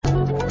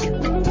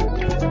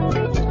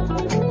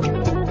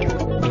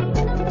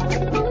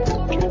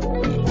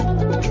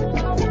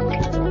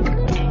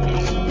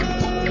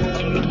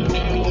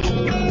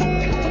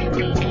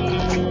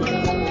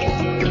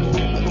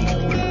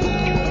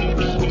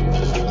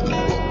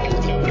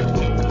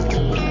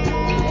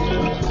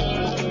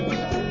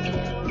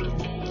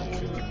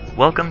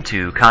Welcome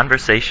to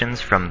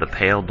Conversations from the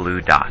Pale Blue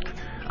Dot.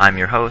 I'm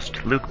your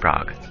host, Luke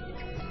Brogg.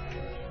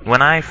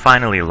 When I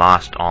finally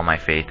lost all my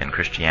faith in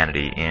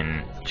Christianity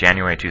in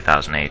January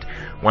 2008,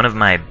 one of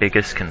my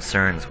biggest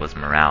concerns was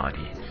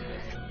morality.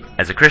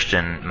 As a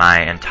Christian,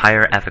 my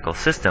entire ethical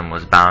system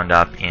was bound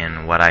up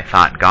in what I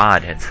thought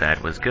God had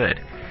said was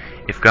good.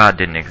 If God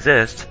didn't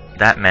exist,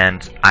 that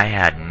meant I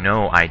had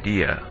no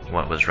idea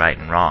what was right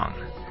and wrong.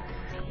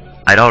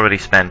 I'd already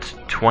spent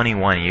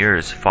 21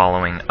 years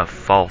following a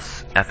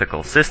false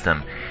ethical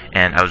system,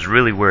 and I was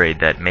really worried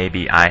that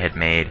maybe I had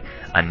made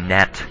a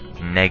net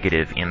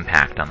negative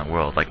impact on the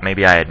world. Like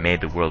maybe I had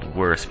made the world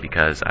worse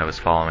because I was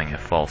following a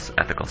false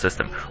ethical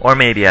system. Or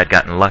maybe I'd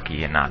gotten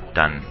lucky and not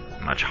done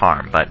much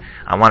harm, but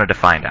I wanted to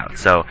find out.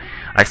 So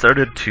I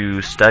started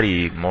to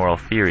study moral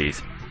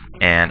theories,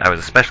 and I was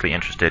especially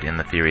interested in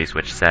the theories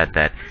which said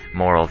that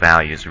moral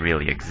values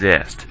really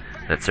exist,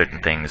 that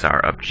certain things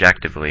are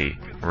objectively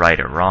right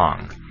or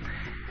wrong.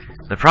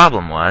 The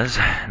problem was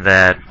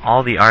that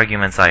all the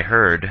arguments I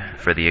heard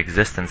for the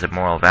existence of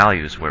moral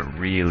values were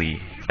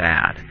really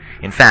bad.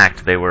 In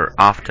fact, they were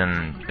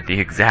often the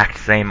exact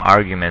same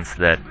arguments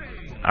that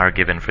are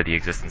given for the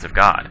existence of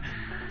God.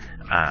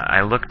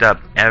 I looked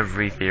up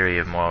every theory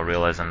of moral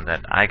realism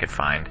that I could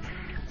find,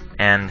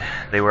 and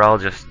they were all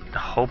just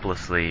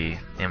hopelessly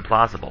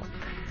implausible.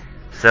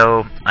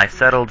 So I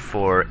settled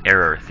for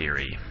error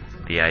theory,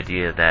 the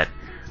idea that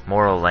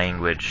moral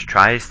language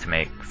tries to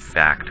make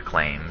fact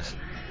claims,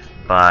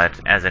 but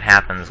as it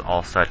happens,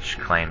 all such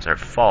claims are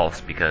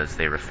false because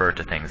they refer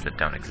to things that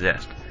don't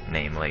exist,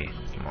 namely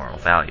moral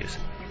values.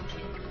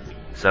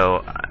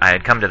 So I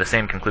had come to the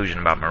same conclusion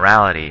about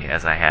morality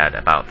as I had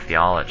about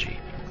theology.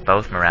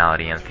 Both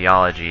morality and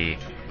theology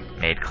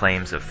made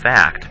claims of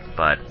fact,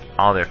 but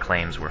all their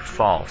claims were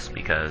false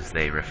because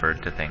they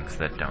referred to things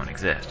that don't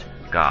exist,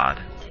 God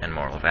and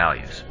moral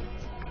values.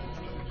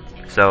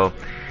 So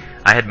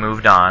I had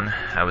moved on,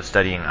 I was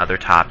studying other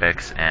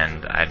topics,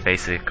 and I'd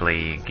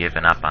basically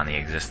given up on the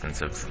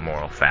existence of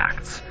moral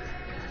facts.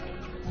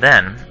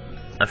 Then,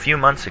 a few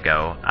months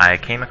ago, I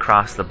came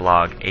across the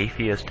blog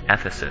Atheist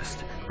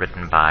Ethicist,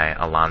 written by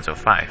Alonzo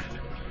Fyfe.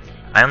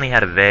 I only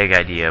had a vague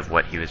idea of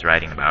what he was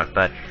writing about,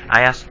 but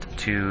I asked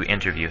to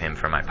interview him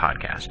for my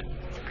podcast.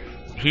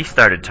 He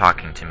started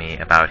talking to me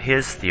about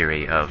his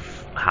theory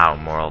of how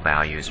moral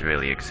values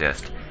really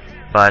exist,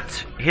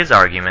 but his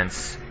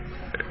arguments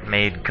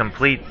made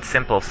complete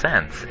simple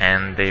sense,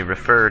 and they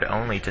referred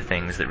only to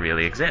things that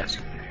really exist.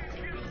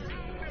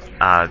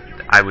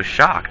 I was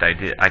shocked.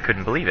 I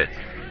couldn't believe it.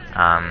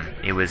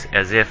 It was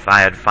as if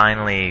I had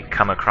finally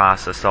come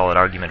across a solid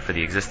argument for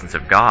the existence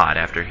of God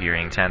after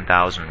hearing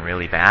 10,000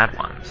 really bad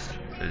ones.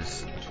 It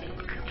was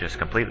just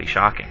completely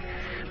shocking.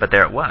 But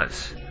there it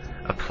was,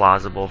 a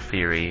plausible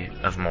theory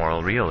of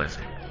moral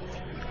realism.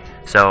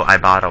 So I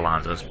bought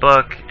Alonzo's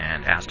book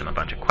and asked him a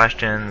bunch of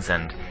questions,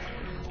 and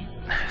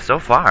so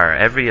far,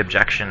 every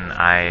objection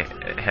I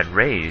had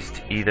raised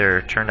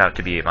either turned out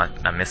to be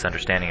a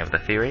misunderstanding of the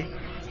theory,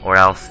 or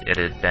else it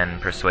had been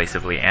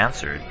persuasively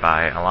answered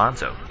by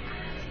Alonzo.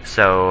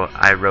 So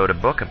I wrote a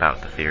book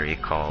about the theory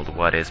called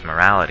What is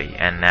Morality,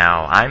 and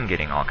now I'm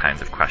getting all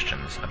kinds of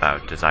questions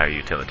about desire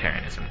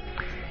utilitarianism.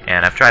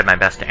 And I've tried my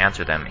best to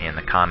answer them in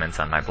the comments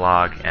on my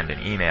blog and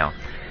in email,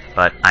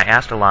 but I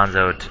asked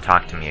Alonzo to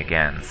talk to me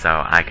again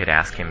so I could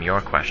ask him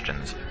your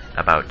questions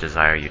about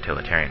desire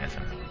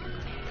utilitarianism.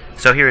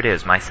 So here it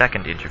is, my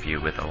second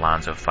interview with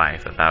Alonzo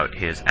Fyfe about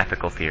his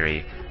ethical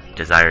theory,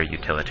 desire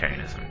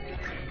utilitarianism.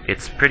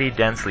 It's pretty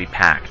densely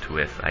packed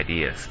with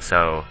ideas,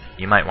 so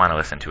you might want to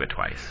listen to it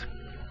twice.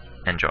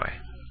 Enjoy.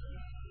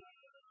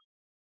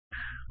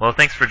 Well,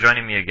 thanks for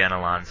joining me again,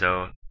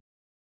 Alonzo.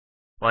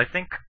 Well, I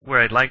think where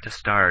I'd like to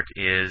start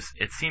is,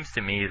 it seems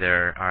to me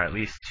there are at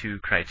least two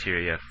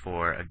criteria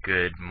for a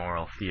good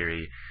moral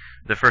theory.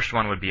 The first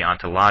one would be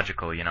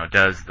ontological.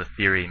 Does the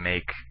theory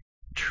make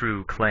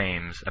true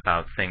claims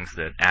about things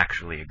that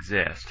actually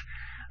exist?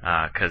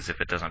 Because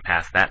if it doesn't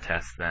pass that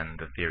test, then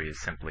the theory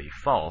is simply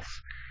false.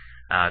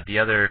 The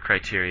other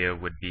criteria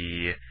would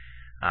be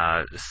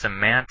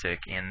semantic,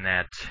 in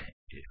that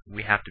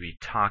we have to be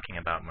talking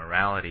about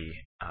morality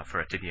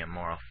for it to be a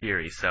moral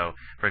theory. So,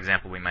 for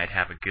example, we might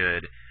have a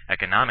good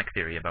economic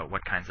theory about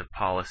what kinds of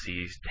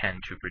policies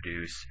tend to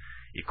produce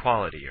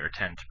equality, or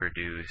tend to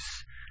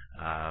produce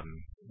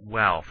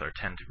wealth, or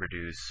tend to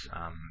produce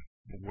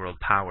world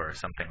power, or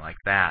something like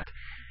that.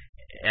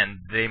 And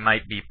they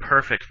might be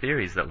perfect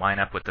theories that line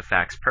up with the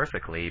facts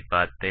perfectly,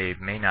 but they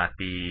may not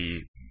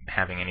be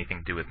having anything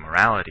to do with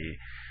morality.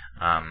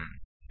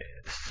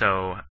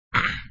 So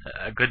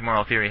a good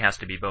moral theory has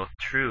to be both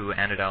true,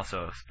 and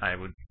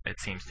it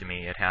seems to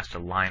me, it has to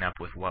line up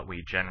with what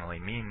we generally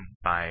mean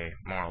by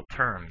moral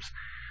terms,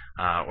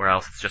 or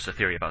else it's just a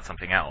theory about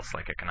something else,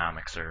 like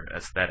economics or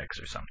aesthetics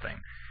or something.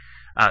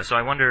 So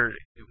I wonder,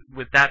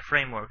 with that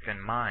framework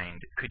in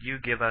mind, could you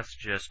give us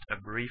just a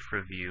brief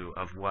review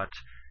of what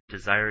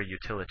desire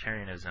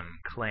utilitarianism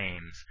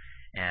claims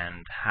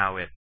and how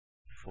it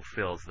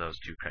fulfills those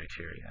two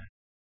criteria?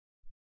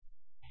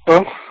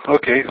 Well,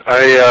 okay.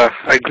 I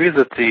agree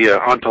that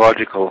the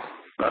ontological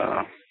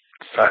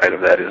side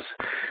of that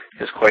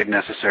is quite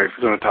necessary. If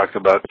you're going to talk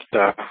about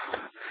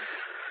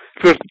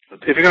if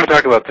you're going to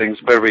talk about things,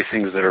 better be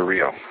things that are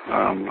real.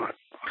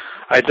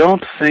 I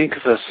don't think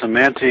the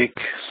semantic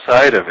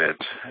side of it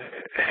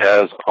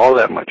has all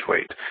that much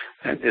weight.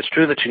 And it's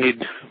true that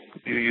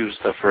you use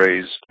the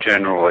phrase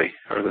generally,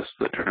 or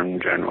the term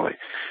generally.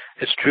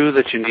 It's true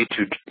that you need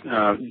to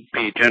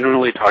be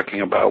generally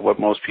talking about what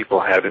most people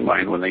have in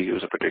mind when they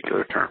use a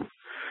particular term.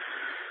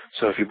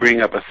 So if you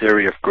bring up a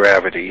theory of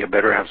gravity, you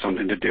better have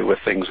something to do with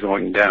things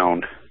going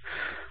down.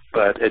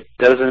 But it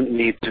doesn't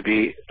need to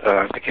be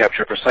to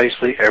capture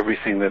precisely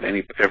everything that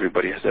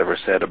everybody has ever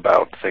said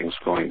about things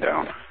going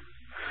down.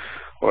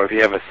 Or if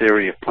you have a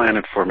theory of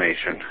planet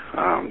formation,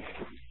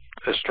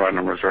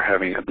 astronomers are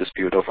having a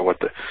dispute over what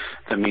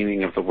the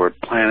meaning of the word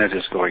planet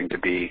is going to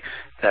be.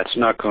 That's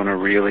not going to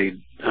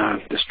really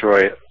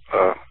destroy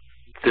a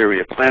theory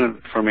of planet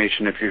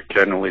formation if you're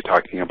generally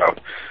talking about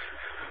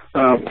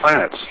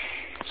planets.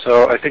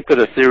 So I think that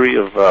a theory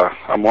of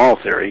a moral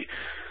theory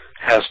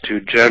has to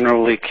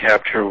generally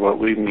capture what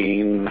we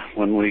mean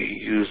when we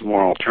use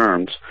moral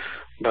terms,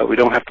 but we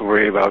don't have to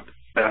worry about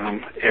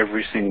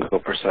every single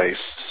precise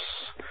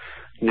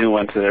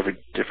nuance that every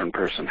different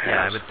person has.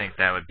 Yeah, I would think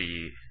that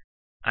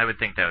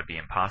would be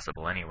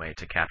impossible anyway,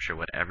 to capture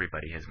what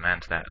everybody has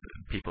meant. That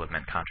people have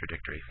meant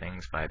contradictory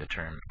things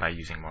by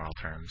using moral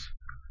terms.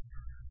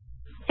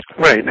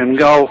 Right,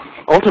 and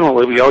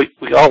ultimately we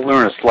all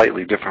learn a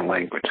slightly different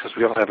language because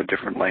we all have a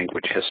different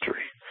language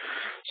history.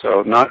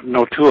 So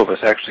no two of us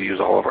actually use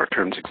all of our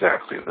terms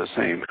exactly the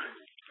same.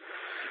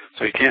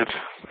 So you can't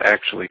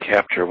actually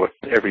capture what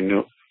every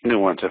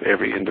nuance of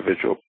every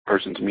individual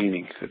person's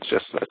meaning. That's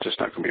just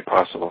not going to be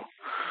possible.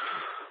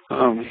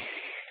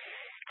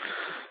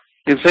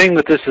 In saying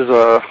that this is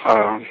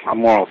a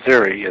moral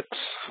theory,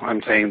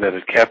 I'm saying that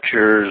it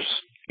captures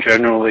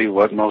generally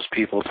what most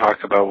people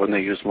talk about when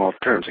they use moral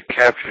terms. It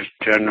captures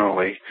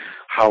generally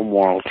how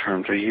moral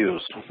terms are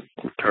used.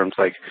 Terms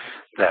like,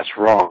 that's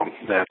wrong,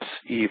 that's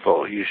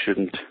evil, you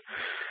shouldn't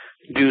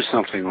do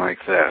something like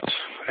that.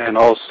 And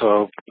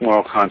also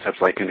moral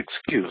concepts like an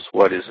excuse.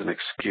 What is an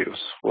excuse?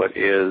 What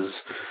is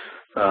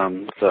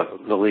the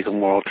legal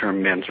moral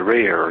term mens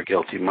rea, or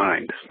guilty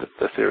mind?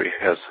 The theory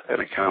has an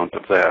account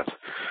of that.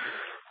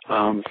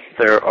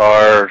 There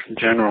are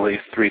generally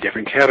three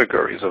different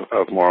categories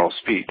of moral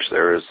speech.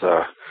 There is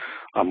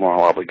a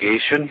moral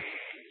obligation.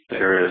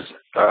 There is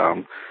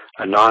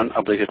a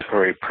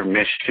non-obligatory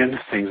permission,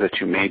 things that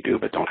you may do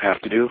but don't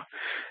have to do.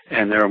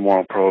 And there are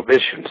moral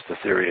prohibitions. The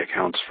theory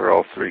accounts for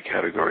all three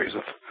categories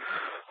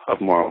of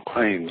moral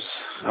claims.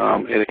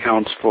 It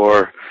accounts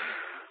for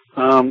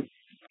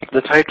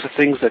the types of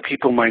things that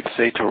people might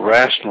say to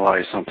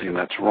rationalize something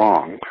that's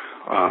wrong.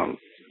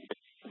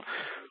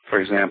 For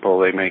example,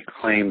 they may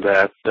claim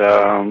that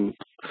the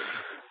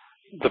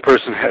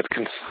person had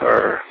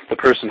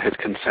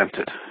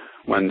consented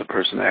when the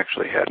person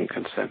actually hadn't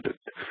consented.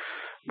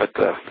 But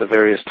the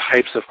various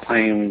types of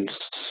claims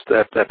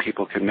that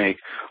people can make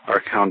are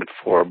accounted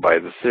for by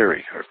the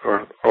theory,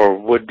 or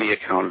would be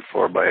accounted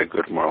for by a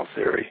good moral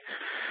theory.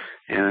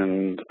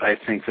 And I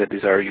think that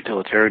Desire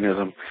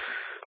Utilitarianism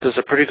does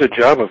a pretty good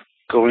job of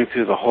going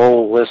through the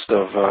whole list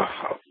of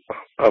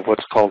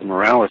what's called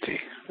morality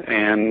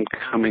and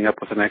coming up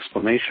with an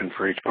explanation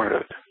for each part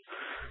of it.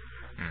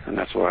 And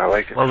that's why I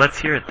like it. Well, let's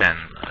hear it then.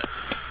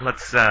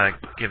 Let's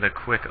give a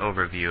quick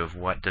overview of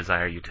what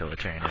Desire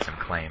Utilitarianism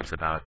claims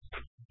about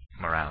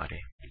morality.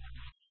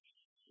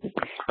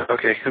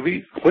 Okay,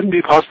 wouldn't it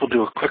be possible to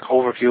do a quick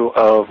overview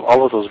of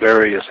all of those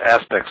various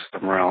aspects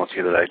of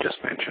morality that I just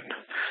mentioned?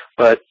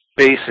 But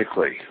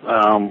basically,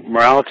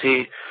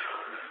 morality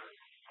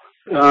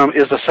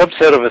is a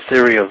subset of a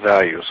theory of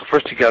value. So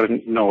first you got to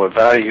know what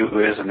value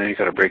is, and then you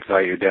got to break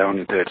value down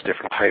into its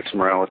different types.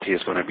 Morality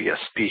is going to be a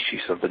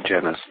species of the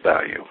genus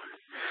value.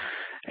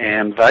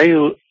 And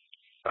value,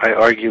 I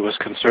argue, is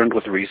concerned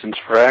with reasons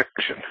for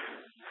action.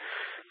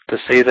 To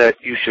say that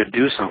you should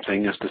do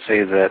something is to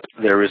say that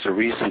there is a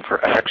reason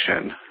for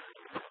action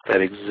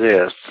that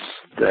exists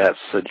that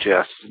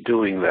suggests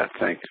doing that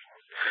thing.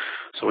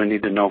 So we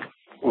need to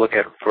look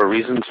for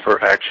reasons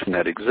for action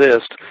that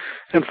exist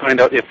and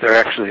find out if there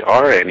actually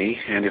are any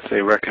and if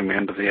they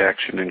recommend the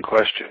action in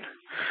question.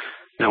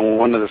 Now,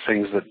 one of the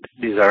things that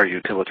Desire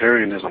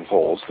Utilitarianism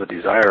holds, the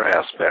desire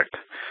aspect,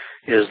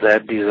 is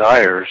that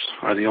desires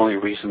are the only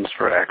reasons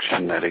for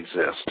action that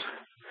exist.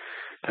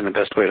 And the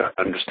best way to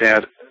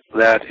understand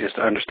that is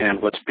to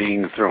understand what's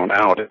being thrown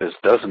out as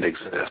doesn't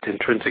exist.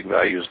 Intrinsic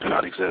values do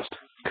not exist.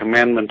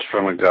 Commandments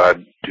from a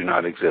God do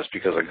not exist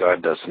because a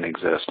God doesn't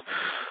exist.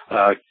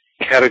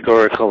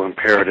 Categorical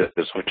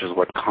imperatives, which is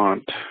what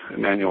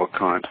Immanuel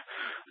Kant,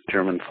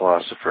 German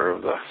philosopher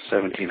of the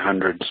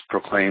 1700s,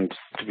 proclaimed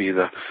to be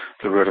the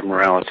root of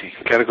morality.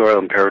 Categorical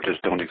imperatives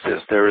don't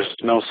exist. There is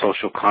no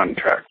social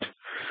contract.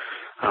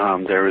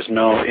 There is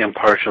no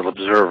impartial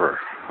observer.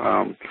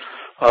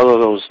 All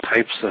of those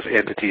types of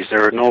entities,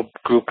 there are no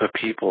group of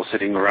people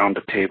sitting around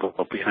a table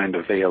behind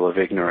a veil of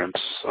ignorance,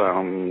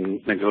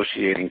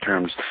 negotiating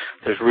terms.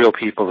 There's real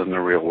people in the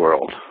real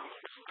world.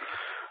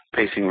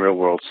 facing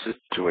real-world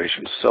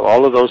situations. So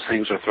all of those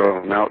things are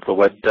thrown out, but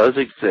what does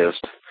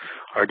exist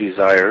are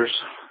desires.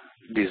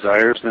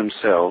 Desires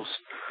themselves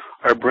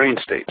are brain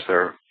states.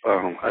 They're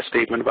a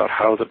statement about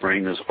how the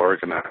brain is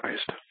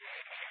organized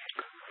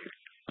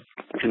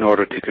in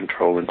order to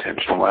control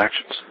intentional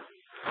actions.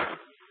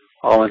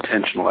 All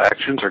intentional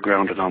actions are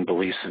grounded on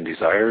beliefs and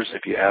desires.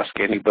 If you ask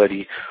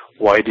anybody,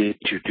 why did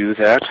you do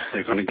that,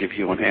 they're going to give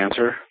you an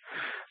answer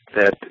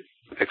that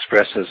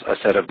expresses a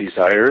set of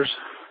desires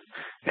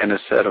and a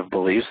set of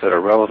beliefs that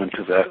are relevant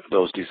to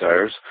those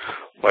desires.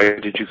 Why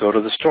did you go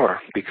to the store?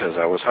 Because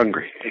I was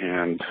hungry.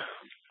 And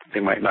they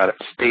might not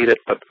state it,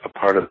 but a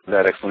part of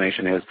that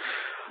explanation is,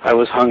 I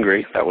was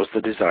hungry, that was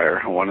the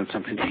desire, I wanted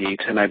something to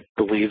eat, and I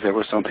believe there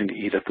was something to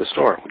eat at the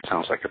store, which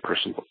sounds like a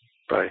person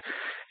by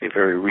a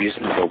very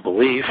reasonable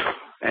belief,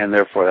 and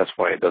therefore that's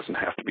why it doesn't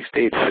have to be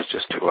stated, it's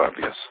just too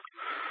obvious.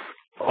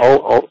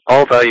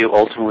 All value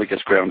ultimately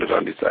gets grounded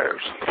on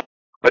desires,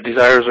 but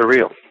desires are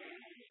real.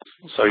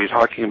 So you're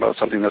talking about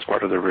something that's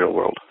part of the real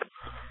world.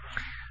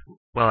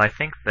 Well, I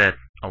think that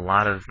a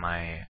lot of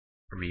my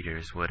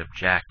readers would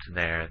object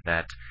there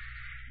that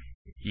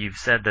you've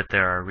said that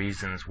there are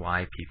reasons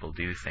why people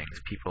do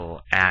things.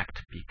 People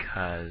act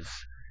because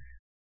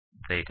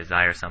they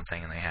desire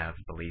something and they have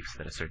beliefs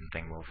that a certain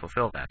thing will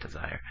fulfill that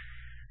desire.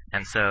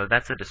 And so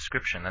that's a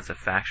description, that's a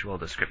factual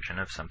description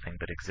of something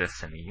that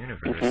exists in the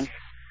universe. Mm-hmm.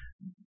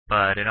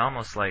 But it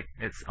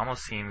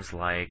almost seems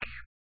like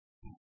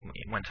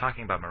when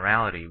talking about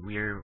morality,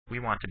 we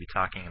want to be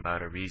talking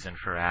about a reason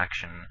for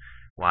action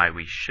why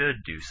we should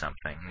do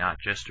something, not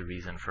just a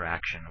reason for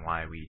action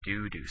why we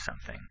do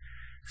something.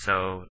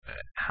 So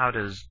how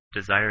does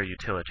desire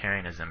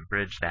utilitarianism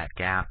bridge that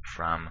gap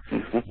from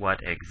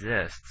what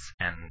exists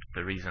and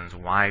the reasons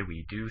why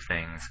we do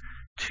things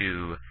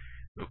to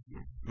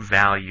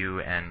value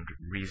and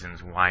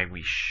reasons why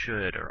we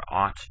should or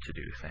ought to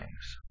do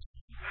things?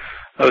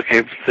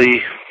 Okay,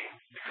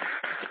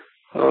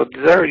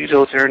 desire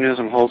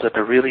utilitarianism holds that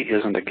there really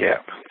isn't a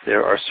gap.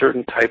 There are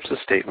certain types of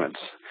statements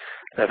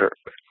that are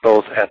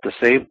both at the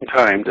same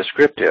time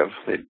descriptive,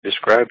 they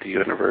describe the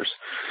universe,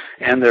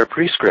 and they're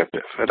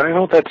prescriptive. And I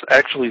hope that's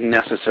actually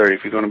necessary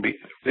if you're going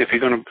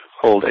to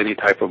hold any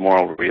type of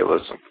moral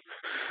realism.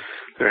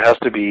 There has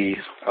to be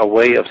a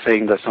way of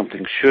saying that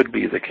something should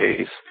be the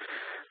case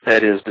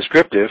that is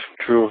descriptive,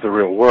 true of the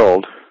real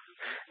world,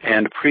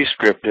 and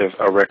prescriptive,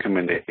 a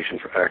recommendation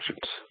for actions.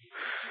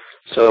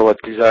 So what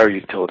desire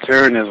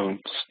utilitarianism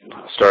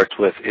starts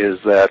with is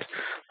that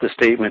the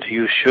statement,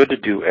 you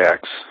should do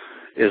X,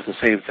 is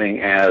the same thing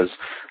as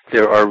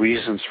there are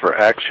reasons for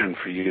action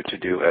for you to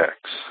do X.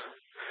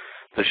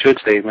 The should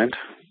statement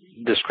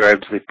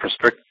describes the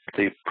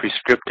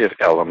prescriptive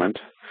element.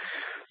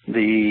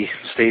 The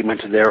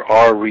statement, there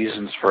are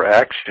reasons for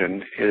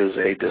action, is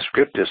a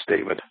descriptive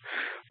statement,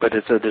 but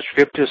it's a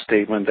descriptive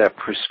statement that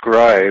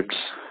prescribes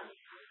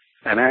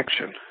an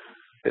action.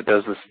 It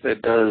does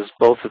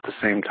both at the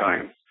same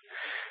time.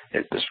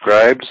 It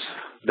describes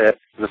that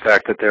the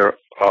fact that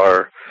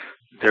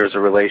there's a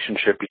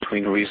relationship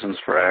between reasons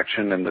for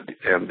action and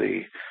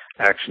the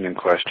action in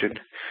question,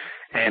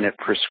 and it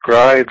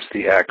prescribes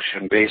the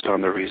action based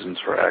on the reasons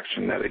for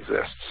action that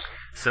exists.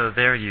 So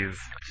there you've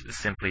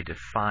simply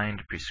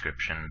defined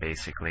prescription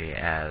basically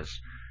as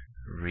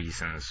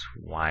reasons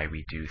why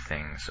we do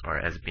things, or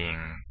as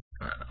being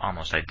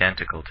almost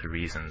identical to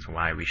reasons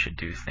why we should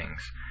do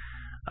things.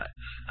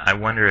 I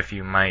wonder if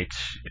you might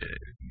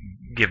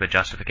give a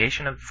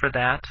justification for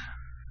that?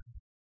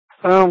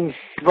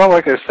 Well,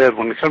 like I said,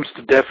 when it comes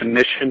to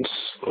definitions,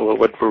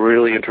 what we're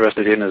really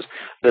interested in is,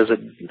 does it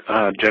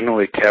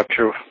generally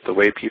capture the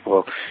way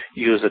people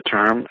use a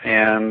term?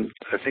 And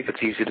I think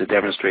it's easy to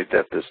demonstrate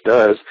that this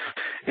does.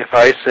 If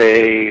I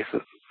say,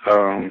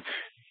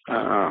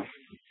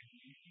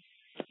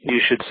 you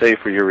should save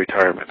for your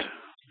retirement,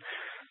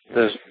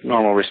 the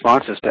normal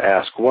response is to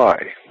ask why.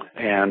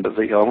 And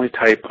the only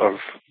type of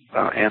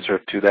answer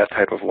to that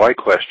type of why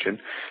question,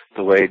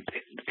 the way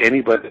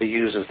anybody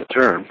uses the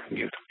term,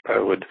 I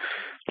would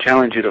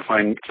challenge you to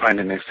find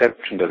an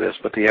exception to this,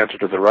 but the answer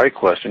to the right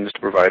question is to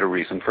provide a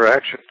reason for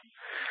action.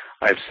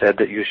 I've said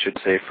that you should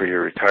save for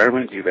your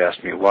retirement. You've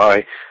asked me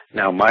why.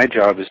 Now my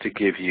job is to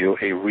give you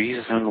a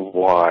reason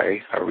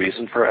why, a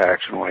reason for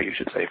action why you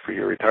should save for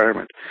your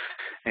retirement.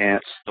 And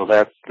so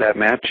that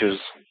matches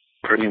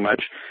pretty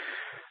much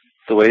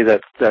the way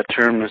that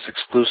term is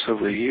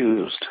exclusively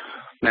used.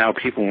 Now,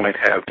 people might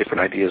have different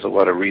ideas of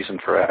what a reason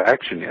for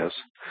action is,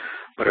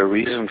 but a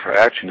reason for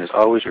action is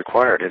always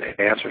required in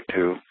answer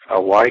to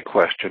a why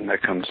question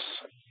that comes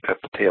at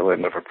the tail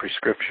end of a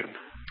prescription.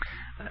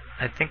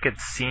 I think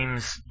it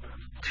seems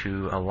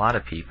to a lot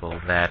of people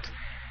that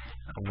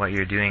what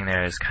you're doing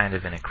there is kind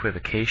of an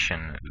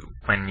equivocation.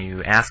 When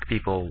you ask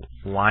people,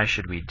 why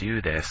should we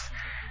do this,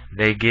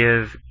 they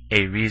give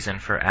a reason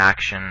for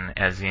action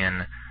as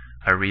in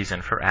a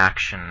reason for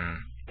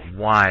action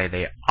why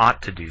they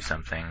ought to do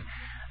something,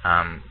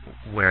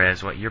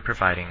 whereas what you're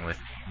providing with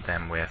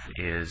them with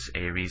is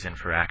a reason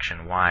for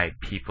action why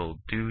people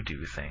do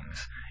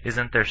things.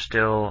 Isn't there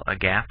still a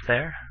gap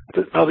there?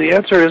 No, the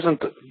answer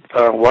isn't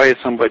why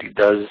somebody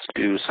does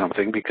do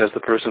something, because the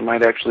person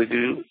might actually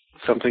do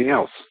something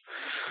else.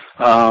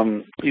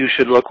 You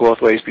should look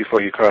both ways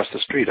before you cross the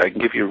street. I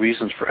can give you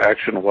reasons for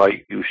action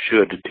why you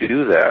should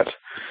do that,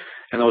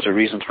 and those are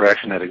reasons for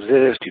action that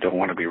exist. You don't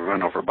want to be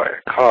run over by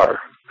a car,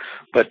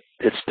 but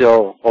it's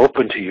still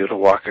open to you to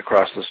walk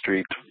across the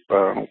street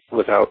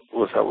without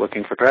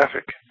looking for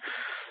traffic.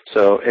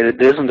 So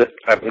it isn't that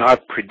I'm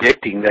not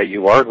predicting that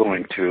you are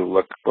going to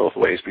look both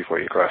ways before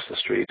you cross the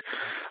street.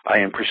 I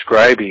am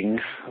prescribing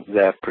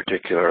that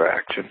particular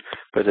action,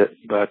 but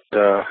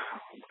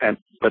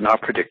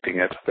not predicting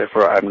it.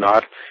 Therefore, I'm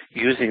not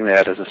using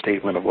that as a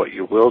statement of what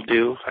you will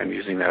do. I'm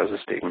using that as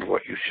a statement of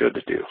what you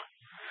should do.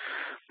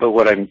 But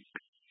what I'm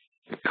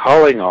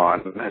calling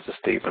on as a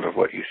statement of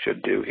what you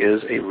should do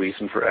is a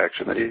reason for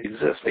action that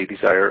exists, a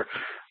desire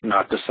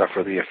not to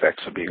suffer the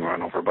effects of being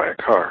run over by a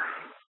car.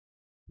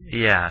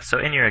 Yeah, so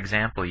in your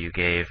example you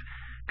gave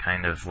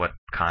kind of what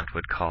Kant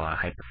would call a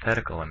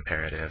hypothetical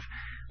imperative,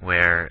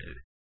 where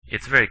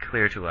it's very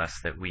clear to us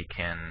that we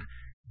can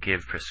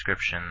give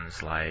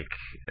prescriptions like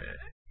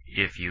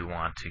if you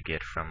want to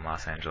get from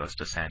Los Angeles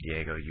to San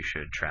Diego, you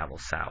should travel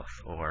south,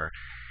 or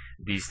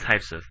these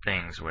types of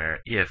things where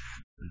if,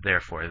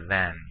 therefore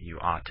then, you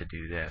ought to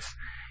do this.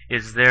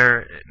 Is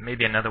there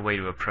maybe another way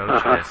to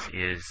approach this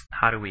is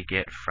how do we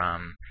get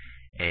from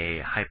a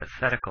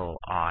hypothetical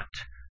ought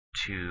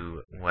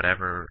to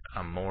whatever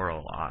a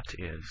moral ought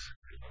is?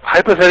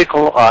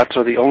 Hypothetical oughts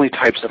are the only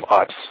types of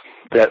oughts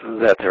that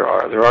there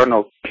are. There are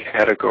no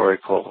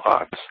categorical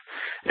oughts.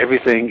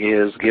 Everything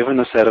is given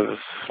a set of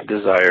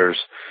desires.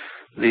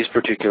 These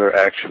particular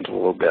actions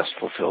will best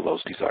fulfill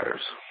those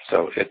desires.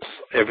 So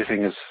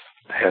everything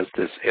has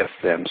this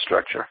if-then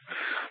structure.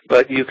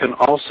 But you can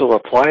also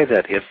apply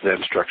that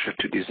if-then structure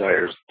to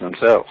desires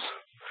themselves.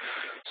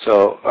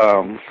 So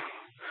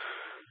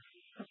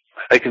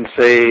I can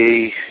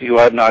say you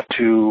ought not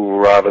to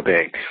rob a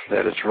bank.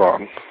 That is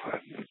wrong.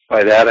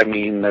 By that I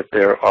mean that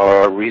there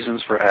are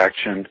reasons for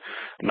action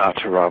not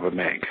to rob a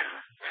bank.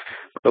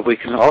 But we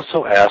can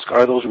also ask,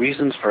 are those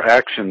reasons for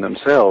action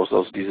themselves,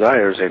 those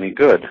desires, any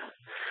good?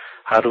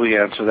 How do we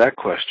answer that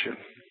question?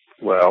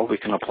 Well, we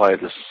can apply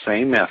the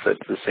same method,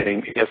 the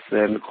same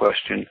if-then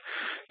question,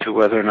 to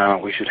whether or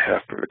not we should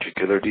have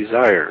particular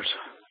desires.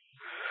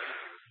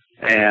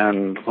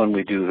 And when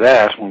we do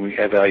that, when we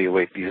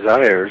evaluate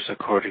desires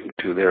according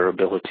to their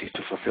ability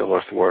to fulfill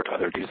or thwart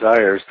other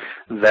desires,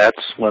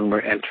 that's when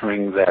we're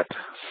entering that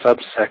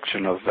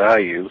subsection of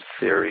value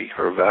theory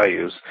or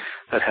values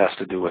that has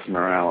to do with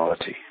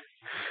morality.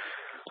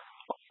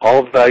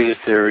 All value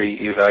theory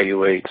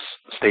evaluates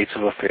states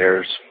of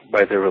affairs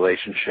by their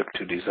relationship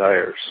to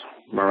desires.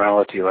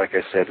 Morality, like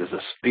I said, is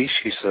a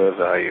species of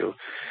value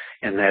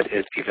in that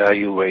it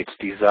evaluates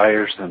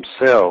desires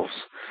themselves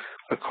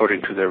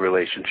according to their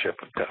relationship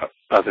to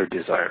other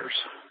desires.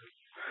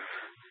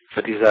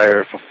 If a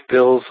desire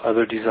fulfills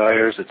other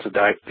desires, it's a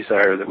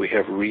desire that we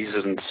have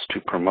reasons to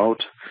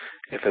promote.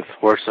 If it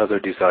thwarts other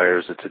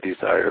desires, it's a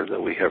desire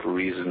that we have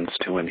reasons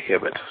to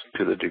inhibit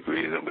to the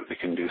degree that we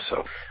can do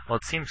so. Well,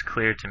 it seems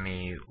clear to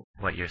me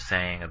what you're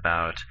saying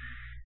about,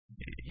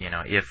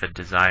 if a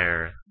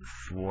desire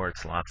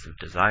thwarts lots of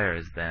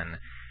desires, then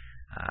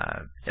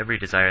every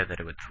desire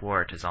that it would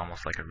thwart is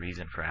almost like a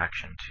reason for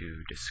action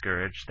to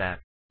discourage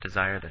that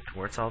desire that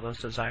thwarts all those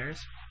desires?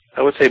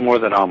 I would say more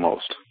than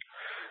almost.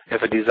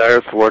 If a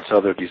desire thwarts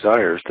other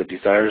desires, the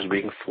desires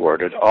being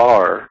thwarted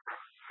are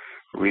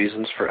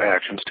reasons for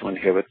actions to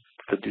inhibit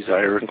the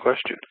desire in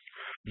question.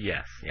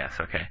 Yes,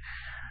 okay.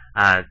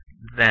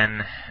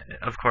 Then,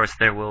 of course,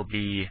 there will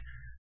be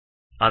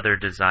other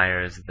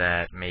desires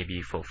that may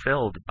be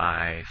fulfilled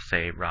by,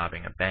 say,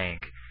 robbing a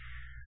bank,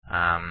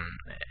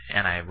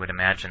 and I would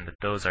imagine that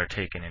those are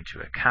taken into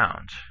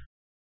account.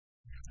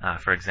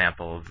 For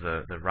example,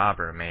 the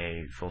robber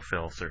may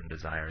fulfill certain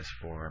desires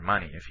for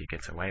money if he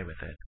gets away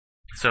with it.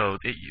 So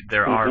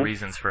there are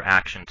reasons for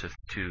action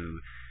to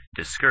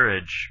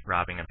discourage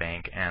robbing a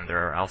bank, and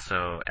there are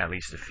also at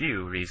least a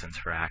few reasons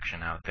for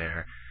action out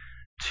there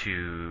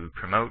to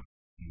promote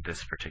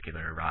this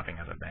particular robbing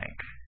of a bank.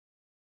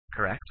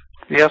 Correct?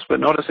 Yes, but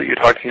notice that you're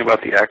talking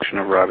about the action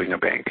of robbing a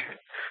bank,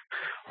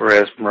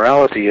 whereas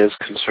morality is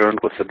concerned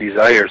with the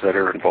desires that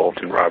are involved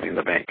in robbing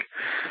the bank.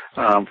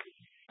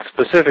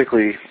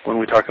 Specifically, when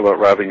we talk about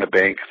robbing a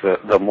bank,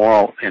 the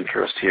moral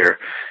interest here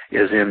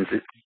is in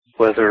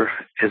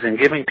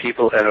giving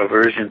people an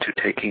aversion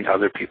to taking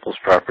other people's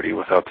property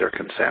without their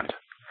consent.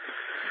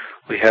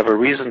 We have a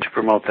reason to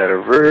promote that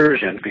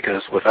aversion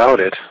because without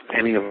it,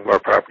 any of our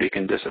property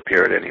can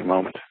disappear at any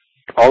moment.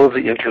 All of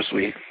the interest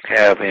we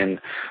have in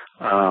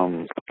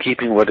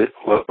keeping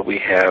what we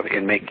have,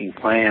 in making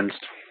plans,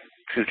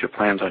 future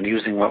plans on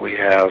using what we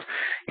have,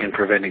 in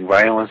preventing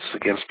violence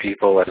against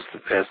people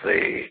as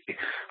they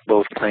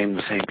both claim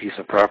the same piece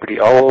of property,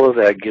 all of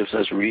that gives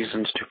us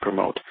reasons to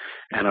promote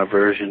an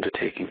aversion to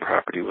taking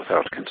property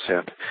without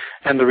consent.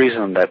 And the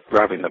reason that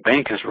robbing the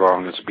bank is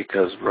wrong is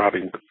because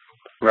robbing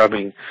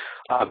Robbing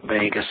a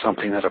bank is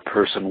something that a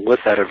person with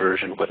that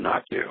aversion would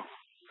not do.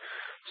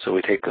 So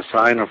we take the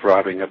sign of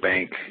robbing a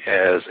bank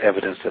as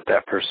evidence that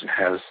that person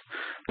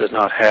does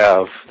not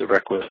have the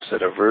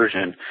requisite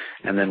aversion,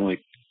 and then we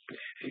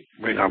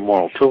bring our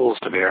moral tools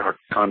to bear, our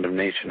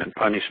condemnation and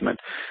punishment,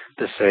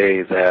 to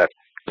say that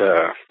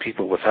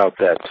people without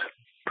that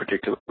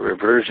particular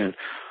aversion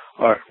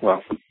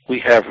we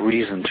have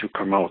reason to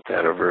promote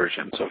that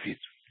aversion. So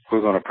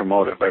we're going to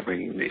promote it by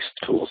bringing these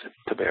tools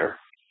to bear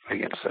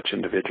against such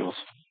individuals.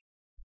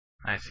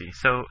 I see.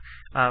 So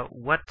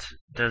what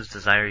does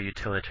desire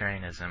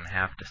utilitarianism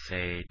have to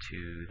say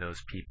to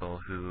those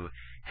people who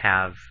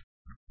have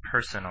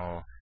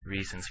personal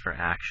reasons for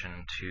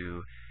action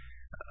to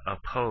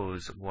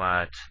oppose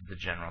what the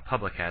general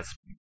public has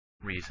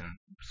reasons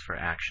for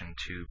action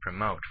to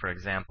promote? For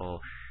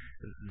example,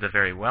 the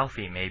very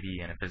wealthy may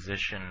be in a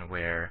position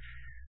where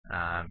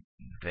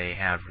they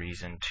have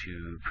reason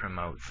to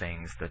promote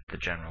things that the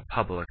general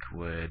public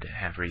would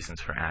have reasons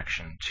for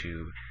action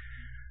to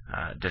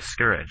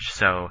discourage.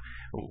 So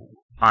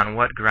on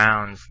what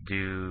grounds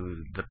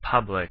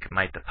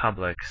might the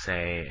public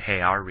say,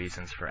 hey, our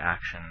reasons for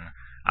action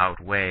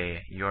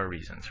outweigh your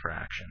reasons for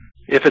action?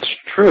 If it's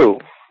true,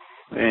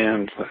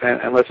 and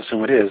let's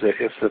assume it is,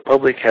 if the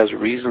public has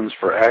reasons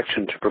for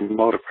action to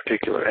promote a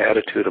particular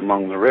attitude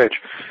among the rich,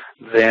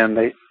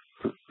 then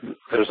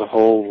there's a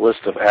whole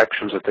list of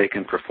actions that they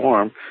can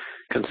perform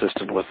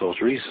consistent with those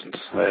reasons.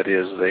 That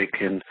is, they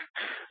can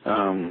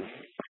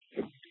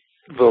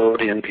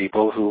vote in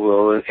people who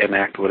will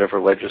enact whatever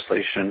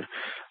legislation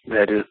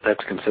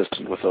that's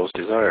consistent with those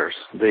desires.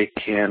 They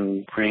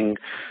can bring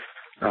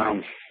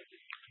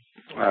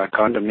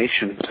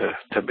condemnation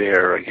to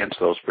bear against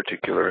those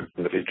particular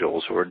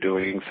individuals who are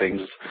doing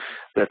things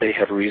that they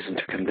have reason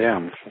to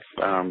condemn.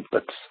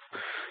 Let's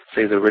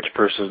say the rich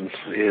person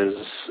is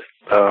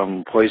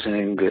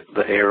poisoning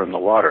the air and the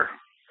water,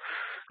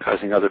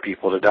 causing other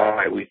people to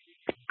die.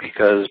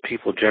 Because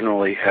people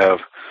generally have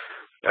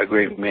a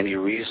great many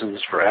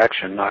reasons for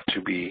action not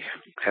to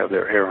have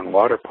their air and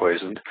water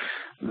poisoned,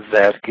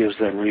 that gives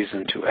them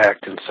reason to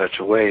act in such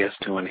a way as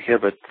to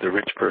inhibit the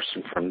rich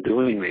person from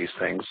doing these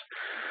things.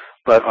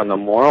 But on the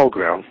moral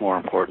ground, more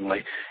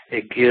importantly,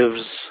 it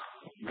gives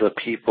the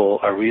people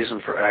a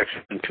reason for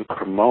action to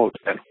promote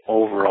an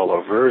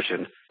overall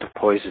aversion to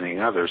poisoning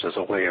others as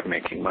a way of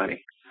making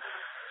money.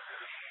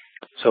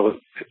 So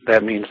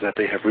that means that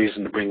they have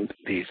reason to bring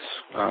these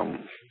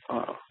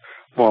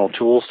moral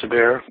tools to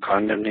bear: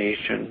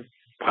 condemnation,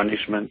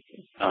 punishment,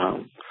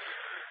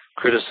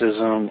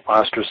 criticism,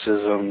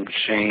 ostracism,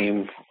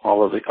 shame.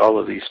 All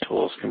of these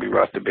tools can be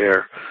brought to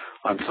bear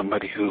on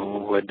somebody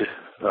who would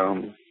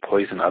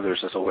poison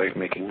others as a way of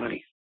making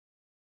money.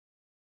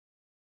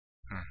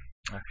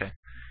 Okay.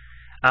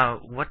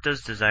 What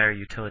does desire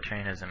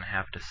utilitarianism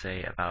have to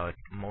say about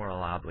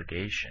moral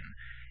obligation?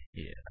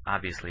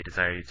 Obviously,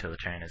 desire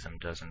utilitarianism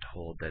doesn't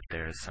hold that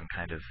there is some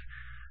kind of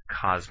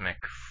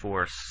cosmic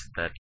force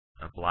that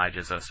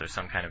obliges us, or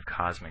some kind of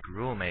cosmic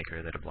rule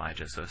maker that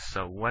obliges us.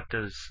 So what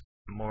does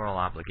moral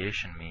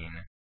obligation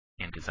mean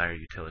in desire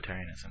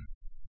utilitarianism?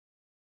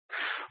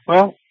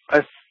 Well,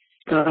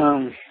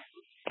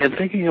 in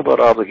thinking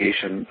about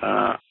obligation,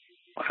 I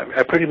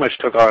pretty much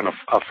took on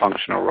a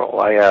functional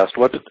role. I asked,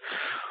 when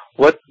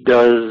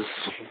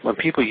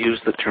people use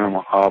the term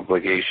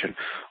obligation,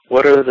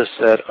 what are the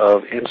set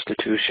of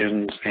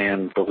institutions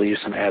and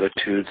beliefs and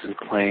attitudes and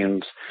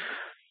claims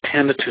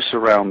tended to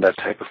surround that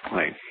type of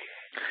claim?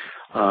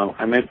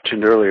 I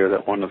mentioned earlier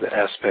that one of the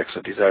aspects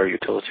of desire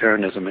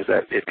utilitarianism is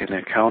that it can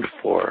account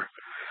for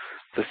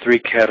the three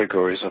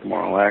categories of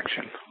moral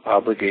action.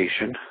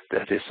 Obligation,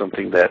 that is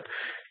something that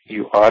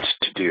you ought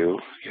to do.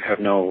 You have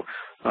no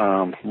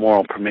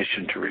moral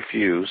permission to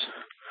refuse.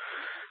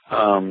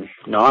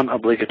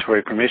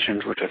 Non-obligatory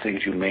permissions, which are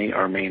things you may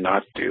or may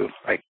not do.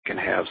 I can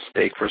have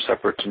steak for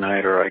supper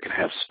tonight, or I can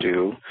have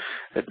stew.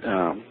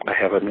 I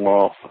have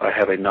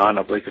a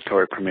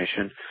non-obligatory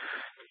permission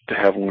to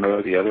have one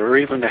or the other, or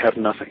even to have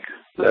nothing.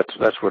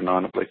 That's where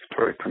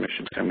non-obligatory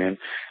permissions come in.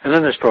 And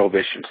then there's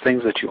prohibitions,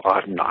 things that you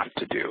ought not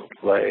to do,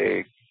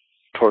 like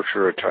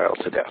torture a child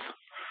to death.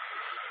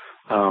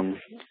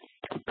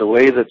 The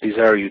way that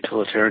desire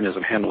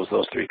utilitarianism handles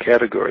those three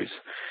categories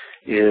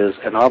is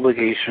an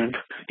obligation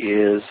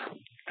is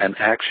an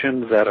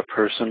action that a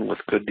person with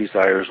good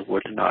desires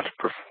would not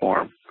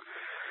perform.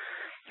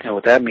 And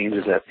what that means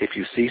is that if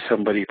you see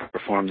somebody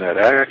perform that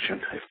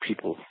action,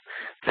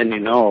 then you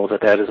know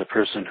that is a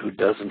person who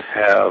doesn't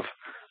have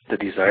the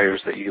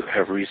desires that you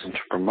have reason to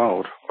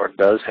promote, or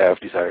does have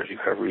desires you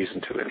have reason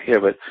to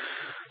inhibit.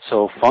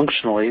 So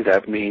functionally,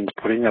 that means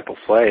putting up a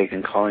flag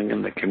and calling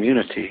in the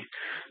community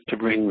to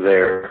bring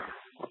their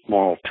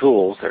moral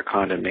tools, their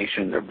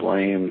condemnation, their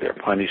blame, their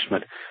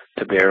punishment,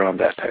 to bear on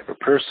that type of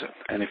person.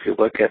 And if you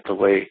look at the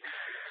way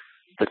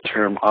the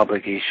term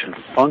obligation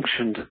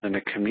functions in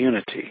a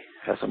community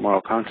as a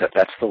moral concept,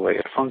 that's the way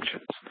it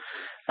functions,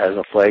 as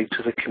a flag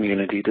to the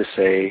community to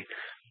say,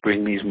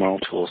 bring these moral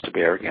tools to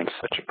bear against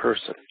such a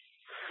person.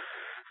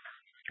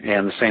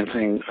 And the same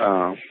thing,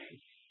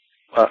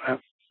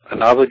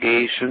 an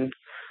obligation,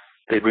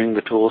 they bring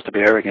the tools to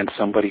bear against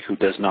somebody who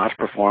does not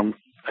perform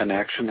an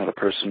action that a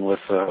person with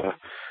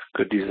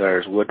good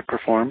desires would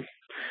perform.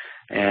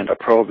 And a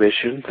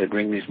prohibition, they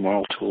bring these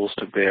moral tools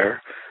to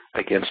bear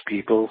against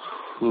people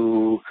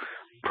who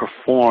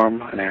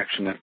perform an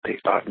action that they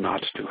ought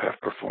not to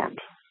have performed,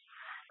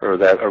 or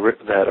that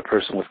a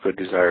person with good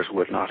desires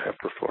would not have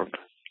performed.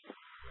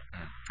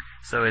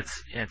 So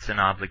it's an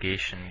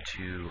obligation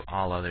to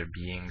all other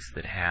beings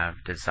that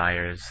have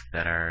desires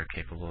that are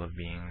capable of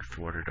being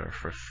thwarted or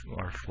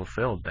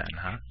fulfilled then,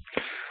 huh?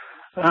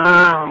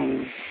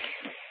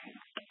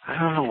 I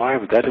don't know why,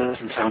 but that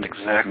doesn't sound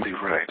exactly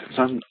right. It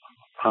sounds,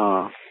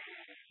 I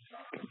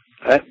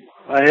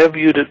have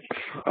viewed it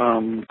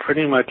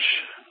pretty much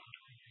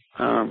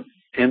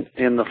in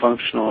the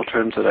functional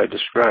terms that I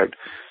described.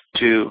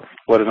 To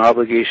what an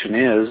obligation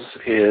is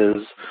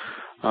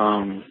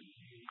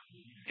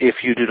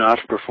if you do not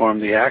perform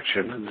the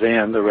action,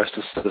 then the rest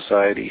of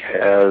society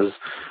has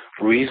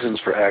reasons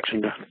for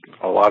action,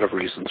 a lot of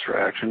reasons for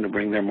action, to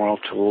bring their moral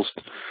tools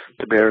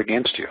to bear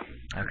against you.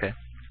 Okay.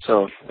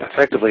 So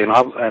effectively,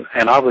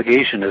 an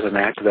obligation is an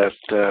act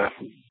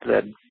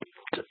that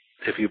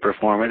if you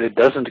perform it, it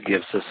doesn't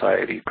give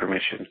society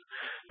permission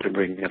to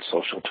bring its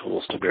social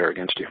tools to bear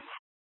against you.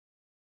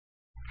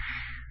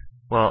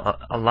 Well,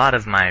 a lot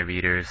of my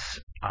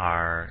readers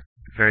are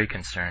very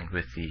concerned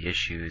with the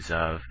issues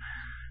of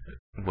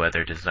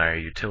whether desire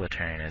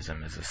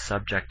utilitarianism is a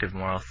subjective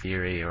moral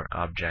theory or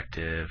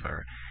objective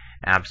or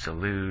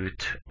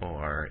absolute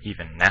or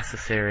even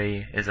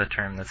necessary is a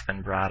term that's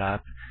been brought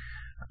up.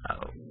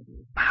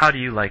 How do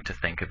you like to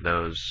think of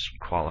those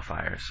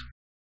qualifiers?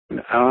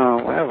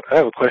 I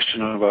have a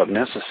question about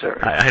necessary.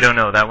 I don't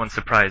know. That one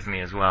surprised me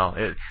as well.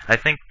 I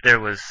think there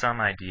was some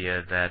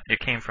idea that it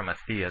came from a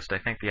theist. I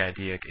think the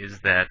idea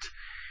is that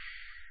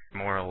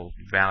moral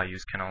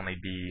values can only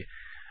be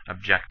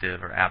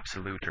objective or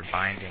absolute or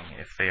binding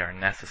if they are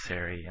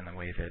necessary in the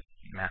way that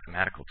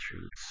mathematical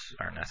truths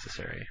are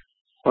necessary.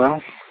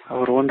 Well, I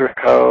would wonder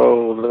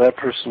how that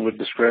person would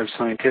describe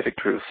scientific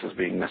truths as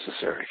being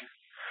necessary.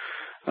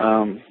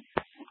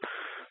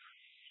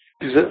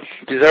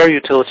 Desire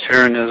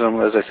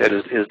utilitarianism, as I said,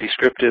 is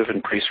descriptive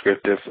and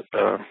prescriptive.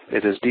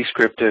 It is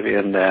descriptive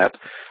in that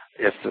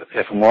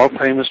if a moral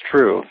claim is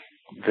true,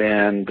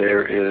 then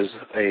there is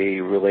a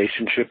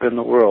relationship in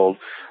the world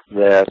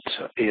that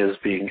is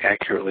being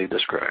accurately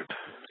described.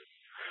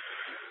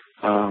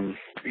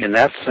 In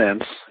that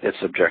sense, it's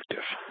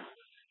objective.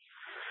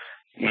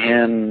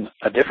 In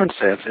a different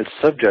sense, it's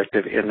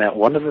subjective in that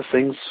one of the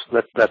things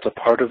that's a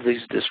part of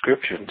these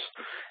descriptions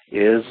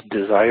is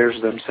desires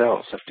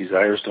themselves. If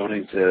desires don't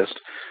exist,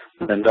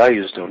 then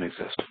values don't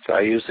exist.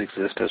 Values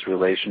exist as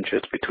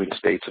relationships between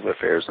states of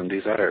affairs and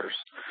desires.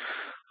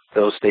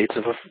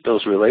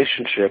 Those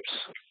relationships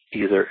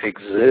either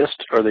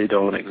exist or they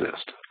don't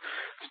exist.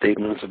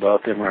 Statements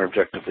about them are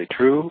objectively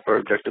true or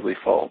objectively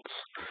false.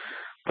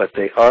 But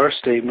they are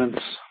statements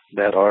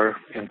that are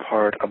in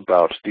part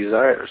about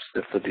desires.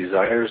 If the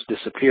desires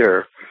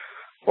disappear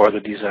or the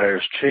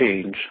desires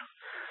change,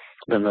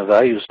 then the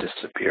values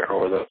disappear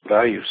or the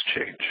values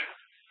change.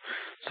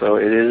 So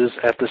it is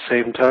at the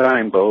same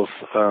time both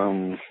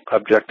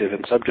objective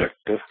and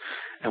subjective,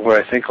 and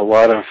where I think a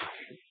lot of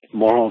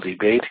moral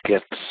debate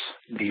gets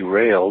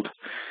derailed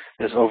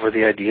is over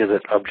the idea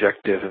that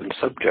objective and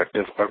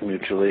subjective are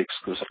mutually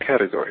exclusive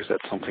categories, that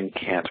something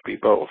can't be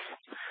both.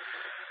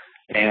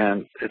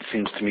 And it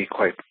seems to me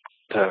quite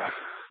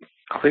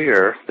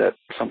clear that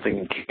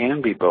something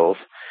can be both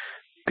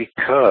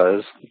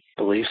because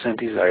beliefs and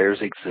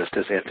desires exist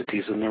as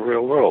entities in the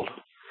real world.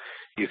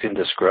 You can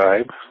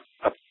describe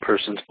a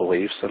person's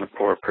beliefs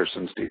or a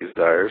person's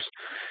desires.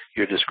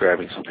 You're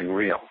describing something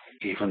real,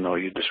 even though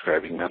you're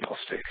describing mental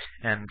states.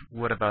 And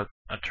what about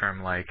a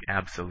term like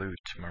absolute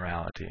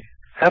morality?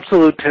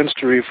 Absolute tends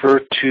to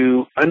refer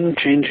to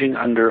unchanging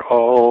under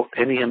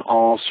any and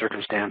all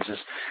circumstances.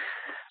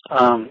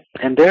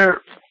 And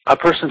there, a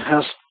person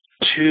has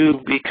to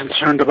be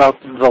concerned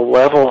about the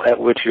level at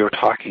which you're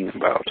talking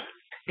about.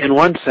 In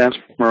one sense,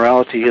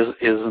 morality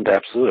isn't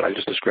absolute. I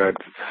just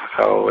described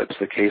how it's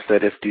the case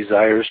that if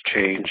desires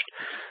change,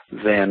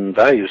 then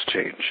values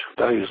change.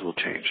 Values will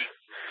change.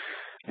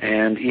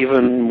 And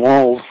even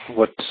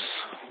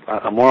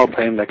a moral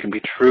claim that can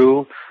be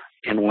true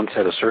in one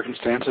set of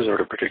circumstances or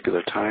at a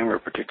particular time or a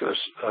particular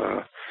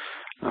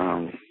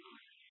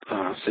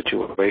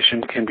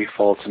situation can be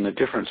false in a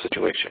different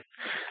situation.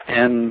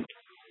 And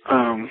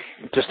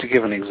just to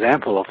give an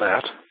example of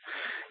that,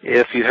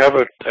 if you have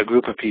a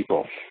group of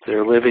people,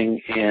 they're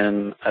living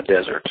in a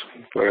desert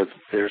where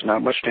there's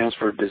not much chance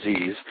for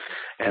disease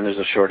and there's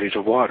a shortage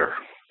of water,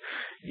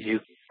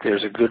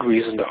 there's a good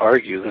reason to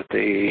argue that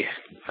they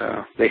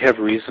have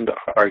reason to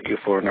argue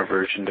for an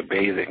aversion to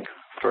bathing,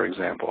 for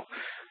example.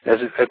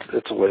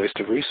 It's a waste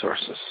of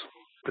resources,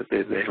 that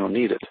they don't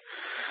need it.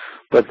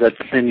 But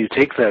then you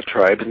take that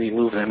tribe and you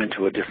move them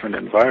into a different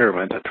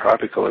environment, a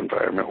tropical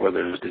environment where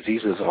there's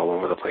diseases all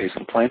over the place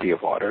and plenty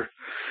of water.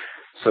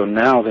 So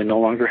now they no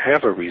longer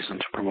have a reason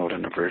to promote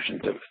an aversion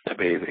to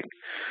bathing.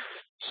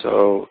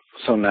 So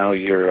now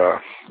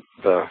you're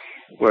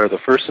where the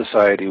first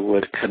society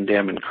would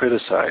condemn and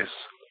criticize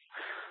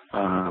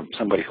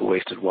somebody who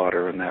wasted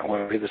water in that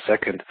way, the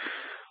second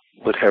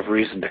would have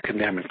reason to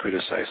condemn and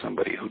criticize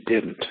somebody who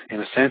didn't.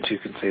 In a sense, you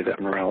can say that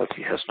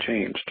morality has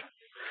changed.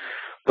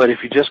 But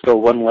if you just go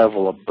one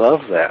level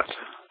above that,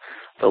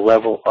 the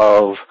level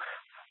of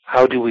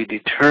how do we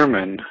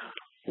determine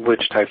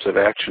which types of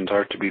actions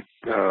are to be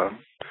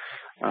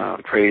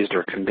praised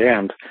or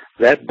condemned,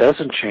 that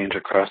doesn't change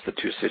across the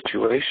two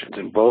situations.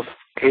 In both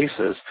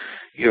cases,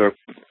 you're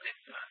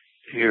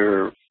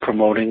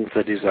promoting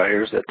the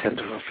desires that tend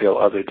to fulfill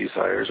other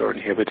desires or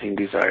inhibiting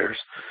desires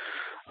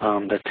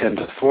that tend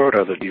to thwart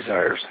other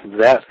desires.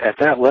 That at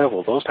that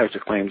level, those types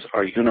of claims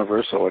are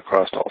universal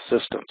across all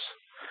systems.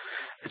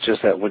 It's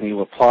just that when you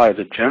apply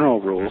the general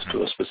rules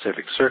to a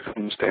specific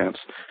circumstance,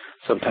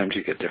 sometimes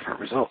you get different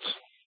results.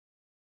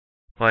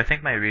 Well, I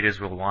think my readers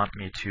will want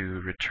me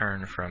to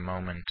return for a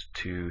moment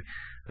to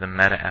the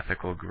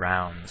meta-ethical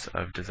grounds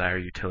of desire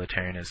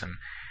utilitarianism.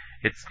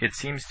 It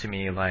seems to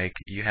me like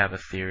you have a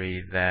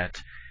theory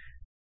that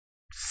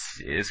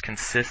is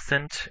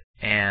consistent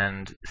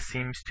and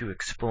seems to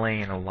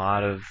explain a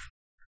lot of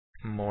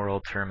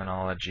moral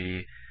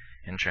terminology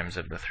in terms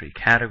of the three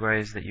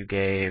categories that you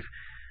gave,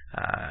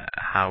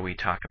 how we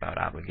talk about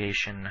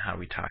obligation, how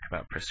we talk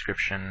about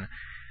prescription,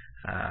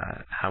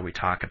 how we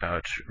talk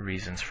about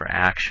reasons for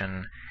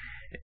action.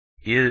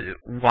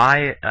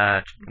 Why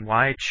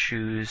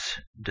choose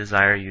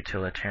desire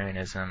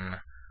utilitarianism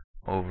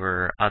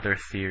over other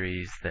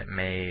theories that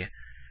may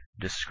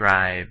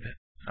describe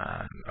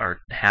or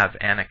have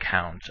an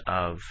account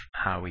of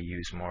how we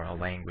use moral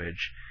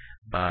language,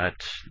 but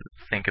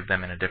think of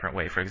them in a different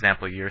way? For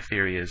example, your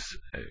theory is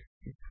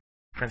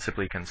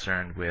principally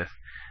concerned with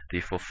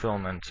the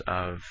fulfillment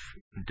of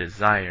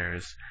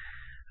desires.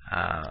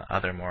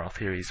 Other moral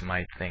theories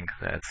might think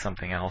that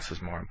something else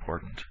is more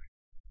important.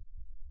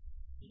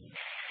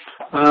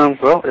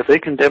 Well, if they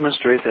can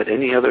demonstrate that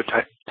any other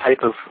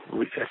type of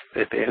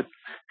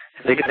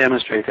if they can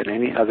demonstrate that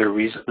any other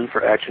reason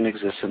for action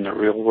exists in the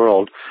real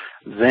world,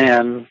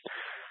 then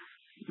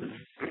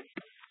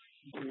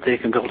they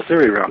can build a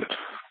theory around it.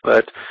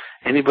 But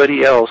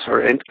anybody else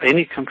or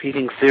any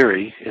competing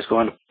theory is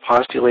going to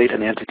postulate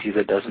an entity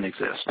that doesn't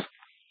exist.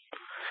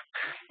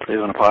 They're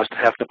going to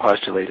have to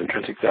postulate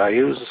intrinsic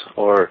values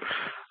or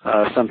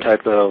some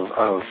type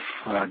of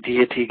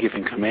deity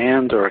giving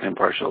command or an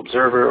impartial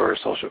observer or a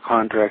social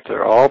contract.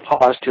 They're all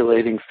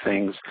postulating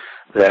things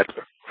that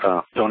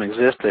don't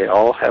exist. They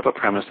all have a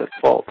premise that's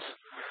false.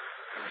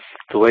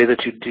 The way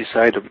that you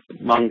decide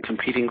among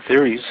competing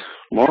theories,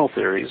 moral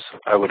theories,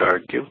 I would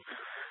argue,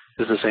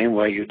 is the same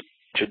way you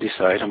should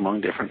decide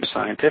among different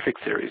scientific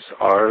theories.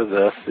 Are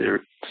the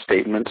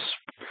statements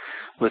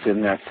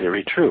within that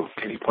theory true?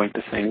 Can you point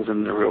to things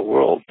in the real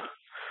world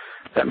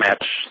that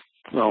match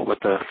what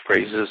the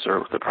phrases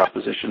or the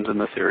propositions in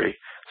the theory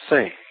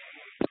say?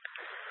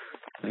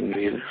 And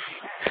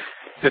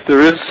if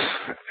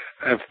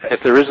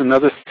there is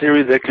another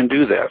theory that can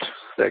do that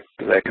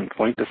can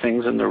point to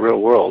things in the real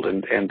world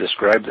and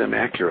describe them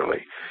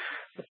accurately,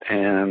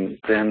 and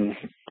then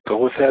go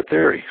with that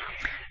theory.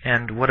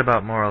 And what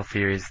about moral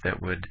theories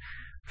that would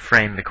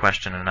frame the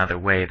question another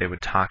way? They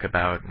would talk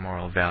about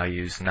moral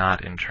values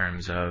not in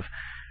terms of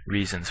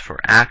reasons for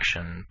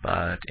action,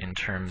 but in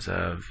terms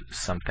of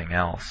something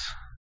else.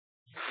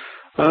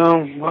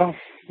 Well,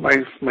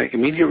 my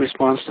immediate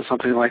response to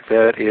something like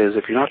that is,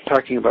 if you're not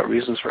talking about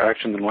reasons for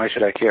action, then why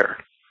should I care?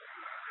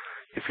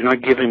 If you're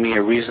not giving me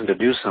a reason to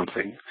do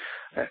something,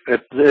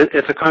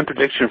 it's a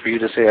contradiction for you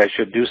to say I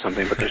should do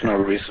something, but there's no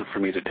reason for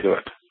me to do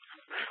it.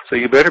 So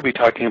you better be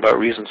talking about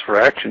reasons for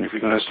action if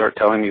you're going to start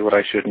telling me what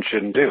I should and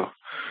shouldn't do.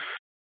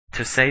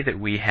 To say that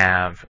we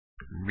have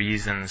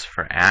reasons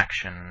for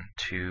action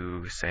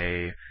to,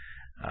 say,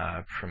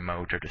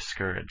 promote or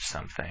discourage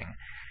something,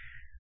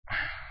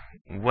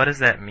 what does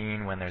that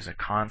mean when there's a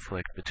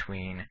conflict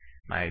between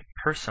my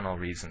personal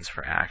reasons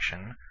for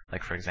action?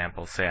 Like, for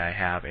example, say I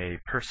have a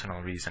personal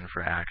reason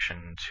for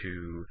action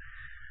to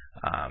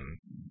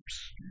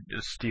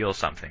steal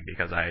something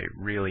because I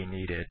really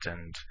need it,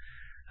 and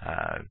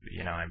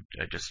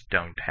I just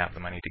don't have the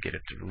money to get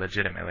it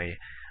legitimately,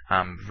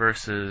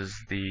 versus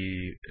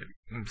the,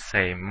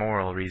 say,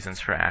 moral reasons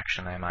for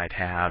action I might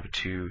have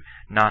to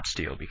not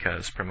steal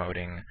because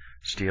promoting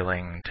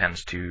stealing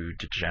tends to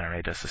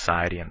degenerate a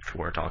society and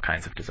thwart all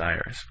kinds of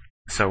desires.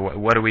 So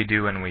what do we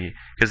do when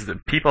because the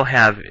people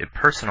have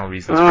personal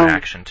reasons for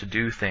action to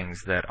do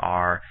things that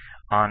are,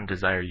 on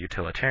desire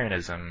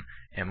utilitarianism,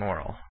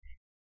 immoral?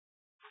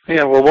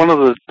 Yeah, well, one of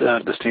the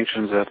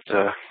distinctions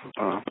that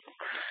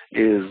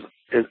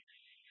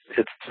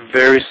it's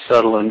very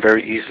subtle and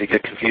very easy to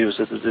get confused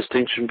is the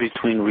distinction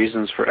between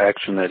reasons for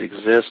action that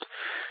exist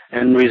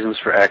and reasons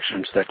for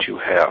actions that you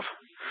have.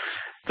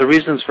 The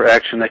reasons for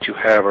action that you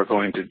have are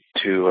going to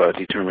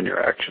determine your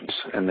actions,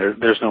 and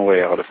there's no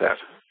way out of that.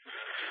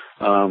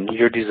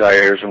 Your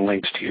desires are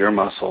linked to your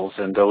muscles,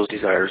 and those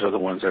desires are the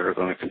ones that are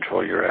going to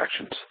control your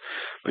actions.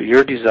 But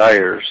your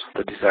desires,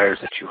 the desires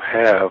that you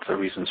have, the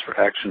reasons for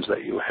actions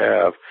that you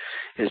have,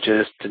 is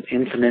just an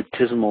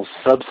infinitesimal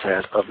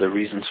subset of the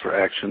reasons for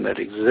action that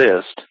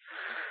exist.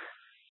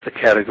 The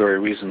category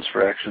reasons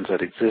for actions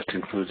that exist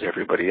includes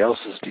everybody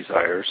else's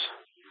desires,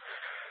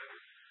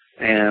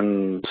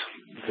 and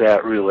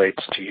that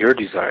relates to your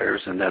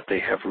desires, and that they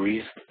have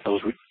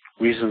those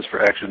reasons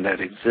for action that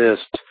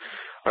exist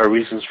are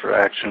reasons for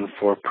action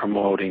for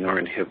promoting or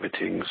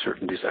inhibiting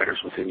certain desires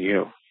within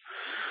you.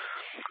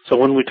 So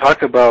when we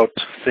talk about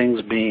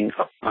things being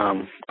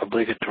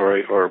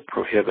obligatory or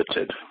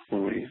prohibited,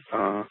 when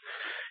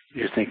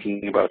you're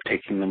thinking about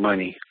taking the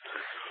money,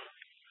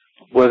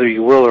 whether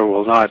you will or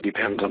will not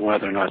depends on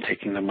whether or not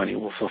taking the money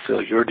will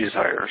fulfill your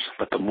desires.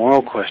 But the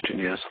moral question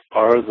is,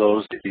 are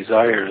those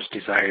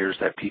desires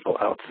that people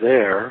out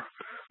there,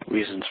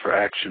 reasons for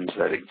actions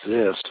that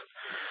exist,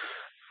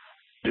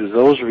 do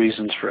those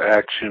reasons for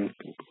action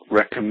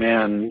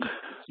recommend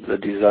the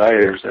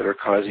desires that are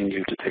causing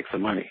you to take the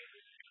money?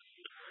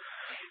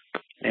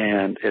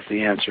 And if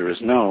the answer is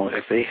no,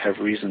 if they have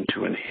reason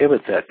to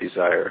inhibit that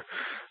desire,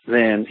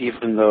 then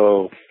even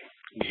though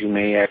you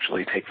may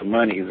actually take the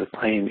money, the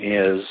claim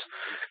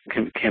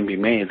can be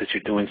made that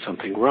you're doing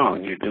something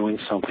wrong. You're doing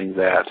something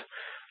that,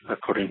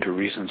 according to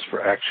reasons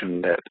for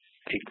action that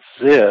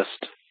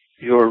exist,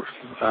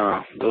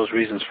 those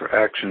reasons for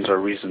actions are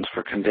reasons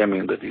for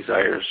condemning the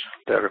desires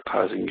that are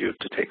causing you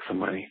to take the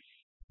money.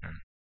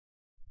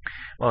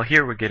 Well,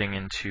 here we're getting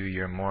into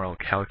your moral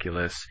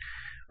calculus.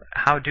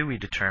 How do we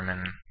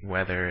determine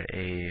whether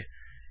an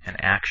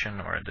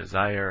action or a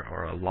desire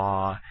or a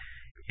law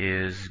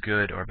is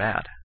good or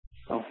bad?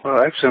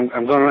 Well, actually,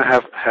 I'm going to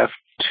have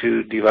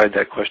to divide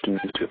that question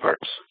into two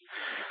parts.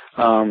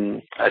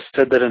 I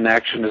said that an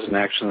action is an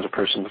action that a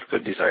person with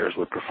good desires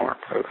would perform,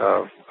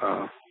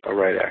 a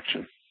right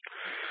action.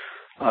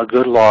 A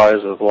good law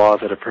is a law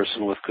that a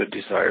person with good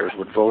desires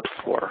would vote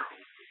for.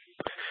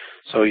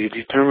 So you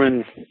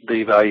determine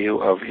the value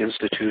of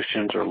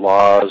institutions or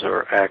laws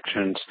or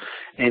actions,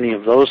 any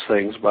of those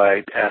things,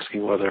 by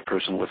asking whether a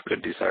person with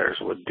good desires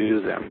would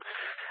do them.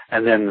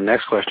 And then the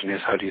next question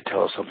is, how do you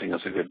tell if something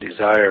is a good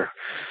desire?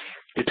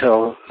 You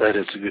tell that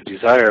it's a good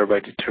desire by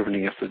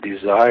determining if the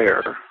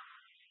desire,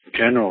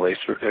 generally,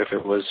 if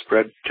it was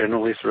spread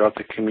generally throughout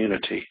the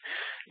community,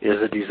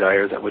 is a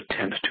desire that would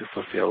tend to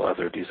fulfill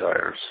other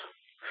desires.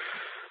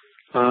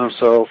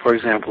 So, for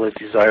example, a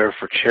desire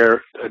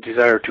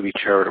to be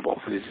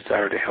charitable, a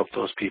desire to help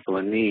those people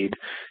in need,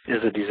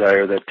 is a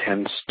desire that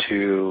tends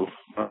to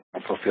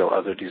fulfill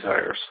other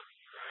desires.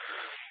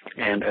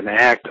 And an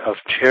act of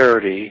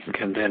charity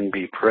can then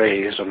be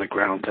praised on the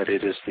ground that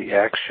it is the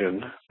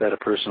action that a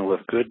person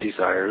with good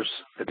desires,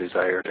 a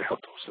desire to help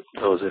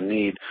those in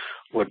need,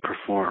 would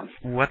perform.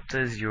 What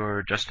is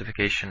your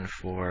justification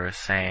for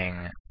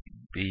saying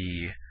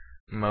the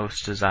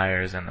most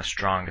desires and the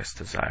strongest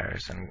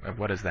desires, and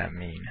what does that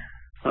mean?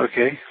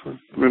 Okay.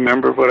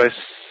 Remember what I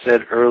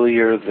said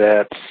earlier,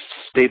 that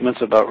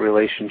statements about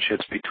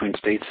relationships between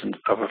states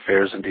of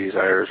affairs and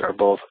desires are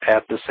both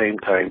at the same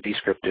time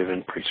descriptive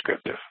and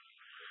prescriptive.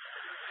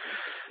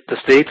 The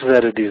state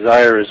that a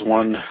desire is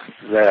one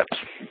that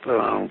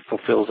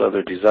fulfills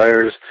other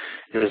desires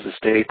is the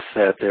state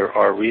that there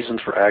are reasons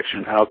for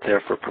action out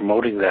there for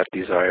promoting that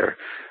desire,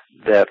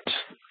 that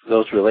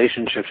those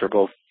relationships are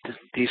both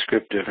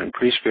descriptive and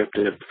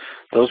prescriptive.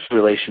 Those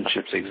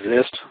relationships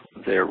exist,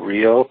 they're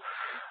real,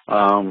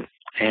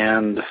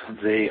 and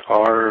they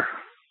are,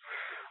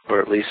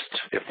 or at least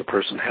if the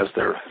person has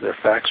their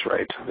facts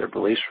right, their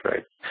beliefs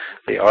right,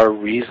 they are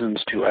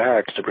reasons to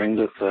act, to bring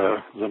the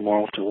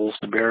moral tools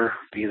to bear,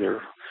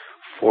 either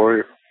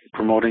for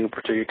promoting a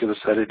particular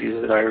set of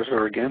desires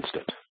or against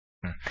it.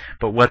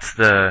 But what's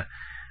the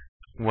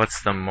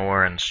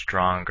more and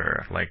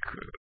stronger, like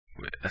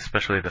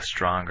especially the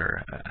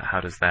stronger,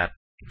 how does that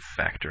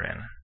factor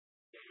in?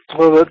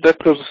 Well,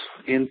 that goes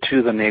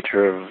into the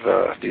nature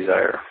of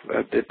desire.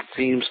 It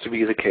seems to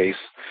be the case,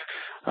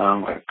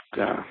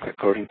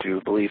 according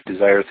to belief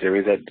desire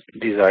theory, that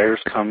desires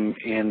come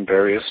in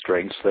various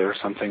strengths. There are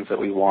some things that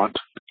we want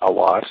a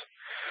lot,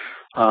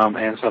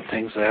 and some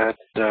things that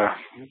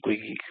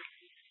we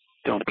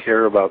don't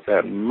care about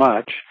that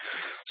much.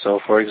 So,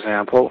 for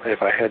example,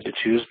 if I had to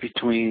choose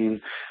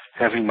between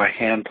having my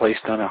hand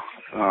placed on a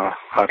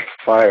hot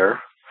fire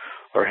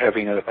or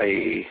having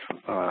a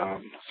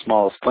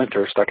small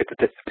splinter stuck at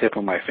the tip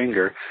of my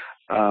finger,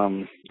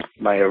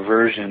 my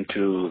aversion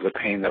to the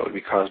pain that would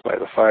be caused by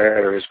the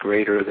fire is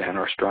greater than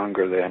or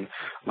stronger than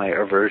my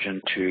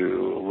aversion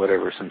to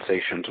whatever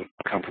sensations would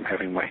come from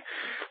having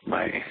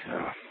my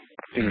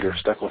finger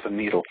stuck with a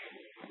needle.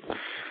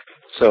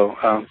 So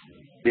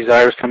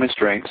desires come in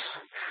strengths.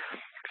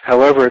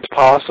 However, it's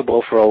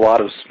possible for a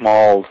lot of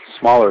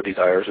smaller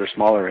desires or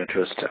smaller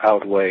interests to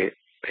outweigh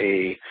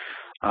a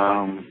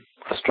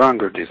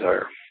stronger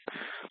desire.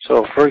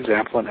 So, for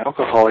example, an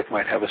alcoholic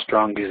might have a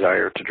strong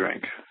desire to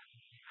drink.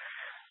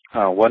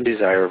 one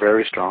desire,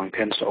 very strong,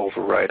 tends to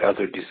override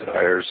other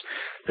desires.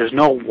 There's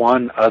no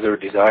one other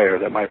desire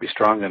that might be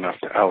strong enough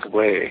to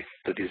outweigh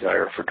the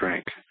desire for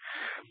drink.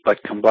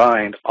 But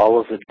combined, all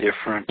of the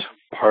different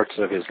parts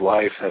of his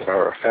life that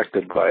are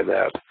affected by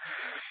that,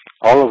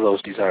 all of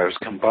those desires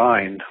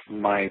combined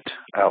might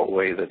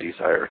outweigh the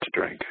desire to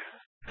drink.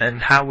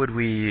 And how would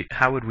we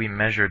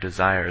measure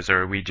desires,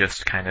 or are we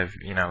just kind of,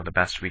 the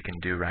best we can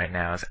do right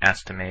now is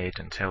estimate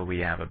until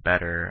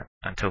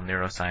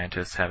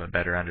neuroscientists have a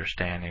better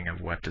understanding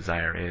of what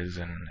desire is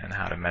and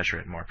how to measure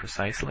it more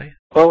precisely?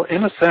 Well,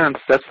 in a sense,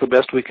 that's the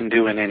best we can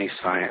do in any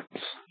science.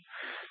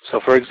 So,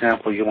 for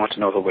example, you want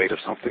to know the weight of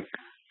something.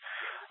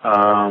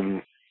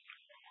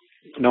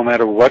 No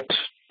matter what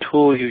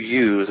tool you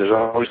use, there's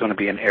always going to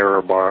be an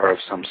error bar of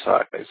some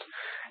size.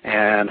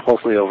 And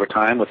hopefully over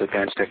time, with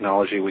advanced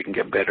technology, we can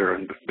get better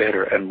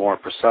and more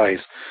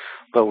precise.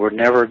 But we're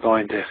never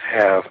going to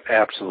have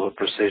absolute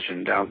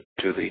precision down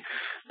to the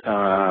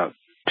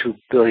 2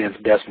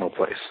 billionth decimal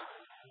place,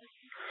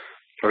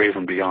 or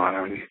even beyond.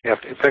 I mean,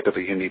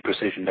 effectively, you need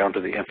precision down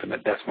to the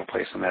infinite decimal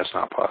place, and that's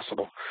not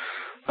possible.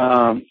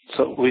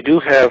 So we do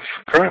have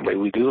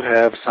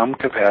some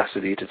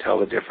capacity to tell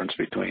the difference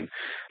between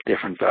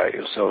different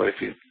values. So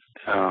if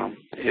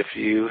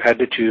you had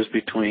to choose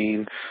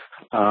between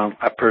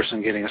a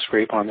person getting a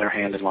scrape on their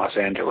hand in Los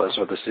Angeles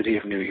or the city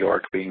of New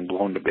York being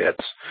blown to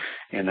bits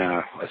in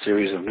a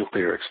series of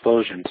nuclear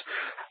explosions,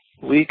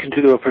 we can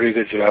do a pretty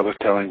good job of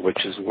telling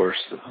which is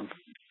worse,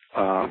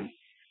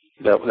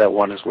 that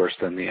one is worse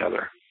than the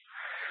other.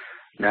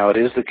 Now, it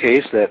is the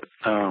case that,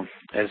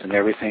 as in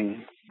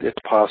everything, it's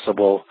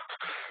possible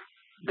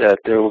that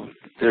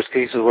there's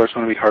cases where it's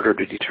going to be harder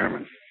to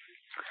determine.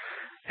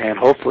 And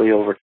hopefully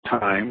over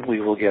time we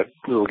will get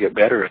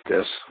better at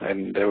this,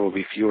 and there will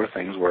be fewer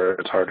things where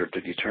it's harder to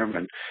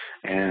determine.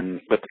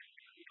 But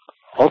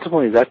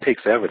ultimately that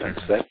takes evidence.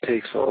 That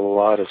takes a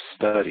lot of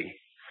study.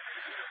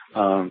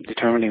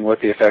 Determining what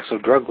the effects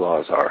of drug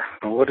laws are.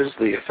 And what is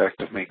the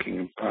effect of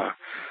making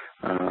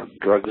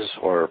drugs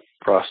or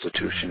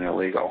prostitution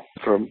illegal?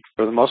 For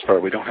the most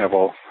part, we don't have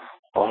all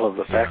of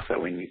the facts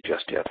that we need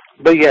just yet.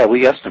 But yeah,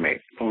 we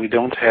estimate. We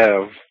don't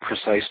have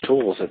precise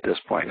tools at this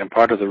point. And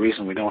part of the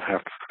reason we don't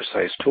have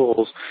precise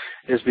tools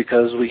is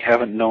because we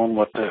haven't known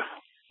what to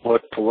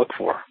look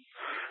for.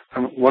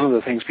 One of the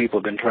things people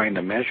have been trying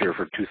to measure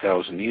for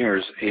 2,000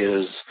 years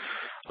is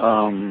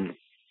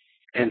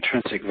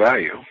intrinsic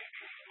value.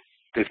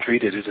 They've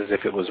treated it as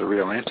if it was a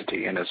real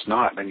entity, and it's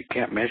not, and you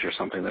can't measure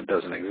something that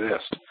doesn't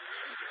exist.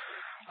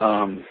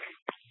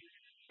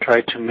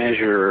 Try to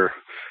measure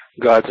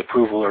God's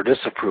approval or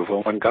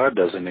disapproval when God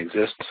doesn't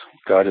exist.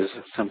 God is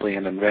simply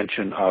an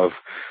invention of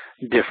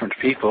different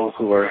people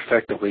who are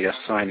effectively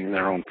assigning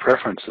their own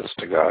preferences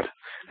to God,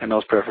 and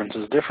those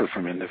preferences differ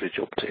from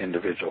individual to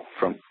individual,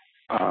 from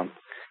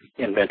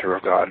inventor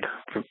of God,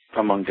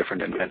 among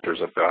different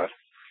inventors of God.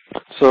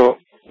 So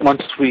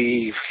once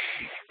we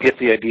get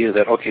the idea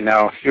that, okay,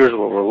 now here's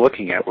what we're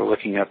looking at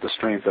the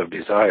strength of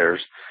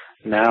desires,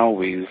 now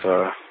we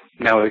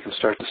can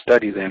start to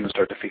study them and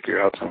start to figure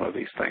out some of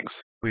these things.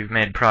 We've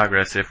made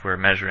progress if we're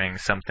measuring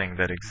something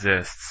that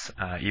exists,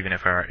 even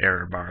if our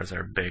error bars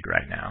are big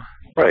right now.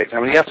 Right. I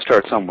mean, you have to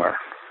start somewhere.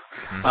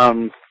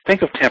 Mm-hmm.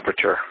 Think of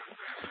temperature.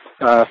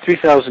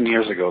 3,000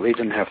 years ago, they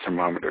didn't have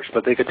thermometers,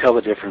 but they could tell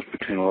the difference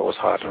between what was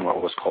hot and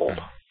what was cold.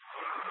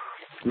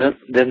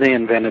 Then they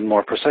invented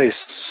more precise.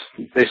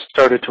 They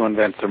started to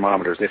invent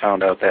thermometers. They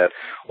found out that,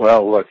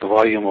 well, look, the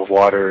volume of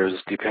water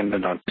is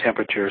dependent on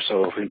temperature,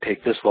 so if we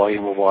take this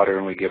volume of water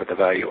and we give it a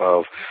value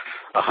of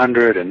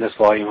 100, and this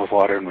volume of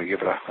water and we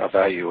give it a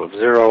value of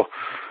 0,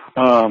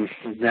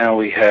 now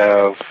we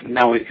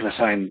can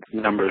assign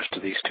numbers to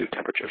these two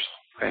temperatures.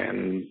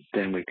 And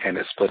then we kind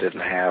of split it in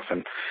half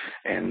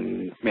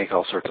and make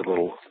all sorts of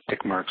little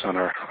tick marks on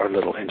our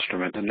little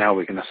instrument, and now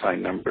we can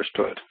assign numbers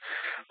to it.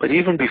 But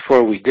even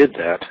before we did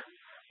that,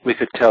 we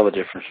could tell the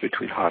difference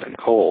between hot and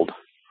cold.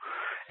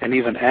 And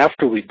even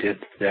after we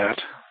did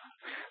that,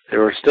 there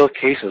were still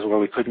cases where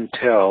we couldn't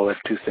tell if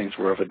two things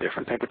were of a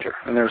different temperature.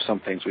 And there are some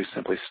things we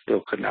simply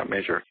still could not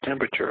measure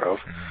temperature of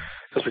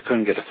because we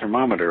couldn't get a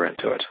thermometer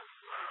into it.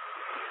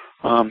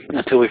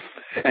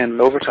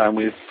 And over time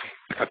we've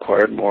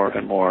acquired more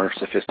and more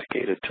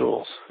sophisticated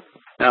tools.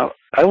 Now,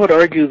 I would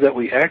argue that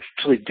we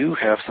actually do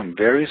have some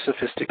very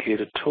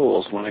sophisticated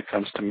tools when it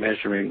comes to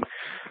measuring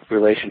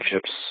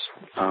relationships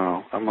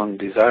among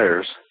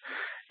desires.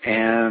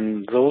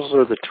 And those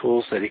are the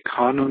tools that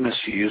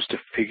economists use to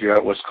figure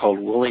out what's called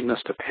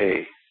willingness to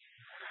pay,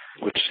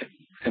 which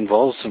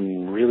involves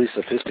some really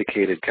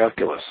sophisticated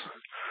calculus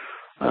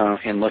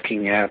in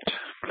looking at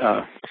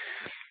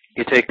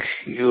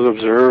you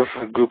observe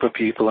a group of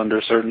people under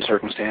certain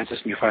circumstances,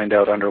 and you find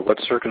out under what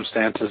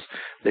circumstances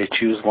they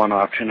choose one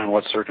option and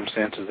what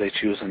circumstances they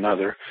choose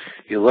another.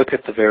 You look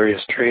at the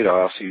various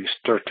trade-offs. You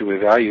start to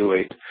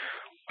evaluate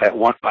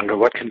under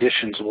what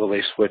conditions will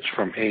they switch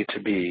from A to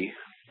B,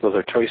 will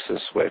their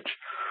choices switch.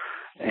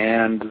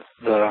 And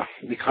the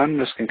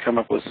economists can come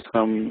up with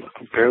some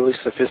fairly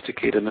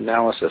sophisticated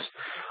analysis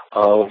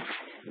of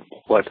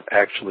what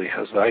actually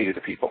has value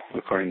to people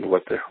according to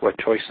what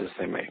choices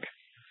they make.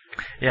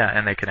 Yeah,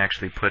 and they can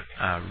actually put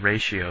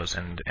ratios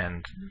and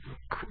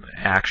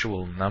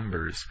actual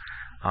numbers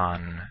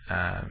on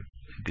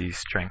the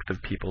strength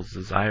of people's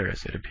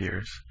desires, it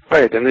appears.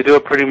 Right, and they do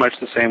it pretty much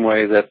the same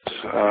way that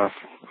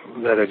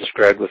I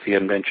described with the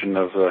invention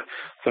of the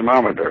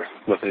thermometer.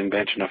 With the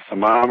invention of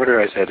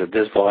thermometer, I said that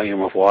this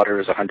volume of water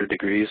is 100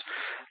 degrees.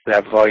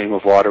 That volume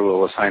of water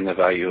will assign the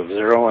value of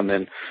 0 and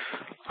then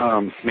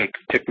make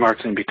tick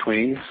marks in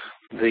between.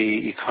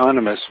 The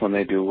economists, when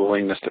they do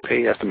willingness to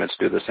pay estimates,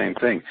 do the same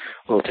thing.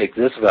 We'll take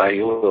this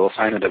value, we'll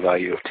assign it a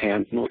value of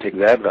 10, we'll take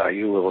that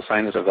value, we'll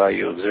assign it a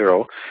value of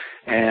 0,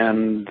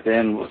 and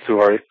then through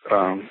our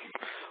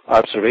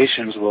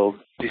observations, we'll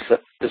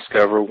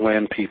discover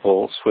when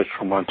people switch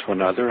from one to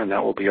another, and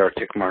that will be our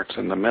tick marks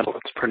in the middle.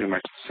 It's pretty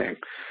much the same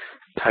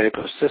type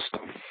of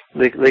system.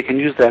 They can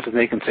use that and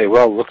they can say,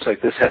 well, it looks like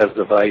this has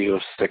the value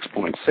of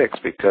 6.6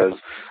 because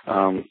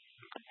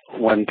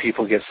when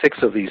people get 6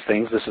 of these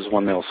things, this is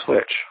when they'll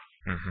switch.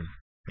 Mm-hmm.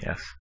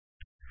 Yes.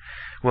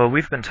 Well,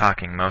 we've been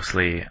talking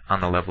mostly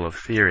on the level of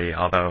theory,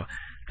 although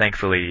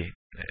thankfully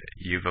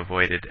you've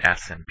avoided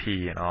S and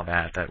P and all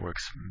that. That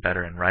works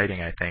better in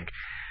writing, I think.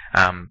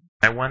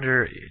 I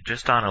wonder,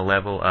 just on a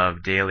level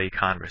of daily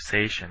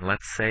conversation,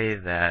 let's say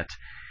that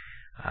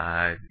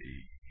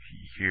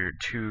you're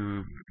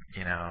two,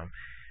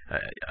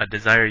 a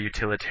desire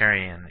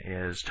utilitarian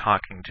is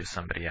talking to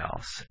somebody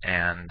else,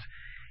 and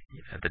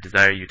the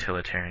desire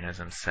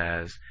utilitarianism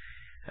says,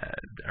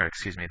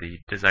 the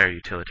desire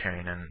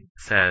utilitarian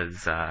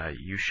says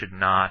you should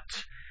not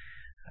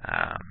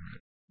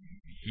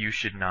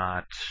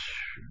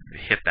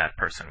hit that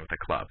person with a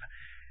club.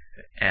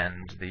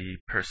 And the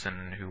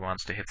person who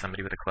wants to hit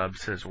somebody with a club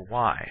says,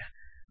 why?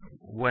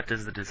 What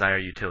does the desire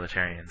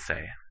utilitarian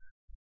say?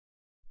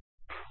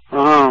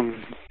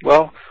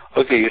 Well,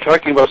 okay, you're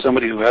talking about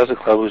somebody who has a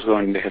club who's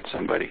going to hit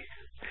somebody.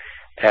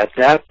 At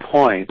that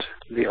point,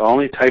 the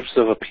only types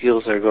of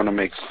appeals that are going to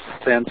make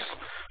sense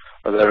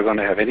or that are going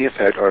to have any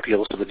effect are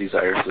appeals to the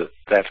desires that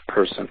that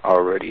person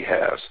already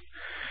has.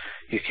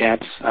 You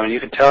can't, you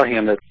can tell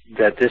him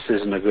that this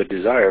isn't a good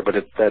desire, but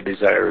that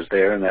desire is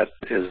there, and that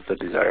is the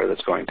desire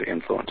that's going to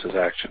influence his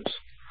actions.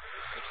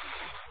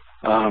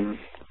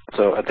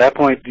 So at that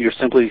point,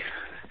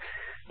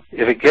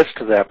 if it gets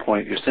to that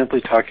point, you're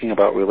simply talking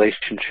about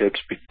relationships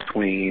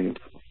between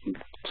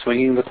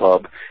swinging the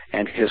club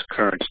and his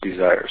current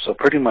desire. So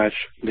pretty much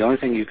the only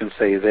thing you can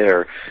say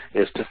there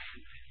is to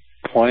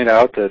point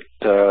out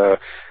that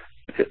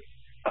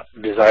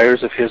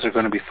desires of his are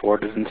going to be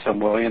thwarted in some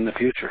way in the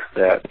future,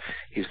 that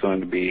he's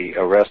going to be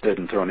arrested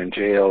and thrown in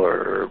jail,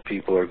 or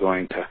people are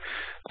going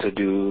to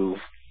do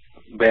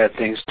bad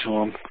things to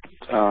him.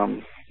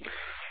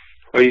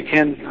 Or you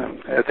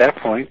can, at that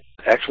point,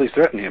 actually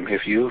threaten him.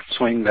 If you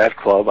swing that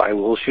club, I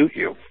will shoot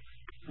you.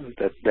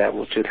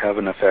 That should have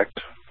an effect,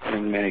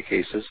 in many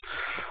cases,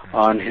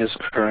 on his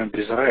current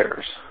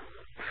desires.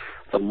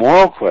 The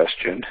moral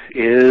question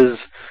is,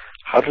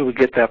 how do we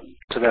get to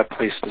that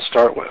place to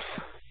start with?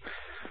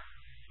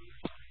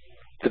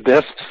 The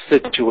best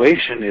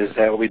situation is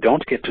that we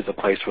don't get to the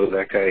place where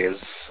that guy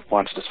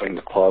wants to swing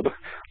the club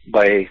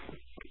by,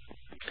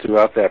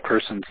 throughout that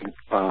person's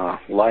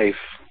life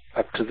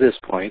up to this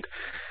point,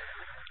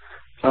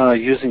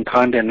 using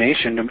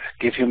condemnation to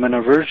give him an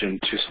aversion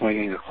to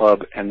swinging a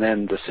club, and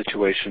then the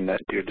situation that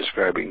you're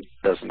describing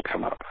doesn't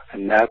come up.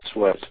 And that's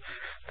what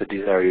the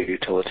desire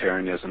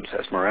utilitarianism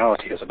says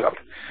morality is about.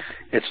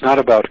 It's not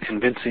about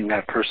convincing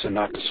that person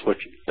not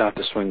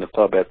to swing the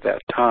club at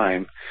that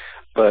time,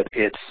 but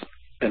it's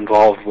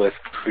involved with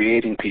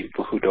creating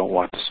people who don't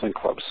want to swing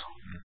clubs.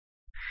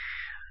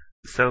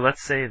 So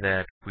let's say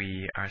that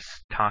we are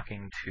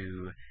talking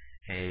to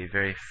a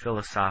very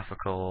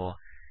philosophical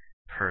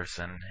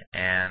person,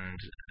 and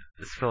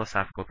this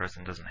philosophical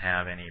person doesn't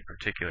have any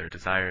particular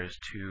desires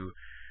to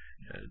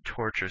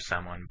torture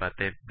someone, but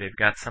they've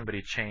got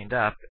somebody chained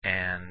up,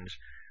 and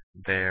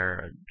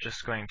they're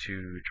just going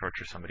to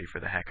torture somebody for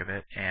the heck of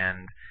it,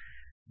 and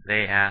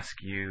they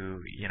ask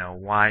you,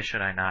 why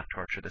should I not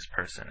torture this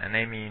person? And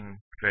they mean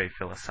very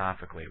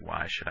philosophically,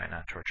 why should I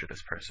not torture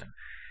this person?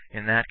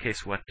 In that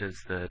case, what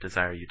does the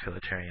desire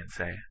utilitarian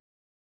say?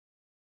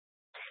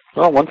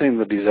 Well, one thing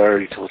the desire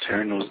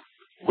utilitarian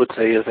would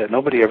say is that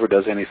nobody ever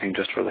does anything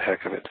just for the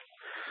heck of it.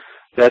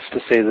 That's to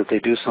say that they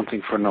do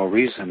something for no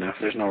reason. If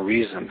there's no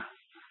reason,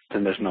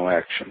 then there's no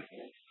action.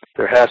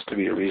 There has to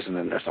be a reason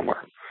in there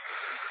somewhere.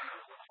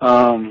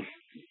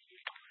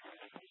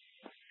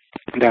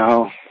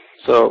 Now,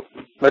 so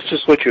let's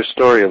just switch your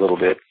story a little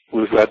bit.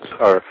 We've got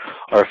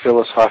our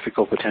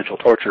philosophical potential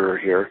torturer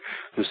here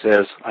who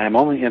says, I am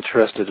only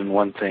interested in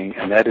one thing,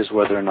 and that is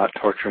whether or not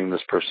torturing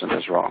this person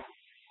is wrong.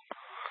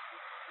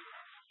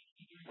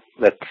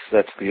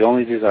 That's the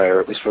only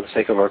desire, at least for the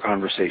sake of our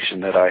conversation,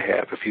 that I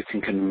have. If you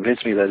can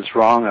convince me that it's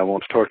wrong, I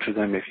won't torture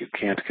them. If you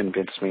can't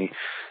convince me,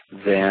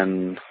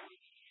 then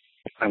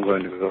I'm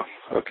going to go,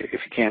 okay,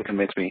 if you can't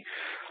convince me,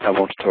 I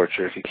won't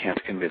torture. If you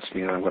can't convince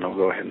me, then I'm going to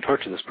go ahead and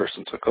torture this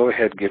person. So go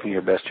ahead, give me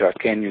your best shot.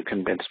 Can you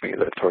convince me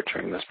that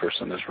torturing this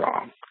person is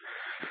wrong?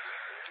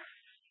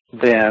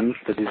 Then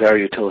the desire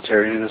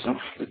utilitarian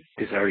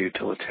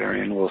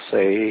will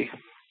say,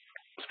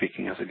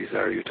 speaking as a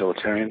desire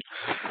utilitarian,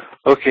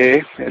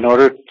 okay, in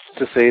order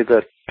to say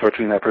that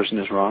torturing that person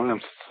is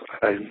wrong,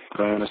 I'm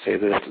going to say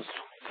that it's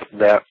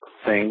that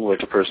thing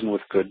which a person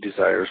with good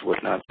desires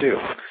would not do.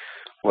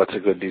 What's a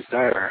good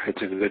desire?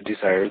 It's a good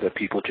desire that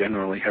people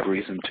generally have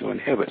reason to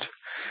inhibit.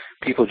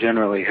 People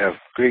generally have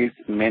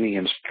many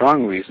and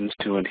strong reasons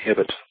to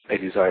inhibit a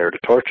desire to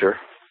torture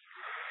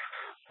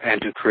and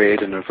to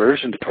create an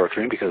aversion to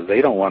torturing because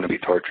they don't want to be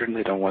tortured and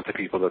they don't want the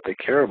people that they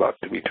care about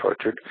to be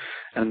tortured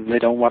and they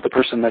don't want the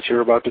person that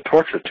you're about to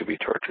torture to be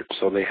tortured.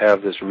 So they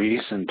have this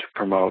reason to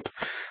promote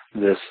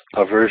this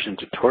aversion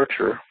to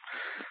torture.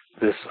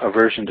 This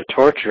aversion to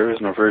torture is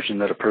an aversion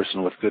that a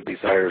person with good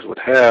desires would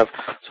have.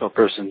 So a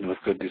person with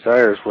good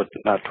desires would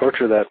not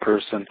torture that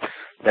person.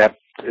 That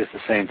is the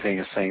same thing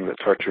as saying that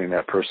torturing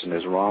that person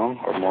is wrong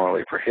or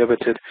morally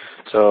prohibited.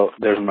 So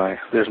there's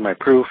my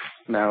proof.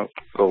 Now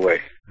go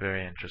away.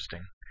 Very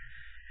interesting.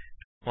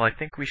 Well, I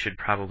think we should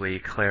probably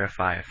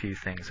clarify a few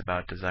things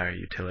about desire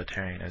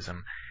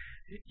utilitarianism.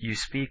 You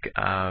speak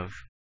of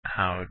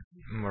how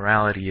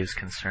morality is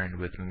concerned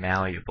with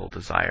malleable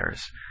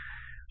desires.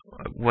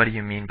 What do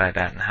you mean by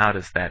that, and how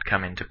does that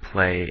come into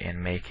play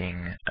in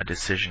making a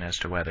decision as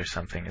to whether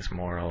something is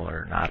moral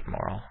or not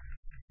moral?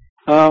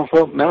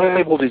 Well,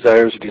 malleable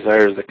desires are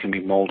desires that can be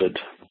molded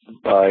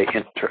by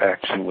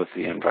interaction with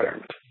the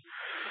environment.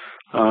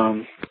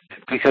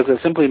 Because it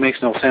simply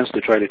makes no sense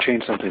to try to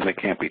change something that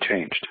can't be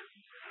changed.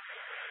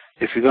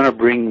 If you're going to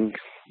bring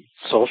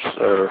social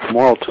or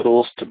moral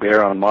tools to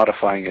bear on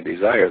modifying a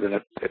desire, then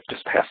it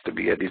just has to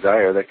be a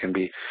desire that can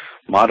be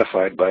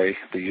modified by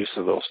the use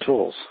of those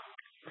tools.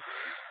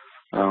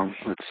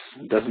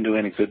 It doesn't do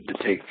any good to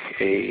take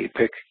a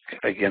pick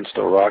against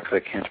a rock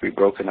that can't be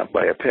broken up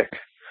by a pick.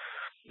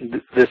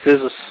 This is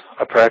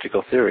a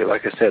practical theory.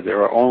 Like I said,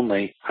 there are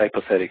only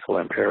hypothetical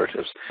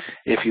imperatives.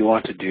 If you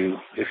want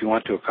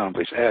to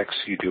accomplish X,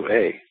 you do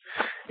A.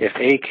 If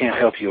A can't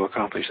help you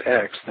accomplish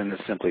X, then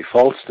it's simply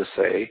false to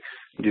say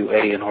do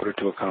A in order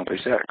to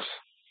accomplish X.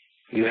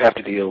 You have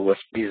to deal with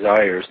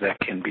desires that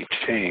can be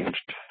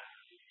changed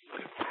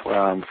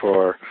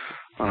for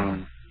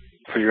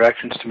your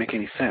actions to make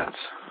any sense.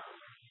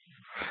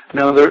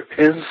 Now, there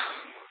is,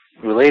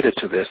 related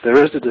to this,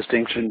 there is a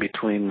distinction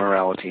between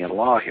morality and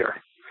law here.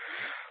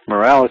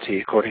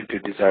 Morality, according to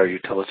desire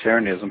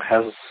utilitarianism,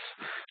 has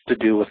to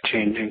do with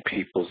changing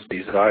people's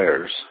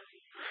desires.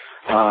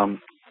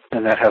 And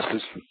that has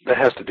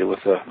to do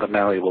with the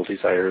malleable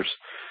desires,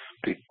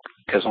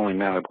 because only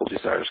malleable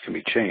desires can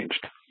be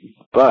changed.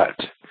 But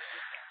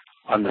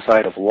on the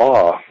side of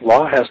law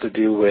has to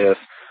do with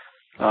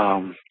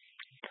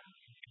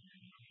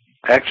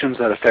actions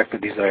that affect the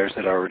desires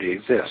that already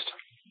exist.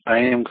 I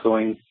am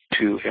going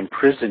to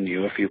imprison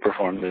you if you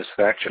perform this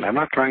action. I'm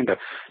not trying to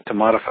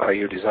modify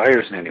your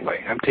desires in any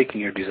way. I'm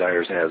taking your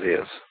desires as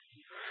is.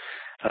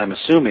 I'm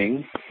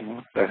assuming,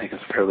 I think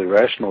it's a fairly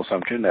rational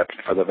assumption, that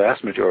for the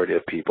vast majority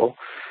of people,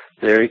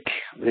 they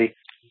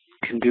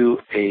can't do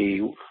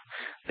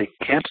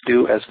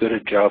as good a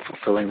job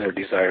fulfilling their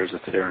desires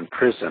if they're in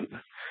prison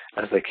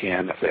as they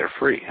can if they're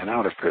free and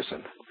out of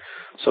prison.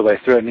 So by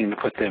threatening to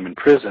put them in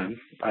prison,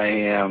 I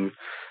am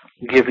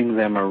giving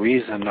them a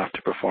reason not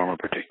to perform a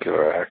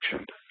particular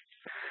action.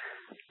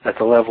 At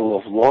the level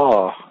of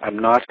law, I'm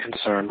not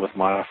concerned with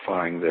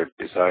modifying their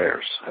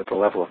desires. At the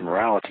level of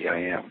morality, I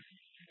am.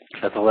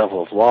 At the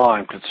level of law,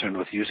 I'm concerned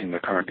with using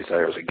their current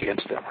desires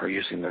against them or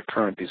using their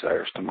current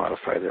desires to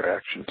modify their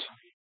actions.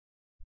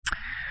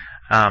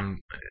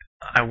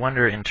 I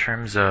wonder, in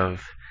terms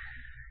of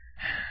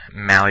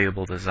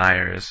malleable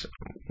desires,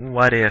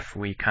 what if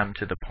we come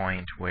to the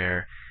point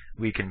where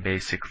we can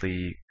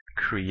basically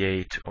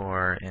create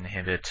or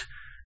inhibit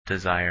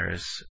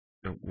desires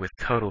with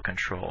total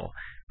control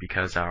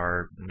because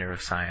our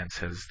neuroscience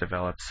has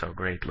developed so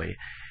greatly?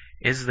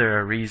 Is there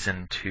a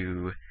reason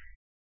to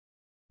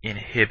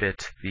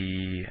inhibit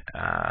the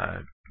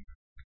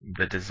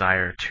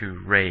desire to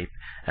rape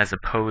as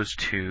opposed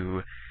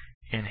to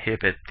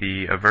inhibit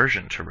the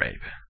aversion to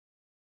rape?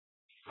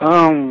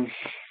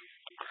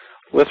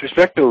 With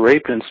respect to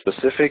rape in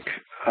specific,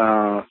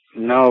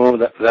 no,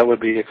 that would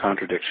be a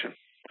contradiction.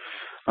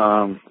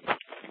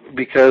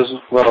 Because,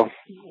 well,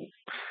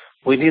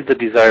 we need the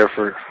desire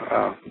for...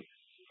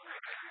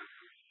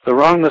 the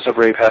wrongness of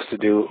rape has to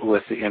do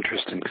with the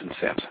interest in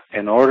consent.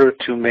 In order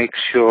to make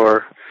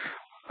sure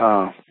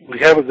we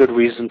have a good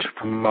reason to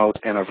promote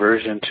an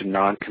aversion to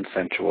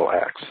non-consensual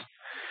acts.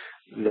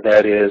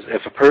 That is,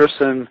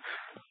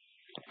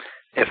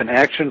 if an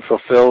action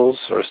fulfills,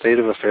 or a state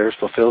of affairs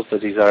fulfills the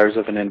desires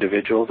of an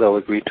individual, they'll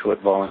agree to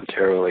it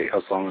voluntarily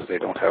as long as they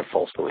don't have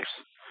false beliefs.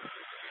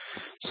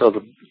 So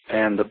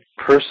the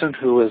person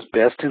who is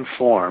best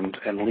informed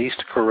and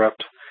least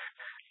corrupt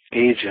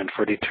agent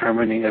for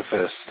determining if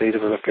a state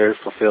of affairs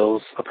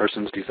fulfills a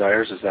person's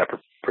desires is that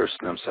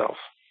person himself.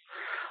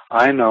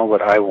 I know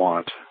what I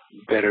want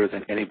better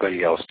than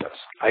anybody else does.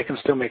 I can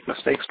still make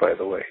mistakes, by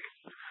the way,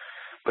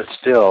 but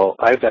still,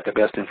 I've got the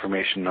best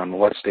information on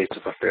what states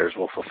of affairs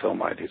will fulfill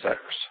my desires.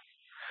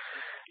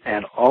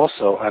 And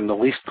also, I'm the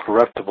least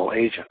corruptible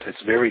agent.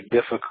 It's very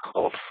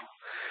difficult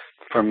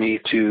for me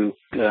to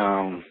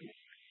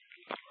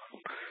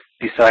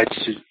decide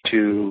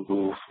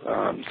to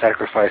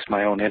sacrifice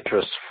my own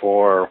interests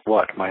for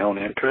what? My own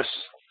interests?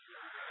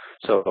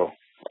 So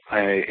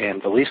I am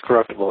the least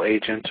corruptible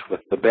agent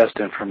with the best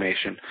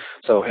information.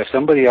 So if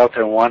somebody out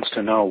there wants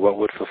to know what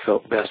would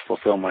best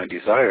fulfill my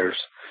desires,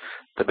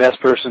 the best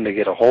person to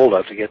get a hold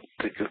of to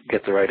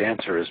get the right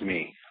answer is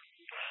me.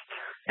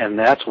 And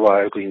that's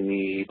why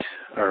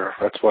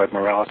that's why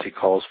morality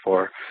calls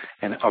for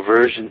an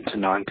aversion to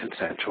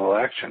non-consensual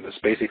action. It's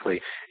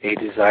basically a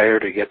desire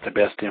to get the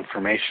best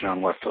information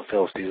on what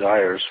fulfills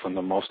desires from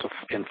the most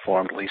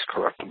informed, least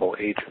corruptible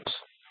agents.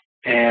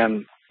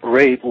 And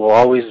rape will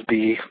always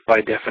be,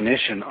 by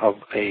definition, of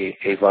a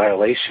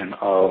violation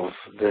of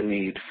the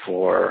need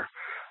for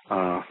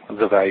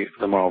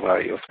the moral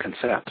value of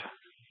consent.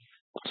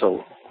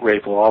 So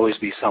rape will always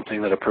be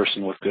something that a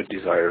person with good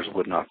desires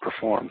would not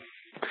perform.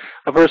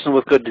 A person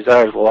with good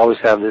desires will always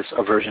have this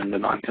aversion to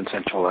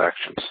non-consensual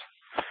actions.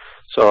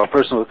 So a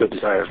person with good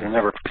desires will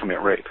never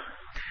commit rape.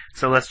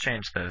 So let's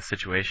change the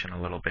situation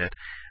a little bit.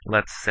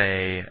 Let's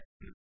say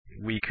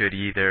we get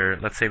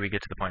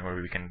to the point where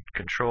we can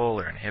control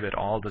or inhibit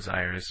all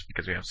desires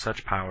because we have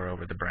such power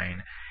over the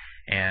brain,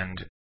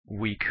 and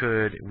we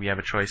have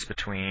a choice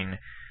between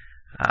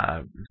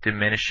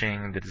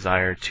diminishing the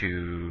desire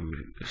to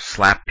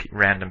slap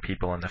random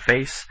people in the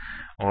face,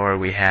 or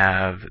we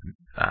have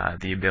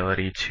the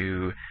ability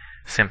to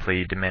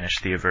simply diminish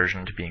the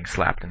aversion to being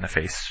slapped in the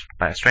face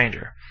by a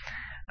stranger.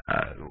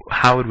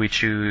 How would we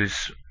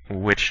choose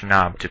which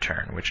knob to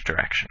turn, which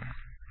direction?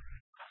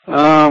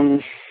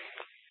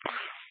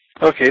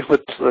 Okay,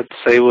 let's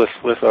say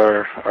with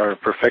our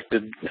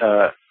perfected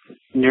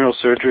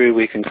neurosurgery,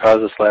 we can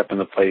cause a slap in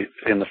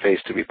the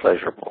face to be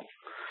pleasurable.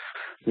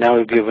 Now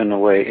we've given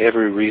away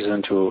every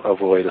reason to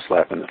avoid a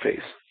slap in the face.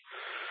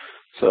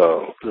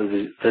 So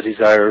the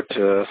desire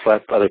to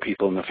slap other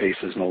people in the face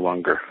is no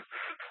longer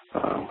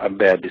a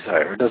bad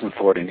desire. It doesn't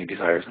thwart any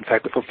desires. In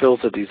fact, it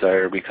fulfills a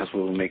desire because we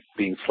will make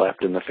being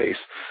slapped in the face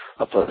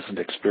a pleasant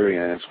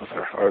experience with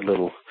our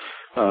little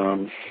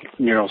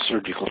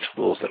neurosurgical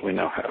tools that we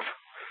now have.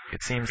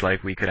 It seems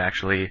like we could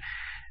actually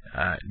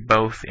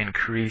both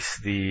increase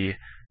the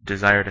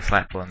desire to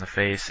slap people in the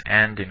face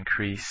and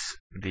increase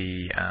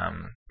the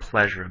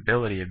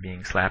pleasurability of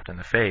being slapped in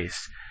the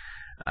face,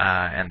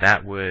 and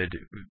that would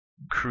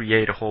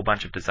create a whole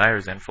bunch of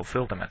desires and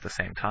fulfill them at the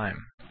same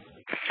time.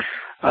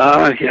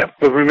 Yeah,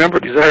 but remember,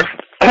 desire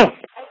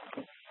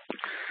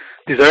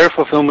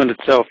fulfillment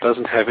itself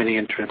doesn't have any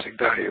intrinsic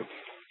value.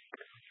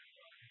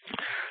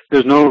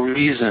 There's no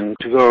reason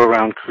to go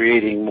around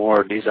creating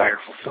more desire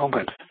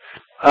fulfillment.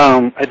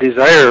 A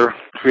desire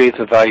creates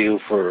a value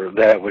for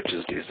that which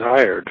is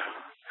desired,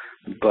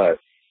 but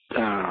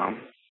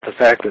the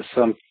fact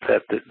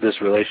that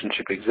this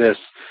relationship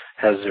exists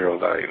has zero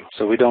value.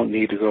 So we don't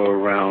need to go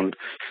around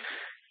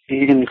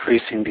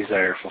increasing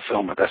desire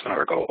fulfillment. That's not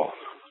our goal.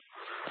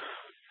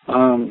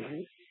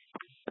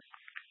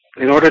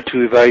 In order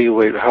to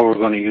evaluate how we're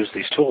going to use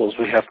these tools,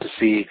 we have to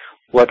see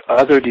what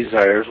other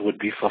desires would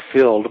be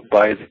fulfilled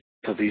by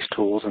these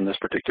tools in this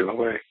particular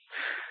way.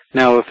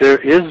 Now, if there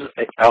is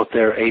out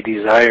there a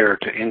desire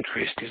to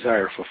increase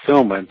desire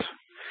fulfillment,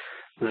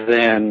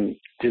 then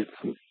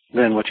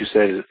what you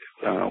said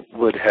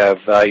would have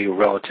value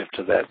relative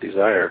to that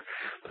desire.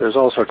 There's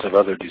all sorts of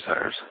other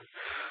desires.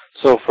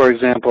 So, for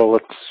example,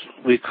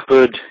 we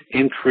could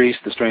increase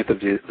the strength of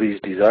these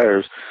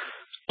desires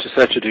to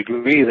such a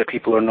degree that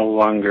people are no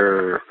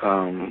longer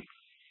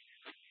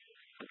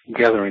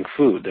gathering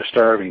food. They're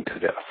starving to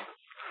death.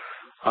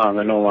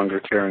 They're no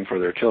longer caring for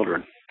their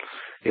children.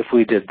 If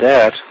we did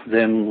that,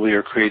 then we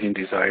are creating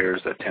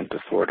desires that tend to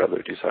thwart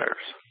other desires.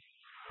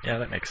 Yeah,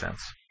 that makes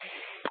sense.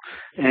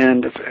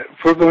 And if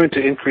we're going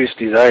to increase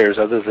desires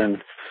other than,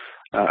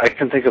 I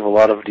can think of a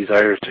lot of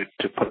desires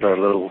to put our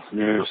little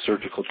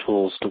neurosurgical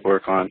tools to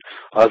work on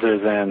other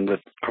than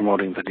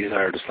promoting the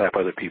desire to slap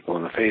other people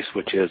in the face,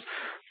 which is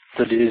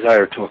the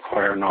desire to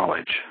acquire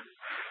knowledge,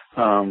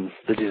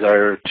 the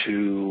desire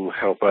to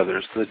help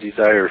others, the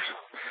desire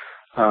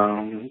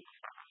to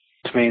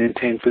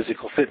maintain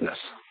physical fitness.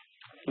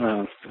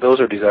 Those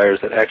are desires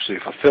that actually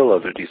fulfill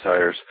other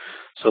desires.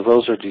 So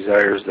those are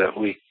desires that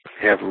we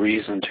have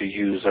reason to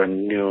use our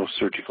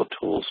neurosurgical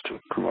tools to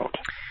promote.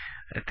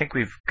 I think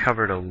we've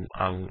covered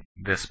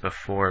this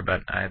before,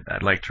 but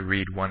I'd like to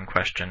read one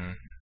question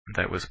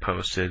that was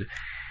posted.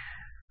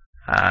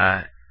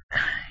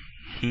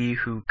 He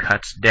who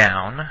cuts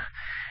down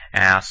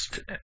asked,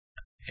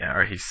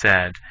 or he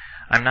said,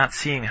 I'm not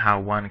seeing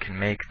how one can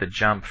make the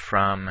jump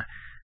from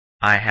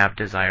I have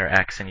desire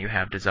X and you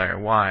have desire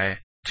Y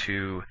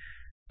to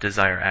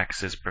desire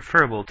X is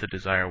preferable to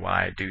desire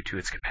Y due to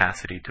its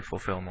capacity to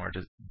fulfill more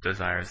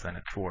desires than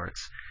it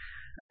thwarts.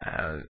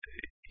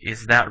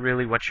 Is that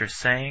really what you're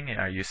saying?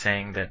 Are you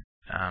saying that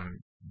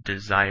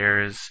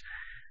desires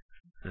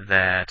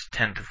that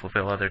tend to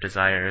fulfill other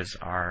desires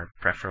are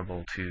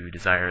preferable to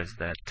desires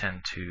that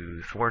tend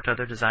to thwart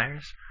other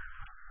desires?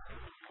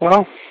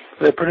 Well,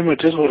 that pretty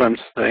much is what I'm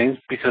saying,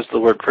 because the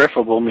word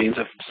preferable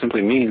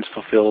simply means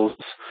fulfills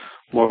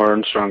more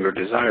and stronger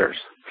desires.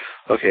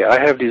 Okay, I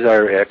have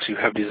desire X, you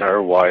have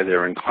desire Y,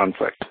 they're in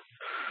conflict.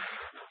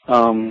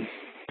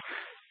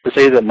 To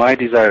say that my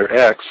desire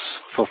X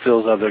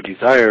fulfills other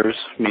desires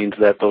means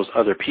that those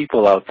other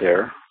people out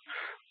there,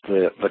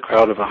 the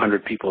crowd of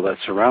 100 people that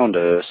surround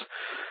us,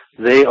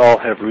 they all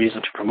have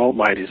reason to promote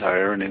my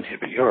desire and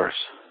inhibit yours.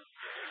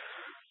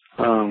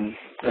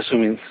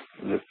 Assuming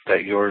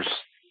that yours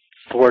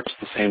thwarts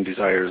the same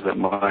desires that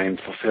mine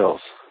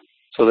fulfills.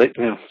 So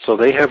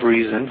they have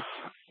reason,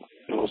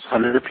 those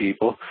 100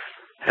 people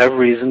have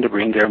reason to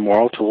bring their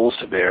moral tools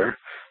to bear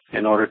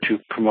in order to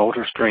promote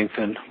or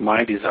strengthen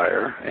my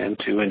desire and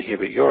to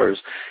inhibit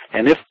yours.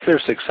 And if they're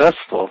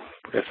successful,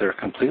 if they're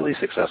completely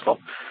successful,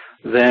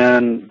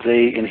 then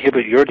they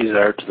inhibit your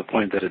desire to the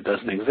point that it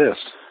doesn't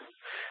exist.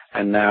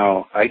 And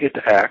now I get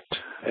to act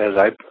as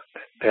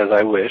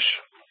I wish,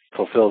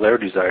 fulfill their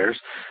desires.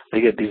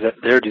 They get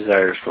their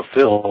desires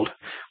fulfilled,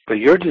 but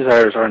your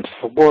desires aren't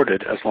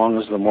thwarted as long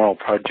as the moral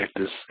project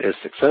is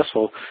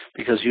successful,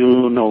 because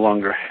you no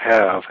longer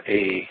have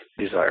a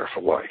desire for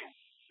Y.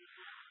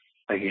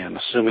 Again,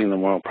 assuming the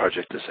moral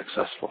project is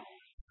successful.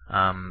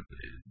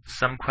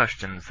 Some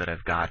questions that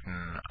I've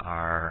gotten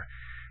are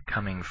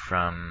coming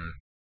from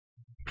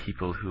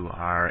people who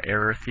are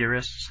error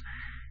theorists,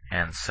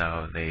 and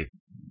so they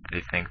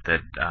think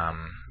that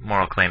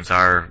moral claims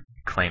are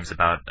claims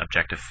about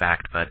objective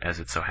fact, but as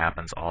it so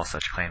happens, all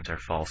such claims are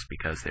false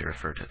because they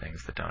refer to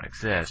things that don't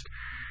exist,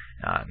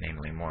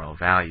 namely moral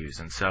values.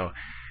 And so,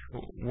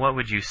 what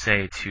would you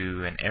say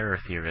to an error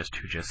theorist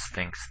who just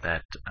thinks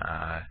that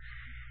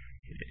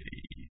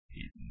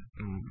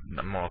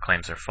moral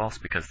claims are false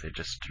because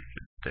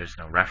there's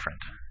no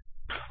referent?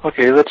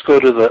 Okay, let's go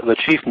to the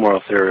chief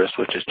moral theorist,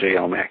 which is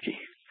J.L. Mackie,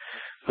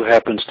 who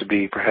happens to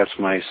be perhaps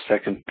my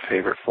second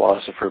favorite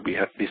philosopher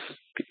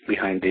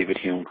behind David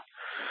Hume.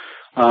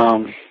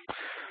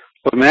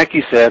 What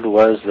Mackie said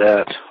was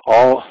that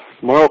all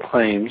moral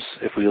claims,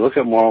 if we look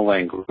at moral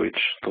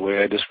language, the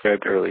way I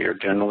described earlier,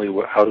 generally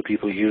how do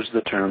people use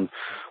the term,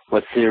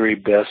 what theory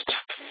best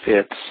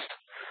fits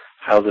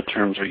how the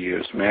terms are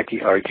used.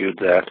 Mackie argued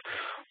that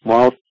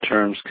moral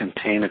terms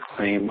contain a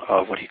claim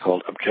of what he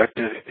called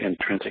objective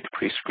intrinsic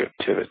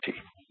prescriptivity.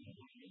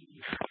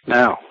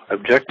 Now,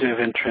 objective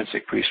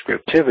intrinsic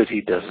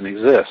prescriptivity doesn't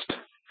exist.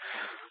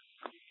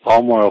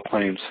 All moral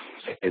claims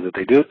say that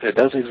they do. It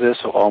does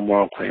exist, so all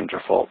moral claims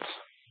are false.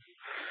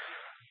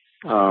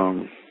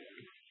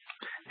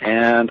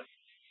 And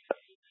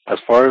as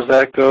far as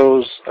that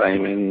goes, I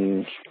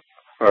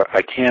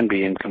can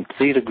be in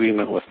complete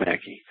agreement with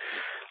Mackie.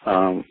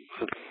 I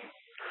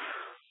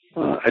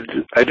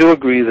do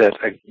agree that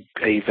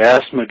a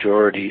vast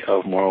majority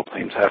of moral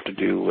claims have to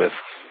do with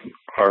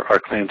our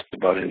claims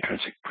about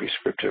intrinsic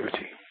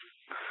prescriptivity.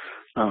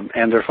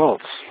 And they're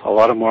false. A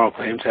lot of moral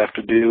claims have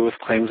to do with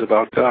claims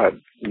about God,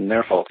 and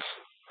they're false.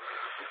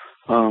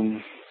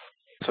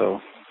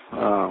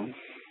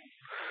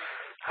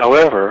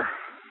 However,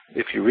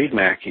 if you read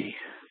Mackie,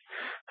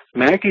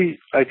 I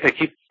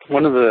keep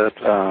one of the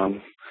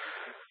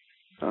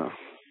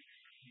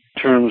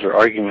terms or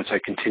arguments I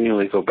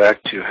continually go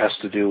back to has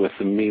to do with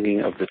the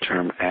meaning of the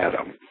term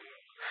atom.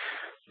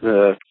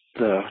 The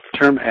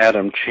term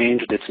atom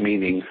changed its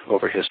meaning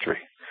over history.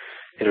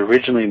 It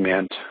originally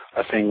meant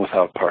a thing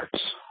without parts.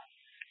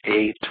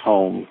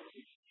 Atom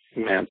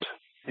meant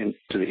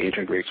to the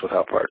ancient Greeks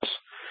without parts.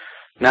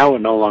 Now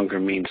it no longer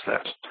means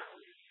that.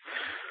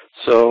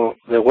 So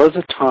there was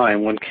a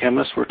time when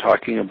chemists were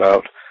talking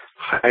about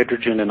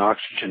hydrogen and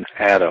oxygen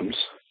atoms,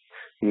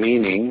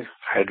 meaning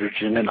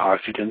hydrogen and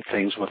oxygen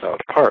things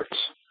without parts.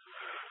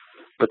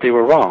 But they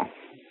were wrong.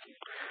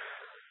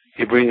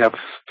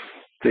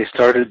 They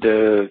started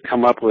to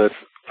come up with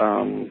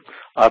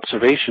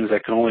observations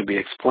that can only be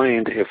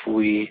explained if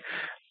we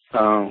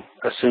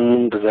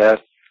assumed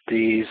that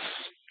these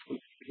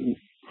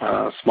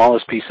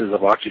smallest pieces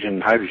of oxygen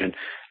and hydrogen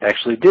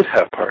actually did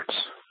have parts.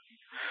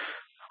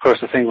 Of course,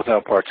 the thing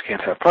without parts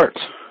can't have parts.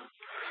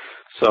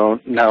 So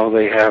now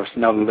they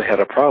had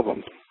a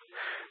problem.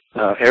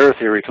 Error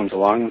theory comes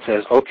along and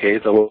says, okay,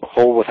 the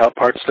whole without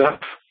parts stuff,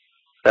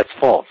 that's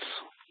false.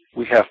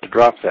 We have to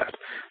drop that.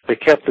 They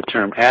kept the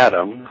term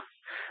atom.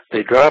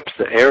 They dropped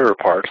the error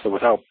part,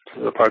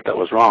 the part that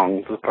was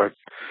wrong, the part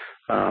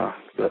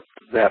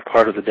that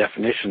part of the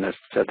definition that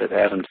said that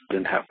atoms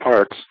didn't have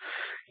parts,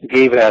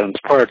 gave atoms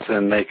parts,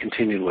 and they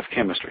continued with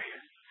chemistry.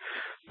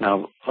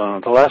 Now,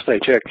 the last I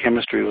checked,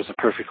 chemistry was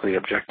a perfectly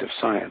objective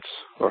science,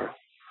 or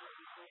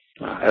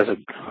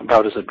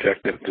about as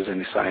objective as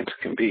any science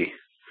can be,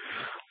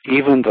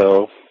 even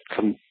though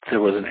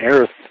there was an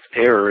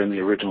error in the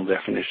original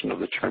definition of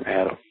the term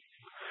atom.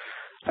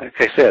 Like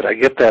I said, I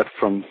get that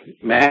from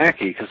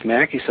Mackie, because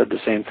Mackie said the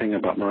same thing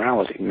about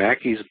morality.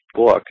 Mackie's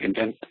book,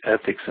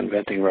 Ethics,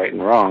 Inventing Right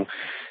and Wrong,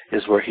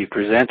 is where he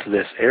presents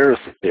this error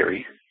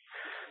theory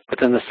But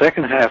then the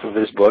second half of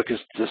his book is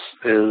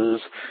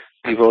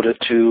devoted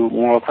to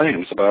moral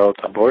claims about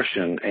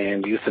abortion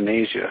and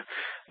euthanasia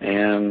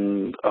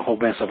and a whole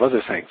mess of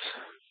other things.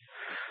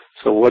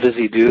 So what does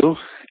he do?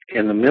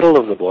 In the middle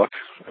of the book,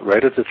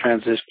 right at the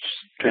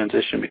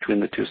transition between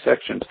the two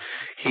sections,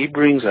 he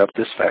brings up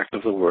this fact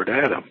of the word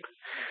Adam.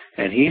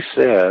 And he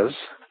says,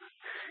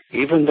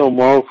 even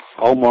though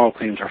all moral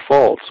claims are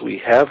false, we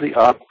have the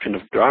option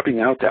of dropping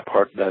out that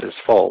part that is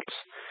false,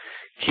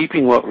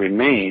 keeping what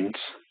remains,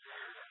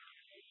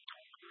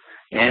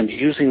 and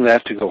using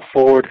that to go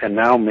forward and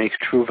now make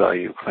true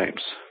value claims.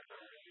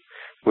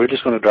 We're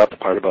just going to drop the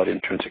part about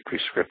intrinsic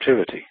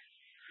prescriptivity.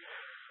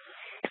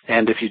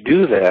 And if you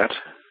do that,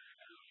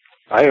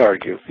 I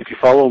argue, if you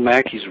follow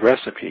Mackey's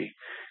recipe,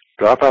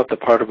 drop out the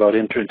part about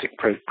intrinsic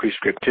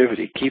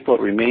prescriptivity, keep what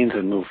remains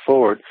and move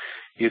forward,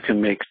 you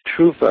can make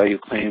true value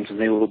claims and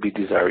they will be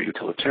desired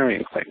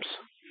utilitarian claims.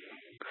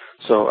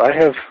 So I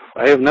have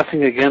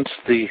nothing against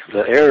the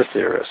error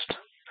theorist,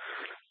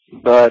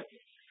 but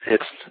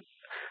it's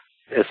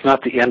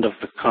not the end of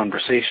the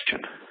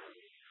conversation.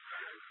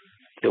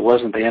 It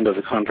wasn't the end of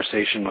the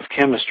conversation with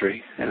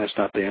chemistry, and it's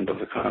not the end of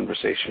the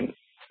conversation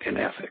in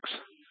ethics.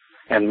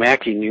 And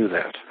Mackey knew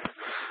that.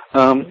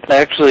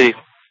 Actually,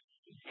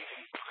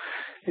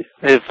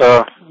 if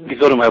you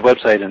go to my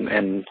website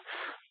and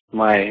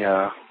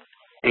my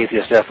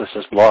atheist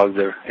ethicist blog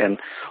there and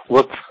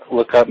look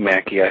up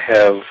Mackey, I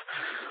have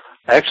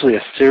actually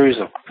a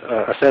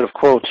set of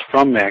quotes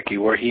from Mackey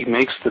where he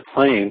makes the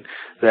claim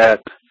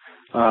that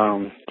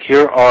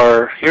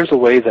here's a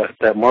way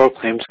that moral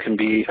claims can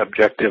be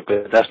objective,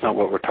 but that's not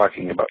what we're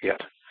talking about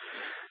yet.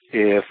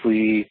 If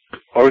we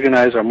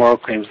organize our moral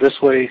claims this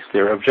way,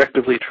 they're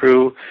objectively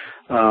true,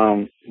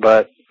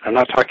 but I'm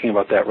not talking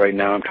about that right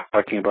now. I'm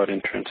talking about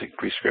intrinsic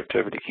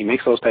prescriptivity. He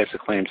makes those types of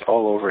claims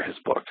all over his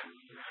book.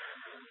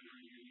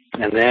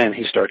 And then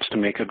he starts to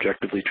make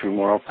objectively true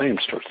moral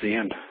claims towards the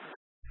end.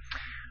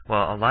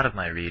 Well, a lot of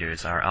my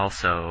readers are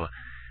also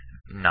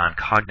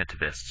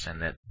non-cognitivists in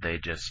that they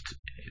just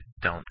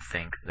don't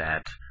think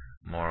that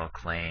moral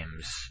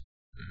claims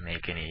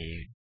have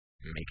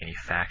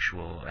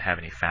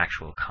any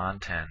factual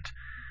content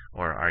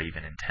or are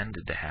even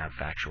intended to have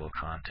factual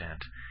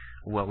content.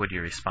 What would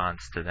your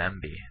response to them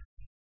be?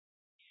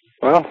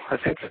 Well, I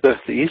think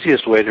the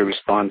easiest way to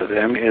respond to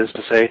them is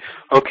to say,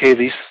 okay,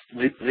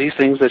 these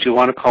things that you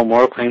want to call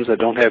moral claims that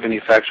don't have any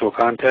factual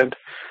content,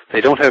 they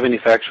don't have any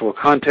factual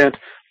content,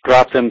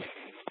 drop them,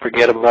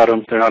 forget about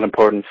them, they're not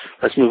important.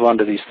 Let's move on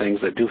to these things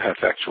that do have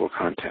factual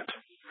content.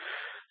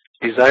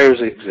 Desires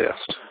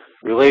exist.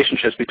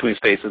 Relationships between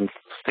states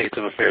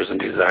of affairs and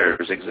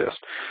desires exist.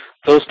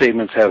 Those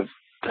statements have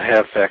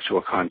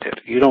factual content.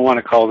 You don't want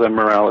to call them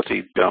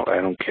morality,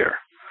 I don't care.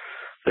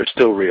 They're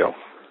still real.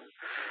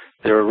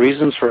 There are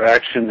reasons for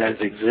action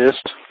that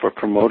exist for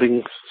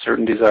promoting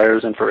certain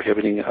desires and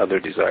prohibiting other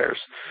desires.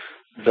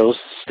 Those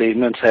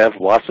statements have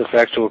lots of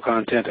factual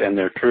content, and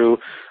they're true.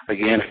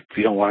 Again, if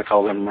you don't want to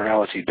call them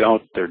morality,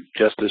 don't. They're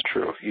just as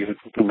true, even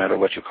no matter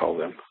what you call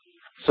them.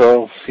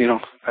 So,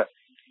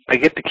 I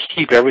get to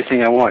keep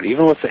everything I want,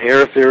 even with the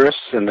error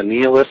theorists and the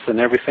nihilists and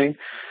everything.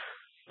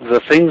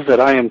 The things that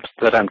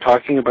I'm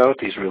talking about,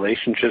 these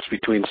relationships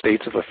between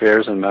states of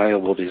affairs and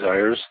malleable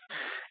desires,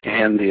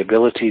 and the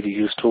ability to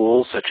use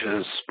tools such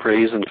as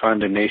praise and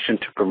condemnation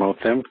to promote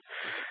them,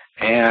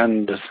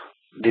 and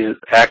the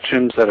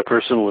actions that a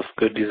person with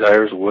good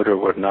desires would or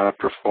would not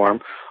perform,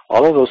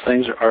 all of those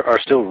things are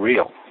still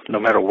real. No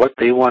matter what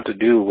they want to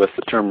do with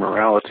the term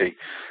morality,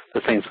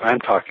 the things I'm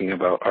talking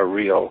about are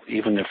real,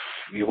 even if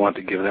you want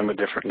to give them a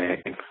different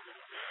name.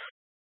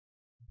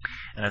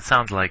 And it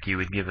sounds like you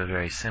would give a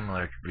very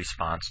similar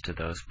response to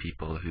those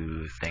people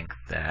who think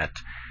that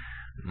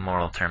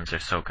moral terms are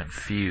so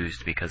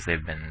confused because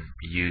they've been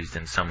used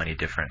in so many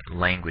different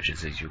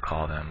languages, as you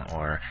call them,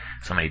 or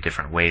so many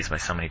different ways by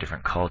so many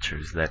different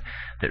cultures that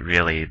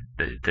really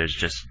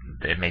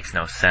it makes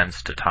no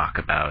sense to talk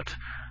about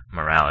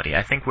morality.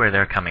 I think where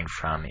they're coming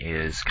from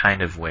is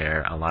kind of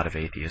where a lot of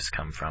atheists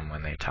come from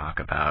when they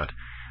talk about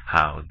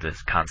how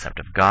this concept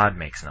of God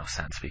makes no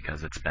sense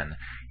because it's been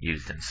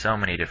used in so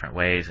many different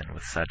ways and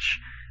with such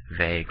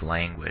vague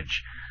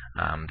language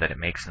that it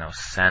makes no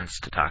sense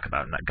to talk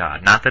about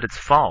God. Not that it's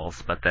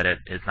false, but that it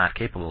is not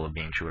capable of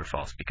being true or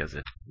false because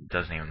it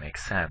doesn't even make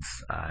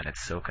sense and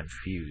it's so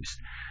confused.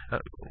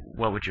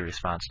 What would your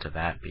response to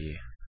that be?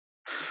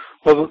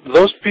 Well,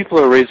 those people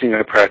are raising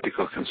a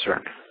practical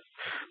concern.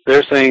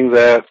 They're saying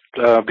that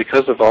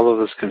because of all of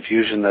this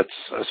confusion that's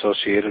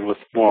associated with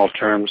moral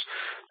terms,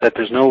 that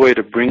there's no way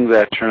to bring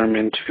that term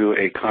into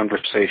a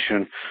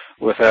conversation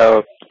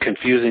without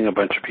confusing a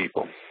bunch of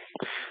people.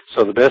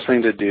 So the best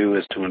thing to do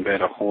is to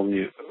invent a whole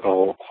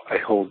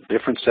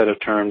different set of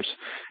terms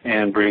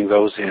and bring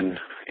those in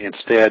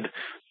instead,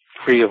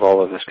 free of all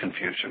of this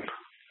confusion.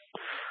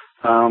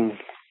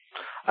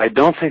 I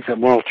don't think that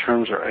moral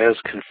terms are as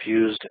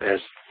confused as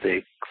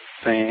they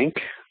think,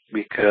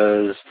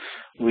 because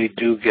we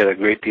do get a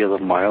great deal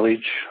of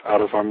mileage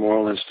out of our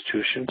moral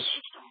institutions.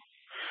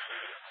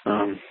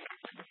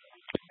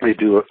 They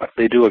do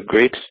a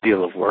great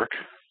deal of work.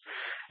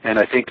 And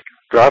I think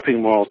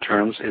dropping moral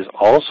terms is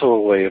also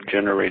a way of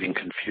generating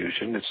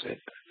confusion.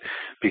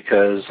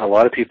 Because a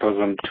lot of people are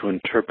going to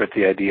interpret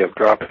the idea of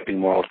dropping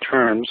moral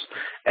terms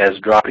as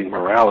dropping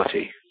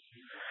morality,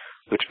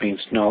 which means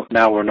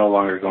now we're no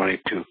longer going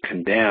to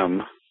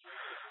condemn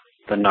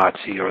the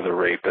Nazi or the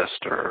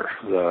rapist or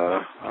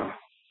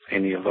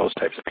any of those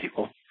types of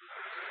people.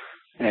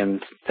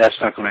 And that's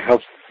not going to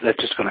help. That's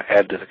just going to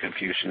add to the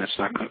confusion. It's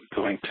not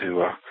going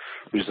to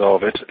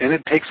resolve it. And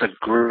it takes a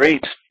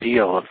great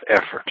deal of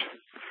effort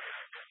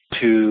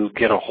to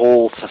get a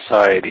whole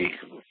society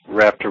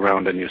wrapped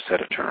around a new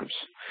set of terms.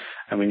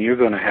 I mean, you're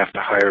going to have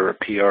to hire a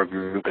PR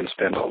group and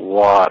spend a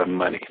lot of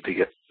money to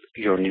get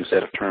your new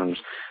set of terms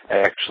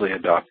actually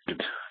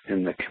adopted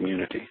in the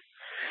community.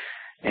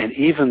 And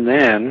even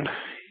then,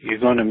 you're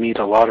going to meet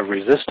a lot of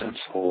resistance,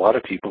 a lot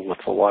of people with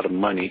a lot of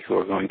money who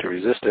are going to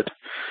resist it,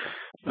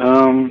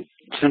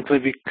 simply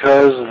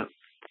because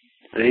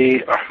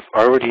they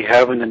already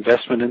have an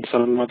investment in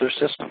some other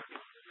system,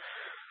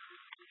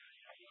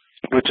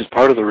 which is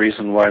part of the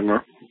reason why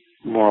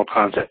moral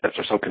concepts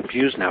are so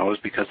confused now, is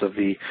because of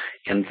the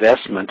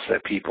investments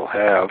that people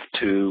have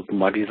to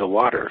muddy the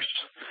waters.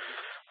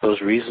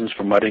 Those reasons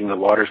for muddying the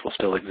waters will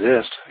still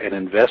exist, and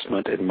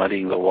investment in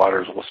muddying the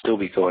waters will still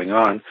be going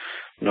on,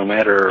 no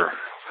matter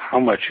how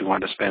much you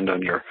want to spend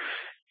on your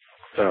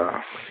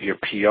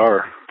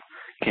PR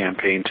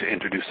campaign to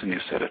introduce a new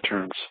set of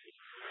terms.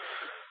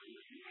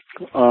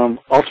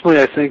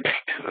 Ultimately, I think,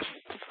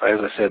 as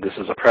I said, this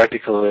is a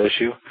practical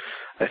issue.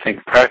 I think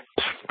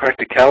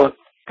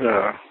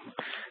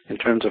in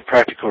terms of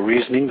practical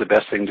reasoning, the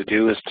best thing to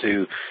do is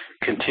to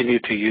continue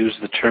to use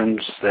the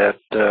terms that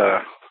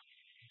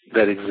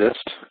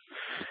exist,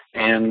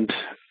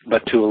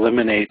 but to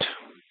eliminate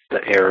the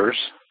errors,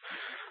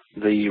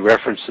 the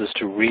references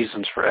to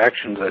reasons for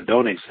actions that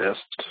don't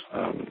exist,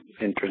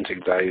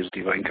 intrinsic values,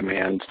 divine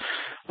commands,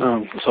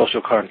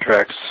 social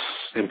contracts,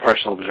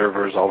 impartial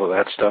observers, all of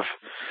that stuff,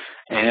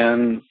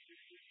 and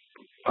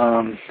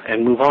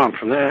move on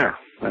from there.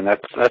 And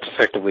that's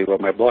effectively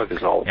what my blog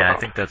is all about. Yeah, I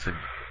think that's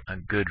a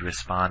good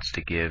response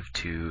to give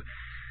to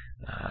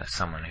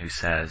someone who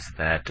says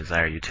that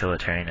desire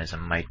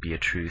utilitarianism might be a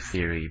true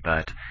theory,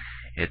 but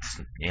it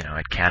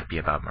can't be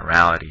about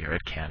morality, or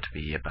it can't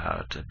be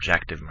about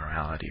objective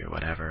morality, or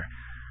whatever.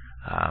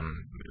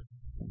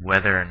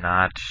 Whether or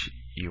not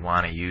you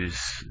want to use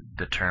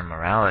the term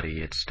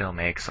morality, it still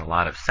makes a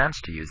lot of sense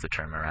to use the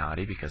term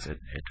morality because it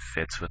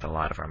fits with a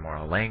lot of our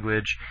moral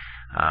language.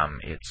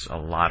 It's a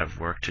lot of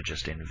work to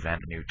just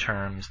invent new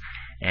terms,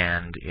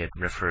 and it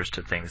refers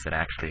to things that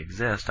actually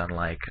exist,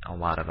 unlike a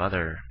lot of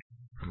other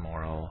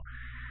moral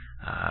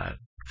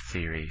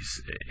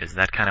theories. Is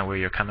that kind of where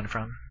you're coming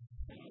from?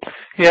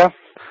 Yeah,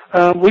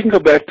 we can go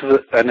back to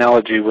the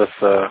analogy with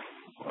the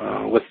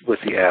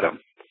atom.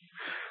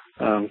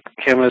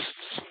 Chemists,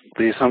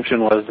 the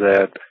assumption was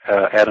that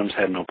atoms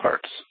had no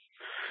parts.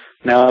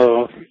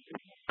 Now,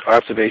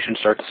 observations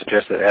start to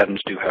suggest that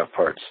atoms do have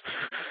parts.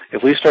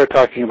 If we start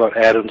talking about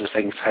atoms as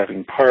things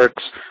having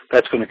parts,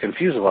 that's going to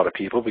confuse a lot of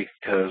people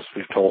because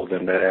we've told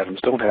them that atoms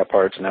don't have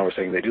parts, and now we're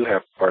saying they do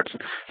have parts.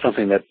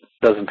 Something that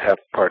doesn't have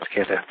parts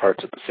can't have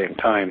parts at the same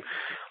time.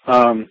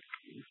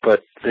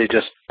 But they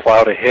just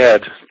plowed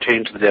ahead,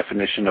 changed the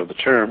definition of the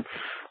term,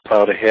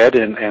 plowed ahead,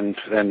 and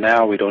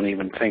now we don't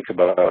even think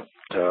about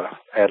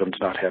atoms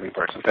not having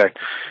parts. In fact,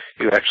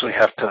 you actually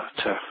have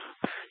to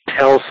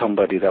tell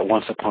somebody that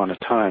once upon a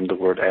time the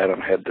word atom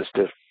had this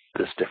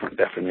different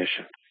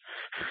definition.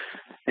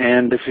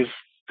 And if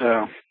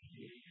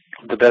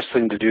the best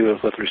thing to do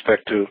with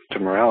respect to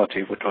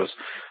morality, which was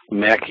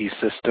Mackey's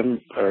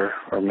system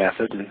or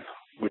method,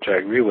 which I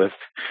agree with,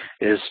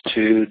 is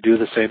to do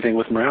the same thing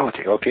with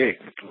morality. Okay,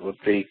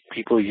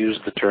 people use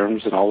the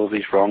terms in all of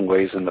these wrong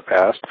ways in the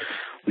past.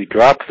 We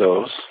drop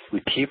those.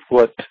 We keep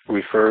what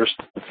refers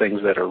to the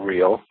things that are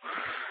real,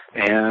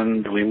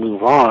 and we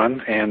move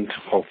on, and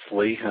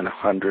hopefully in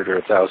 100 or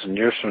 1,000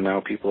 years from now,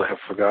 people have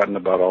forgotten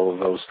about all of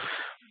those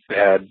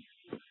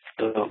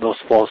those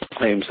false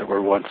claims that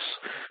were once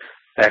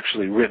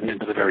actually written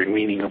into the very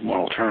meaning of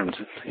moral terms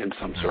in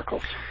some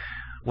circles.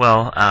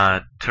 Well,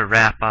 to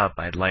wrap up,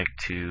 I'd like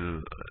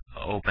to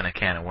open a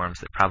can of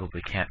worms that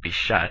probably can't be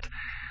shut,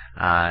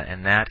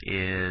 and that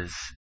is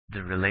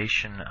the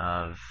relation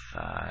of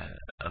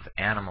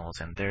animals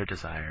and their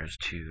desires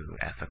to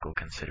ethical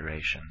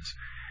considerations.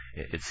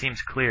 It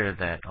seems clear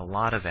that a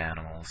lot of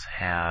animals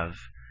have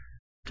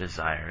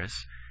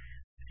desires,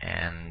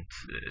 and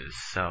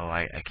so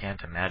I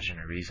can't imagine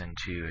a reason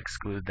to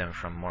exclude them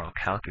from moral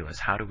calculus.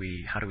 How do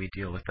we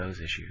deal with those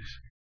issues?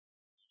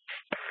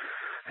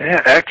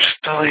 Yeah,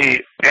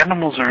 actually,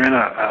 animals are in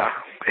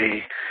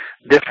a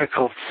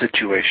difficult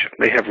situation.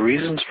 They have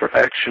reasons for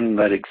action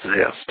that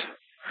exist,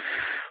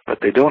 but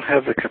they don't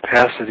have the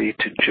capacity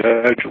to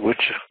judge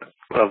which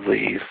of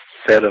the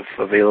set of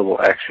available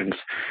actions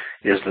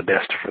is the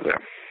best for them.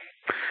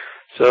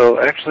 So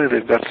actually,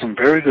 they've got some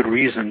very good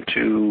reason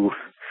to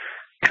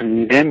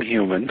condemn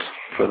humans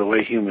for the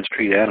way humans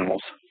treat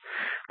animals,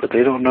 but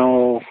they don't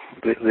know,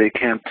 they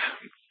can't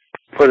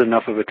put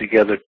enough of it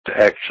together to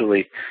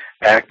actually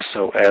act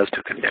so as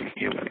to condemn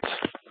humans.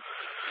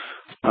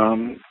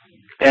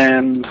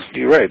 And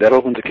you're right, that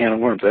opens a can of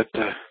worms.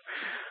 That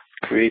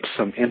creates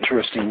some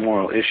interesting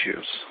moral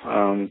issues.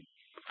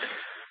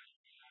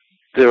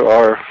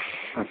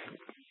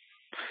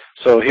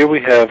 So here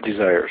we have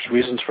desires,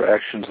 reasons for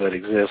actions that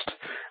exist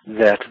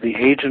that the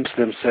agents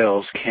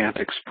themselves can't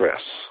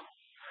express.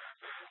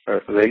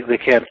 Or they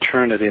can't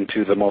turn it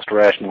into the most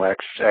rational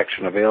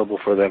action available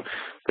for them.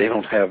 They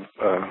don't have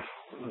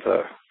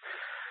the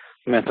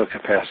mental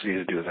capacity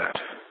to do that.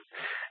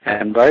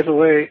 And by the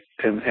way,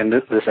 and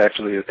this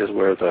actually is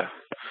where it's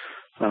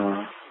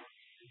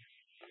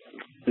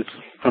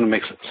going to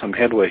make some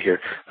headway here.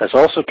 That's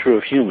also true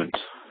of humans.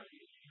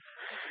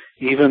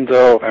 Even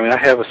though, I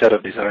have a set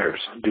of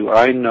desires, do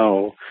I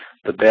know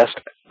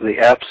the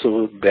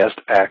absolute best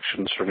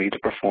actions for me to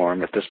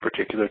perform at this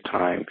particular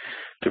time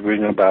to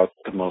bring about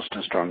the most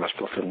and strongest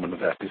fulfillment of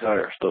those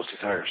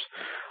desires?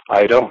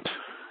 I don't.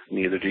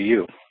 Neither do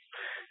you.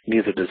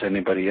 Neither does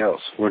anybody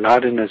else. We're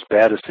not in as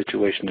bad a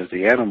situation as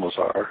the animals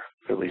are,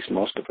 at least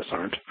most of us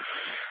aren't,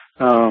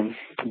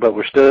 but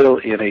we're still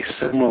in a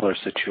similar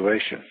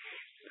situation.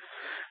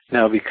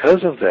 Now,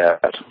 because of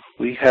that,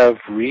 we have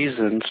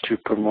reasons to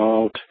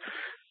promote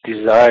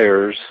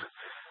desires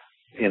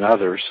in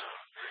others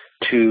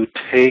to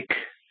take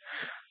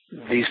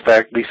these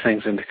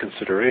things into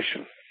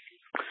consideration.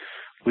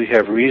 We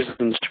have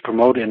reasons to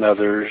promote in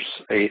others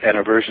an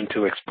aversion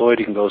to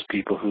exploiting those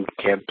people who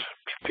can't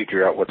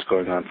figure out what's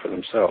going on for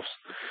themselves.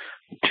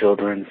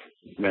 Children,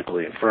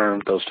 mentally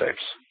infirm, those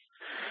types.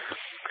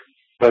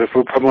 But if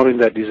we're promoting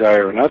that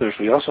desire in others,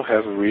 we also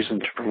have a reason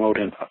to promote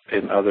in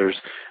others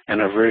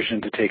an aversion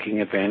to taking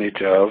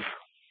advantage of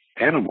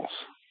animals.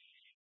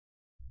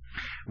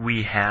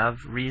 We have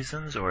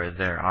reasons, or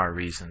there are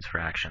reasons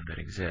for action that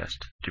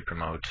exist to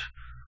promote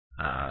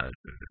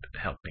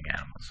helping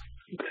animals?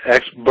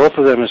 Actually, both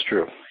of them is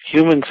true.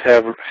 Humans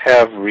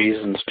have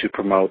reasons to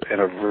promote an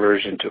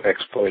aversion to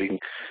exploiting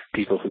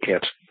people who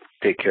can't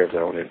take care of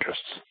their own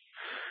interests.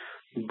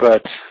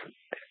 But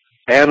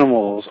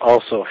animals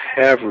also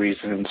have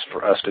reasons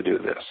for us to do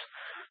this.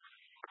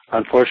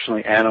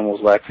 Unfortunately,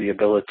 animals lack the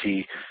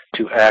ability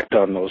to act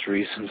on those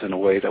reasons in a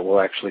way that will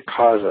actually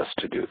cause us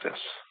to do this.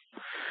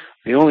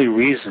 The only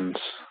reasons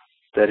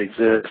that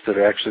exist that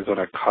are actually going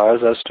to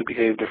cause us to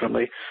behave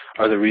differently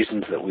are the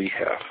reasons that we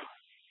have.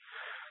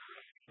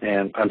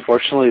 And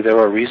unfortunately, there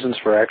are reasons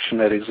for action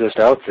that exist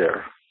out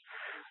there.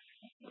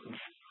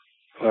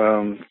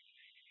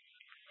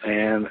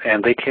 And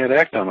they can't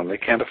act on them. They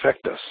can't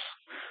affect us.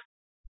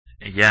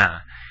 Yeah.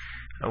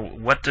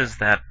 What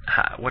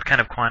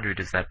kind of quandary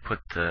does that put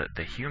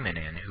the human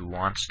in who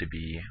wants to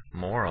be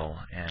moral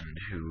and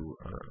who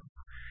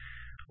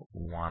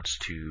wants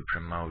to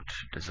promote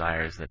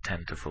desires that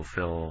tend to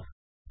fulfill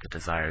the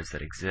desires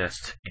that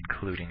exist,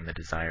 including the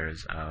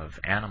desires of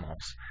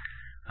animals?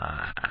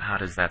 How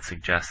does that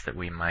suggest that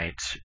we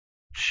might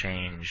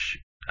change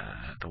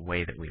the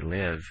way that we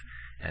live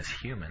as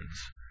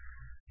humans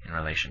in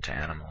relation to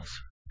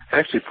animals?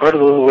 Actually, part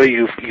of the way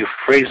you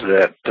phrased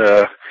that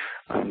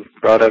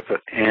brought up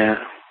and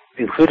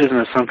included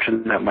an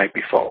assumption that might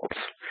be false.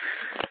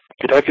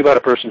 You're talking about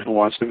a person who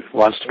wants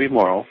to be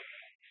moral,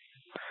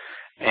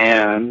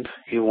 and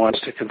he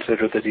wants to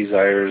consider the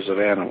desires of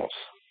animals.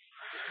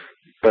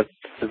 But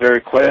the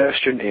very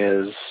question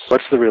is,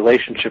 what's the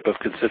relationship of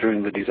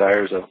considering the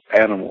desires of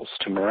animals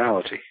to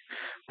morality?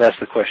 That's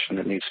the question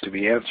that needs to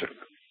be answered.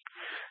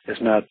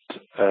 It's not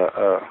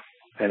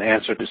an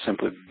answer to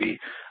simply be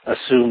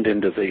assumed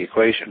into the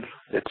equation.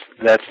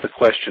 That's the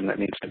question that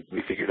needs to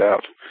be figured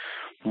out.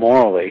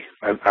 Morally,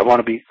 I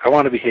want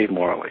to behave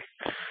morally.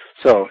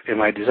 So, in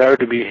my desire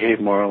to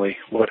behave morally,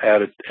 what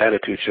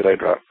attitude should I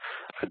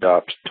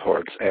adopt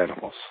towards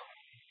animals?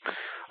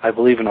 I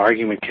believe an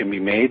argument can be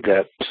made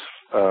that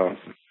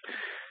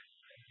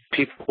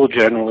people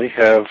generally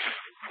have,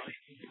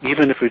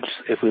 even if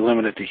we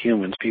limit it to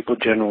humans, people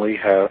generally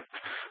have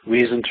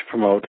reason to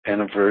promote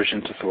an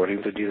aversion to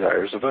thwarting the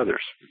desires of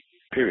others,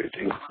 period,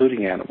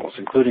 including animals,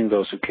 including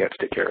those who can't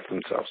take care of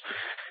themselves,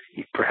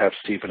 perhaps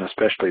even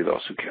especially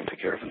those who can't take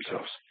care of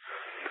themselves.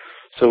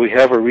 So we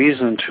have a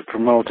reason to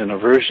promote an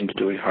aversion to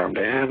doing harm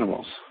to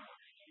animals.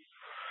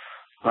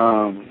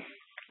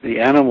 The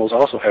animals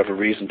also have a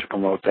reason to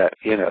promote that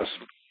in us,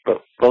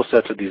 but both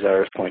sets of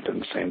desires point in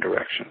the same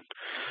direction.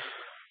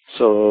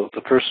 So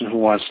the person who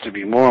wants to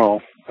be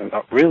moral,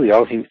 really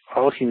all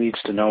he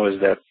needs to know is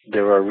that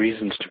there are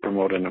reasons to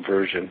promote an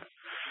aversion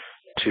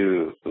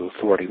to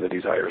thwarting the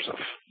desires of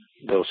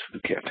those who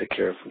can't take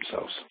care of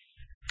themselves.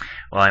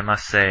 Well, I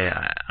must say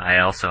I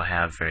also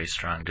have very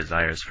strong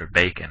desires for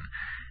bacon,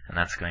 and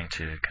that's going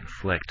to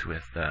conflict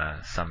with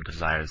some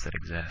desires that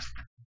exist.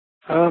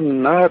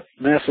 Not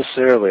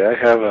necessarily. I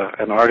have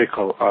an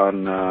article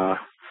on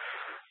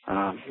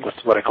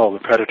what's what I call the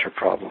predator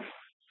problem.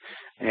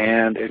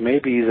 And it may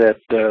be that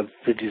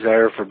the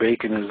desire for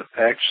bacon is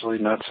actually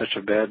not such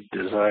a bad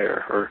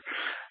desire, or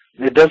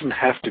it doesn't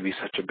have to be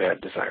such a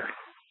bad desire.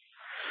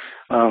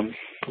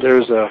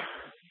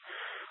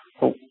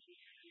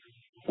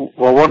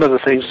 Well, one of the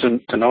things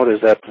to note is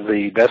that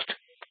the best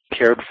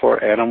cared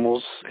for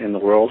animals in the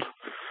world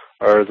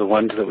are the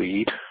ones that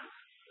we eat.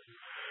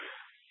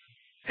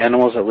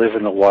 Animals that live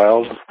in the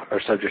wild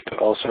are subject to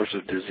all sorts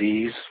of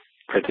disease,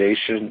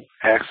 predation,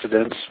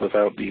 accidents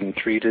without being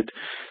treated,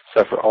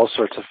 suffer all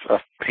sorts of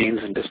pains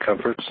and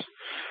discomforts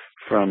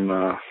from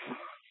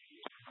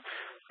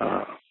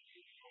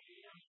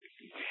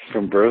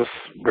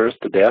birth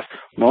to death.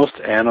 Most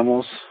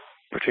animals,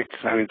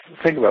 particularly,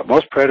 think about it,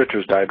 most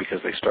predators die because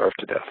they starve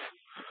to death.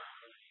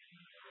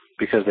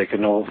 Because they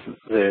can know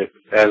that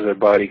as their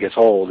body gets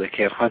old, they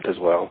can't hunt as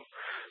well,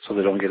 so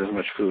they don't get as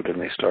much food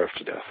and they starve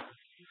to death.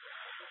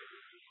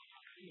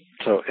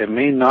 So it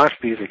may not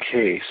be the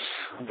case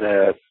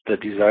that the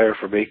desire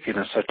for bacon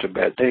is such a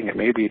bad thing. It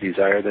may be a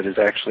desire that is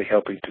actually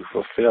helping to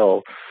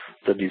fulfill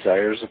the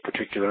desires of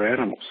particular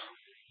animals.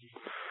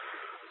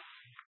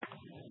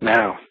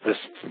 Now,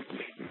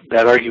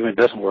 that argument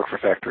doesn't work for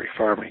factory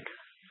farming,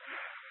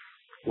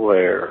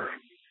 where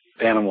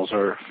animals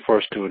are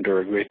forced to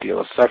endure a great deal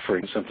of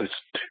suffering simply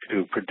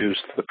to produce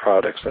the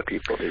products that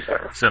people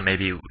desire. So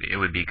maybe it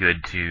would be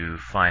good to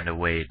find a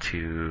way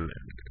to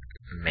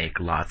make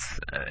lots,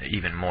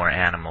 even more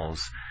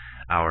animals,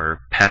 our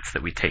pets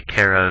that we take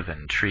care of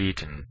and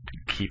treat and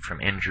keep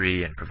from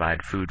injury and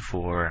provide food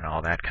for and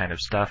all that kind of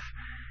stuff.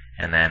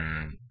 And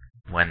then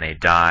when they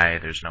die,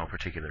 there's no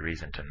particular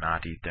reason to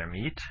not eat their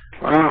meat.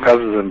 Well,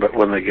 other than but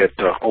when they get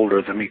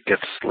older, the meat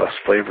gets less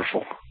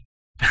flavorful.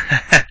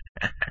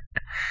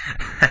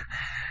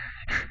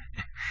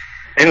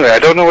 Anyway, I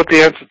don't know what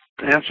the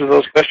answer to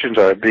those questions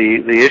are.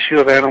 The issue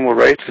of animal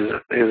rights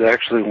is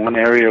actually one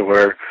area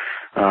where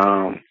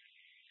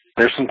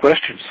there's some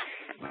questions,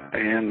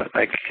 and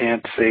I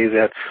can't say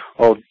that.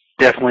 Oh,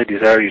 definitely,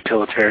 desire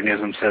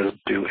utilitarianism says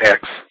do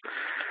X.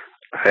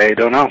 I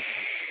don't know.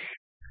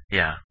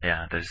 Yeah.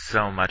 There's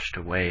so much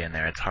to weigh in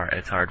there. It's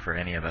hard for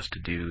any of us to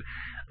do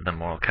the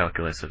moral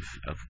calculus of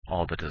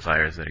all the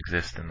desires that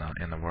exist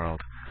in the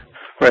world.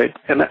 Right,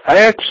 and I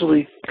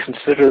actually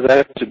consider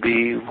that to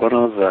be one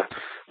of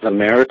the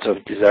merits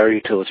of desire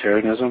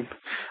utilitarianism.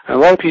 And a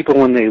lot of people,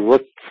 when they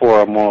look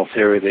for a moral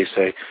theory,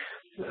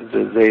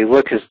 they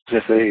look as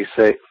if they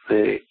say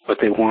what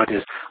they want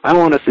is, I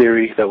want a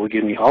theory that will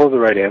give me all of the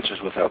right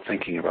answers without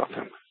thinking about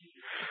them.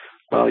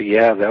 Well,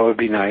 yeah, that would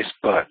be nice,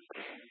 but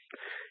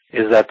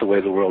is that the way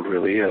the world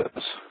really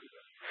is?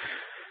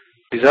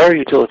 Desire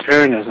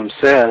utilitarianism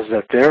says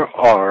that there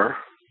are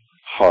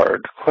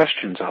hard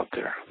questions out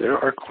there. There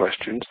are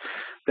questions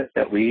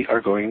that we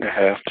are going to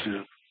have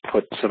to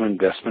put some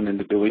investment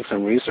into doing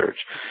some research.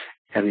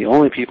 And the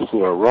only people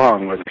who are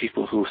wrong are the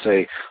people who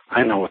say,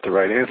 I know what the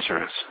right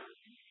answer is.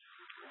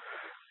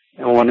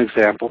 And one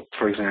example,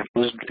 for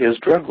example, is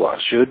drug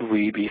laws. Should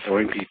we be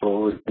throwing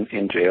people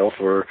in jail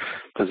for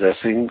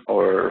possessing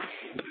or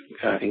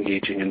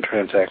engaging in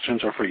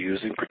transactions or for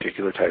using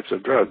particular types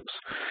of drugs?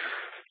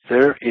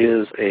 There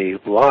is a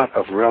lot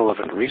of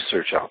relevant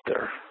research out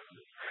there.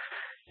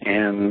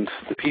 And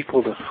the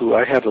people who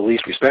I have the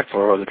least respect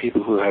for are the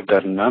people who have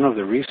done none of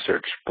the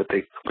research, but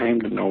they claim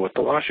to know what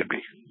the law should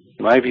be.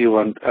 My view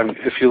on,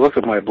 if you look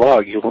at my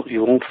blog, you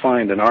won't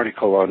find an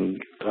article on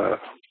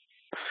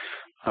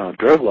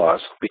drug laws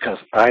because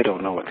I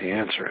don't know what the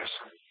answer is.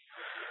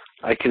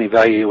 I can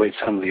evaluate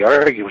some of the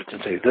arguments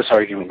and say this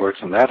argument works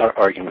and that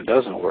argument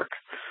doesn't work.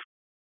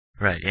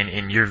 Right.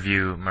 In your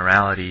view,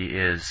 morality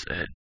is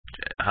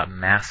a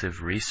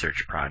massive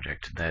research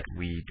project that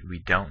we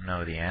don't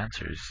know the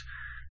answers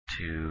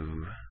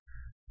to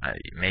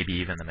maybe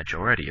even the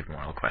majority of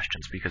moral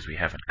questions because we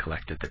haven't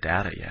collected the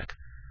data yet.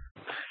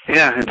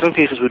 Yeah, in some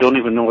cases we don't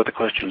even know what the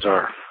questions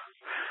are.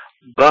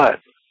 But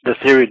the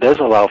theory does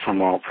allow for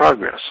moral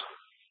progress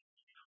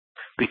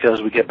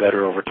because we get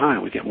better over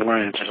time. We get more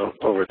answers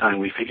over time.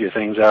 We figure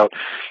things out.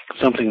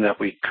 Something that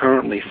we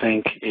currently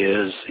think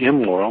is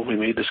immoral, we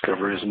may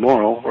discover is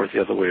moral, or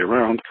the other way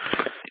around,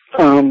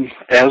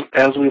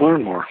 as we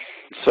learn more.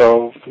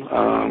 So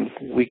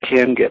we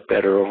can get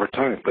better over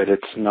time, but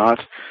it's not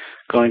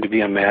going to be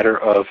a matter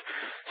of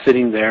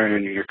sitting there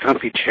in your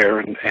comfy chair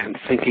and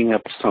thinking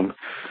up some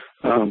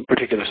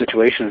particular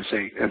situation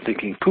and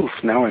thinking, poof,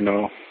 now I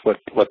know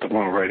what the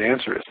moral right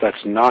answer is.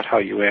 That's not how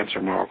you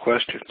answer moral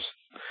questions.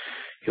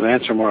 You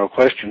answer moral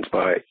questions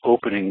by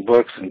opening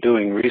books and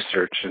doing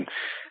research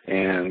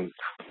and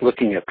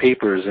looking at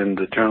papers in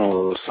the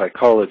Journal of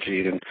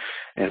Psychology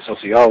and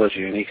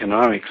Sociology and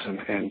Economics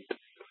and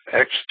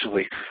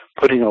actually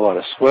putting a lot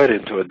of sweat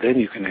into it. Then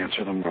you can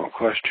answer the moral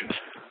questions.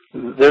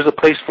 There's a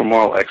place for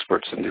moral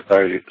experts in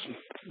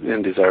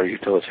desire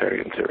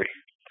utilitarian theory.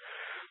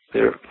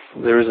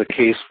 There is a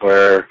case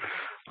where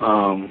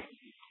a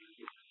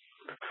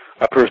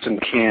person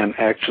can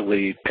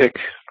actually pick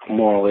a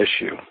moral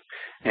issue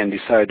and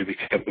decide to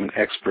become an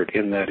expert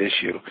in that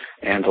issue.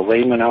 And the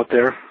layman out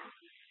there,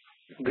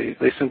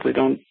 they simply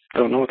don't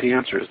know what the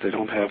answer is. They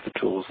don't have the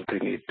tools that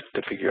they need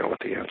to figure out what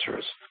the answer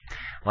is.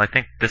 Well, I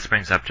think this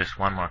brings up just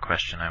one more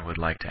question I would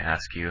like to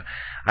ask you.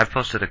 I've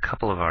posted a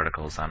couple of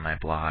articles on my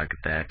blog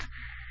that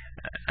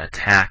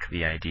attack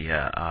the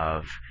idea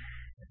of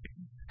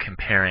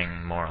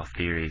comparing moral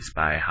theories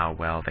by how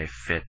well they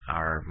fit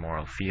our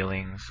moral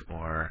feelings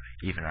or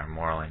even our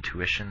moral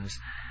intuitions.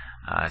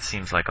 It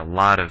seems like a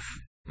lot of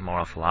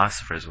moral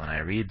philosophers, when I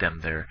read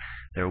them,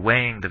 they're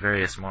weighing the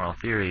various moral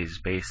theories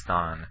based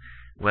on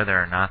whether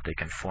or not they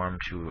conform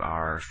to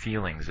our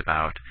feelings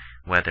about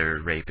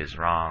whether rape is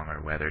wrong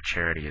or whether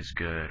charity is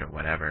good or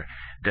whatever.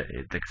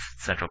 The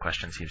central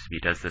question seems to be,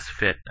 does this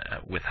fit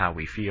with how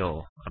we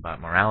feel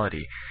about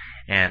morality?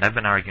 And I've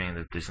been arguing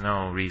that there's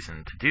no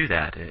reason to do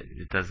that.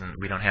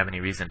 We don't have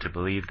any reason to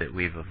believe that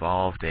we've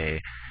evolved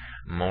a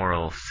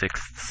moral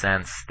sixth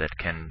sense that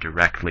can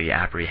directly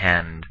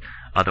apprehend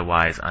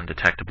otherwise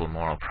undetectable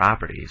moral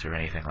properties or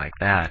anything like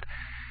that.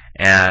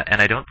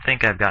 And I don't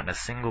think I've gotten a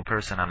single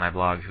person on my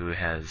blog who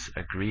has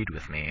agreed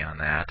with me on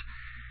that.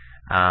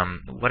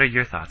 What are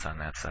your thoughts on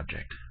that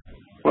subject?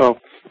 Well,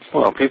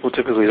 people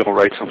typically don't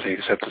write something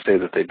except to say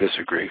that they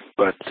disagree.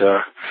 But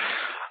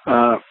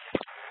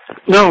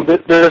no,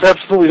 there's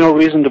absolutely no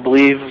reason to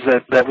believe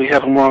that we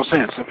have a moral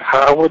sense.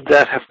 How would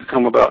that have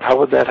come about? How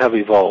would that have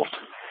evolved?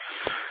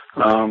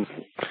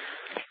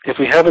 If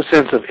we have a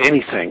sense of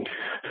anything,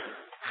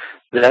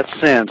 that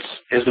sense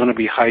is going to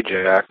be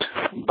hijacked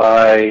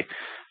by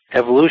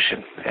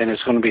evolution, and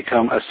it's going to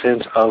become a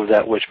sense of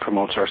that which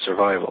promotes our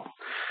survival.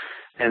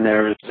 And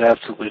there is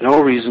absolutely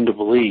no reason to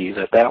believe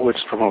that which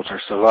promotes our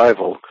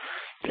survival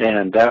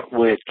and that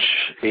which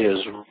is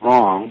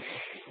wrong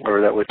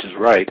or that which is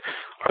right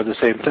are the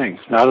same thing,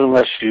 not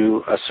unless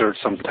you assert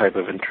some type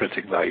of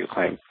intrinsic value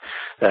claim,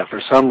 that for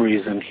some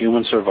reason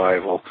human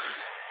survival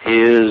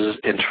is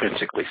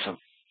intrinsically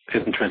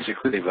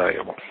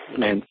valuable.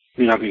 And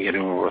you're not going to get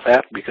anywhere with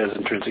that because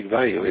intrinsic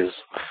value is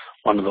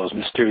one of those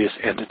mysterious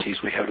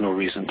entities we have no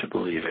reason to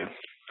believe in.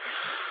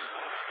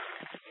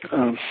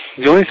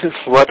 The only thing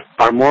what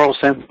our moral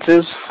sense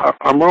is,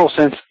 our moral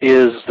sense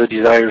is the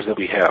desires that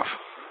we have.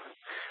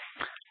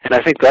 And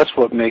I think that's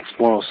what makes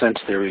moral sense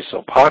theory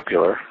so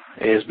popular,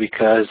 is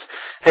because,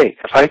 hey,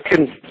 if I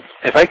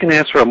can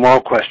answer a moral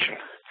question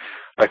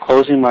by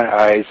closing my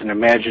eyes and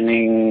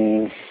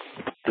imagining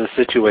the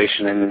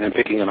situation and then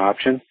picking an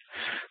option,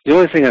 the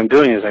only thing I'm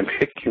doing is I'm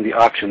picking the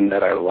option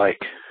that I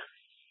like.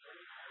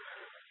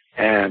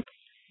 And,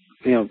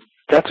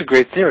 that's a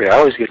great theory. I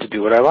always get to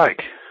do what I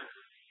like.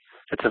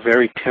 It's a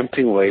very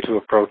tempting way to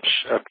approach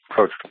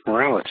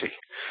morality.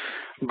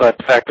 But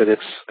the fact that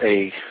it's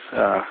a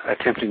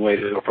tempting way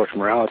to approach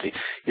morality,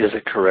 is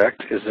it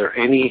correct? Is there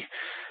any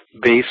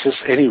basis,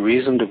 any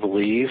reason to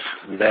believe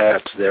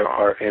that there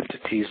are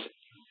entities,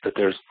 that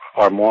there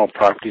are moral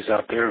properties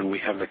out there and we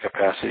have the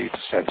capacity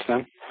to sense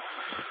them?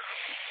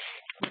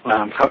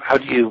 How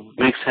do you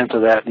make sense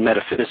of that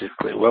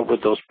metaphysically? What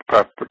would those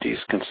properties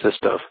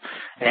consist of?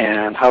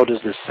 And how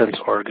does this sense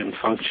organ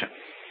function?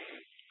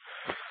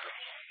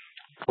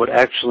 What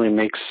actually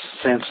makes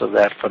sense of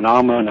that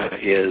phenomena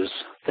is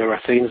there are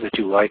things that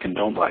you like and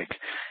don't like.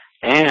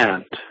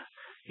 And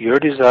your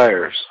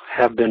desires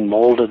have been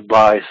molded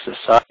by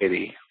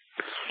society,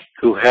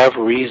 who have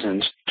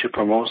reasons to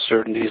promote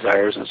certain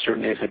desires and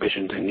certain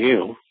inhibitions in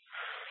you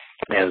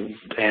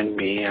and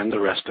me and the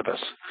rest of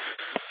us.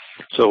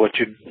 So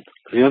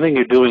the only thing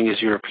you're doing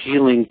is you're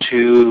appealing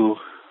to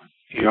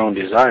your own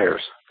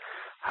desires.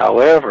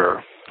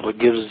 However, what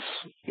gives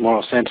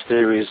moral sense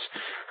theories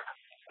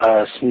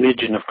a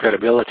smidgen of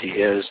credibility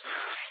is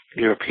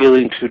you're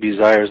appealing to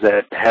desires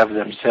that have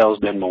themselves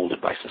been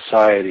molded by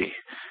society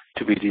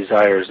to be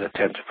desires that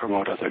tend to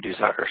promote other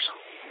desires.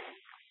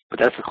 But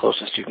that's the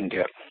closest you can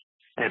get.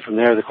 And from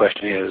there, the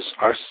question is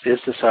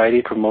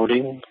society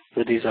promoting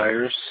the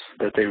desires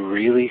that they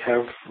really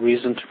have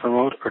reason to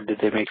promote, or did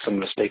they make some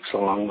mistakes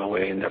along the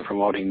way and they're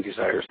promoting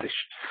desires they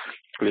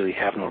really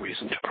have no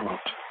reason to promote?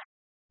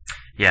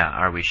 Yeah,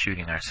 are we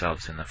shooting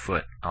ourselves in the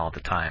foot all the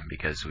time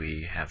because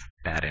we have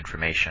bad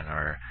information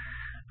or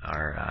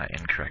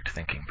incorrect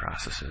thinking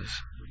processes?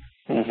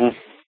 Mm-hmm.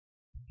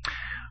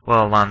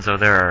 Well, Alonzo,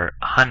 there are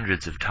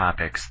hundreds of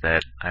topics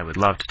that I would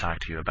love to talk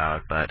to you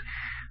about, but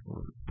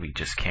we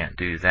just can't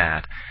do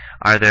that.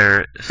 Are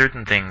there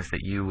certain things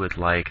that you would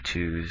like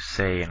to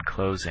say in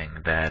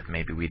closing that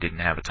maybe we didn't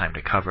have a time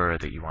to cover or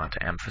that you want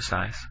to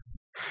emphasize?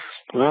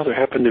 Well, there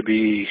happen to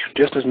be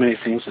just as many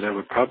things that I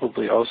would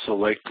probably also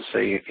like to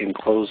say in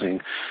closing.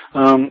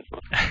 Well,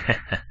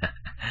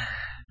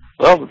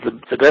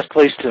 the best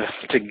place to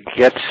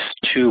get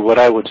to what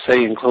I would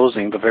say in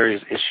closing, the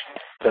various issues,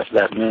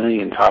 that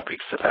million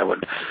topics that I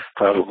would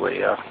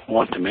probably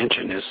want to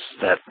mention, is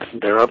that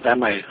they're up at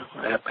my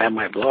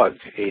blog,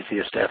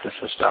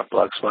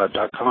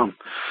 atheistethicist.blogspot.com,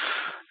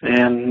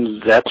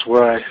 and that's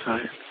where I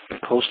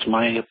post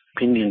my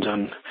opinions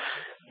on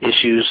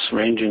issues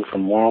ranging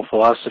from moral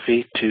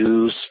philosophy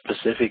to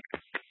specific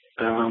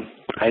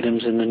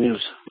items in the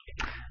news.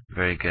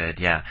 Very good,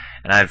 yeah.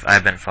 And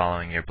I've been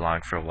following your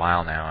blog for a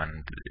while now,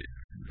 and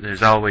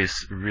there's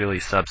always really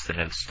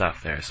substantive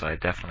stuff there, so I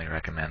definitely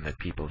recommend that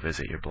people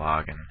visit your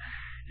blog and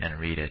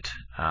read it.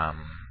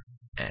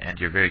 And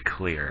you're very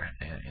clear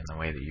in the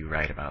way that you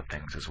write about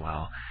things as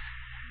well.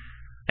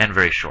 And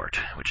very short,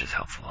 which is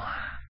helpful.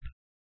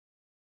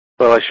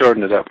 Well, I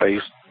shortened it up.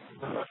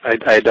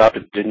 I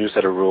adopted a new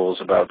set of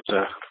rules about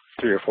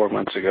 3 or 4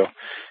 months ago.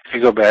 If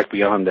you go back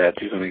beyond that,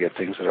 you're going to get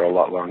things that are a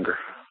lot longer.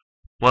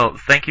 Well,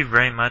 thank you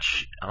very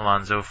much,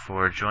 Alonzo,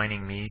 for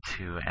joining me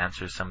to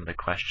answer some of the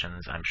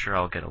questions. I'm sure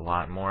I'll get a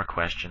lot more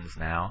questions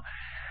now,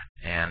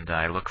 and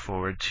I look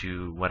forward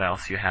to what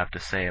else you have to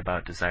say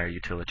about Desire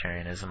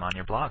Utilitarianism on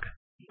your blog.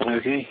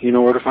 Okay, you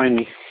know where to find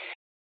me.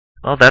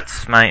 Well,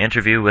 that's my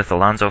interview with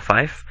Alonzo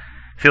Fyfe.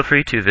 Feel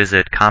free to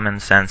visit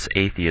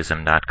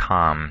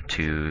commonsenseatheism.com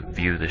to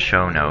view the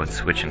show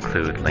notes, which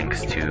include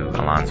links to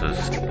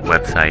Alonzo's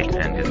website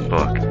and his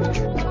book.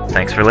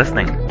 Thanks for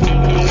listening.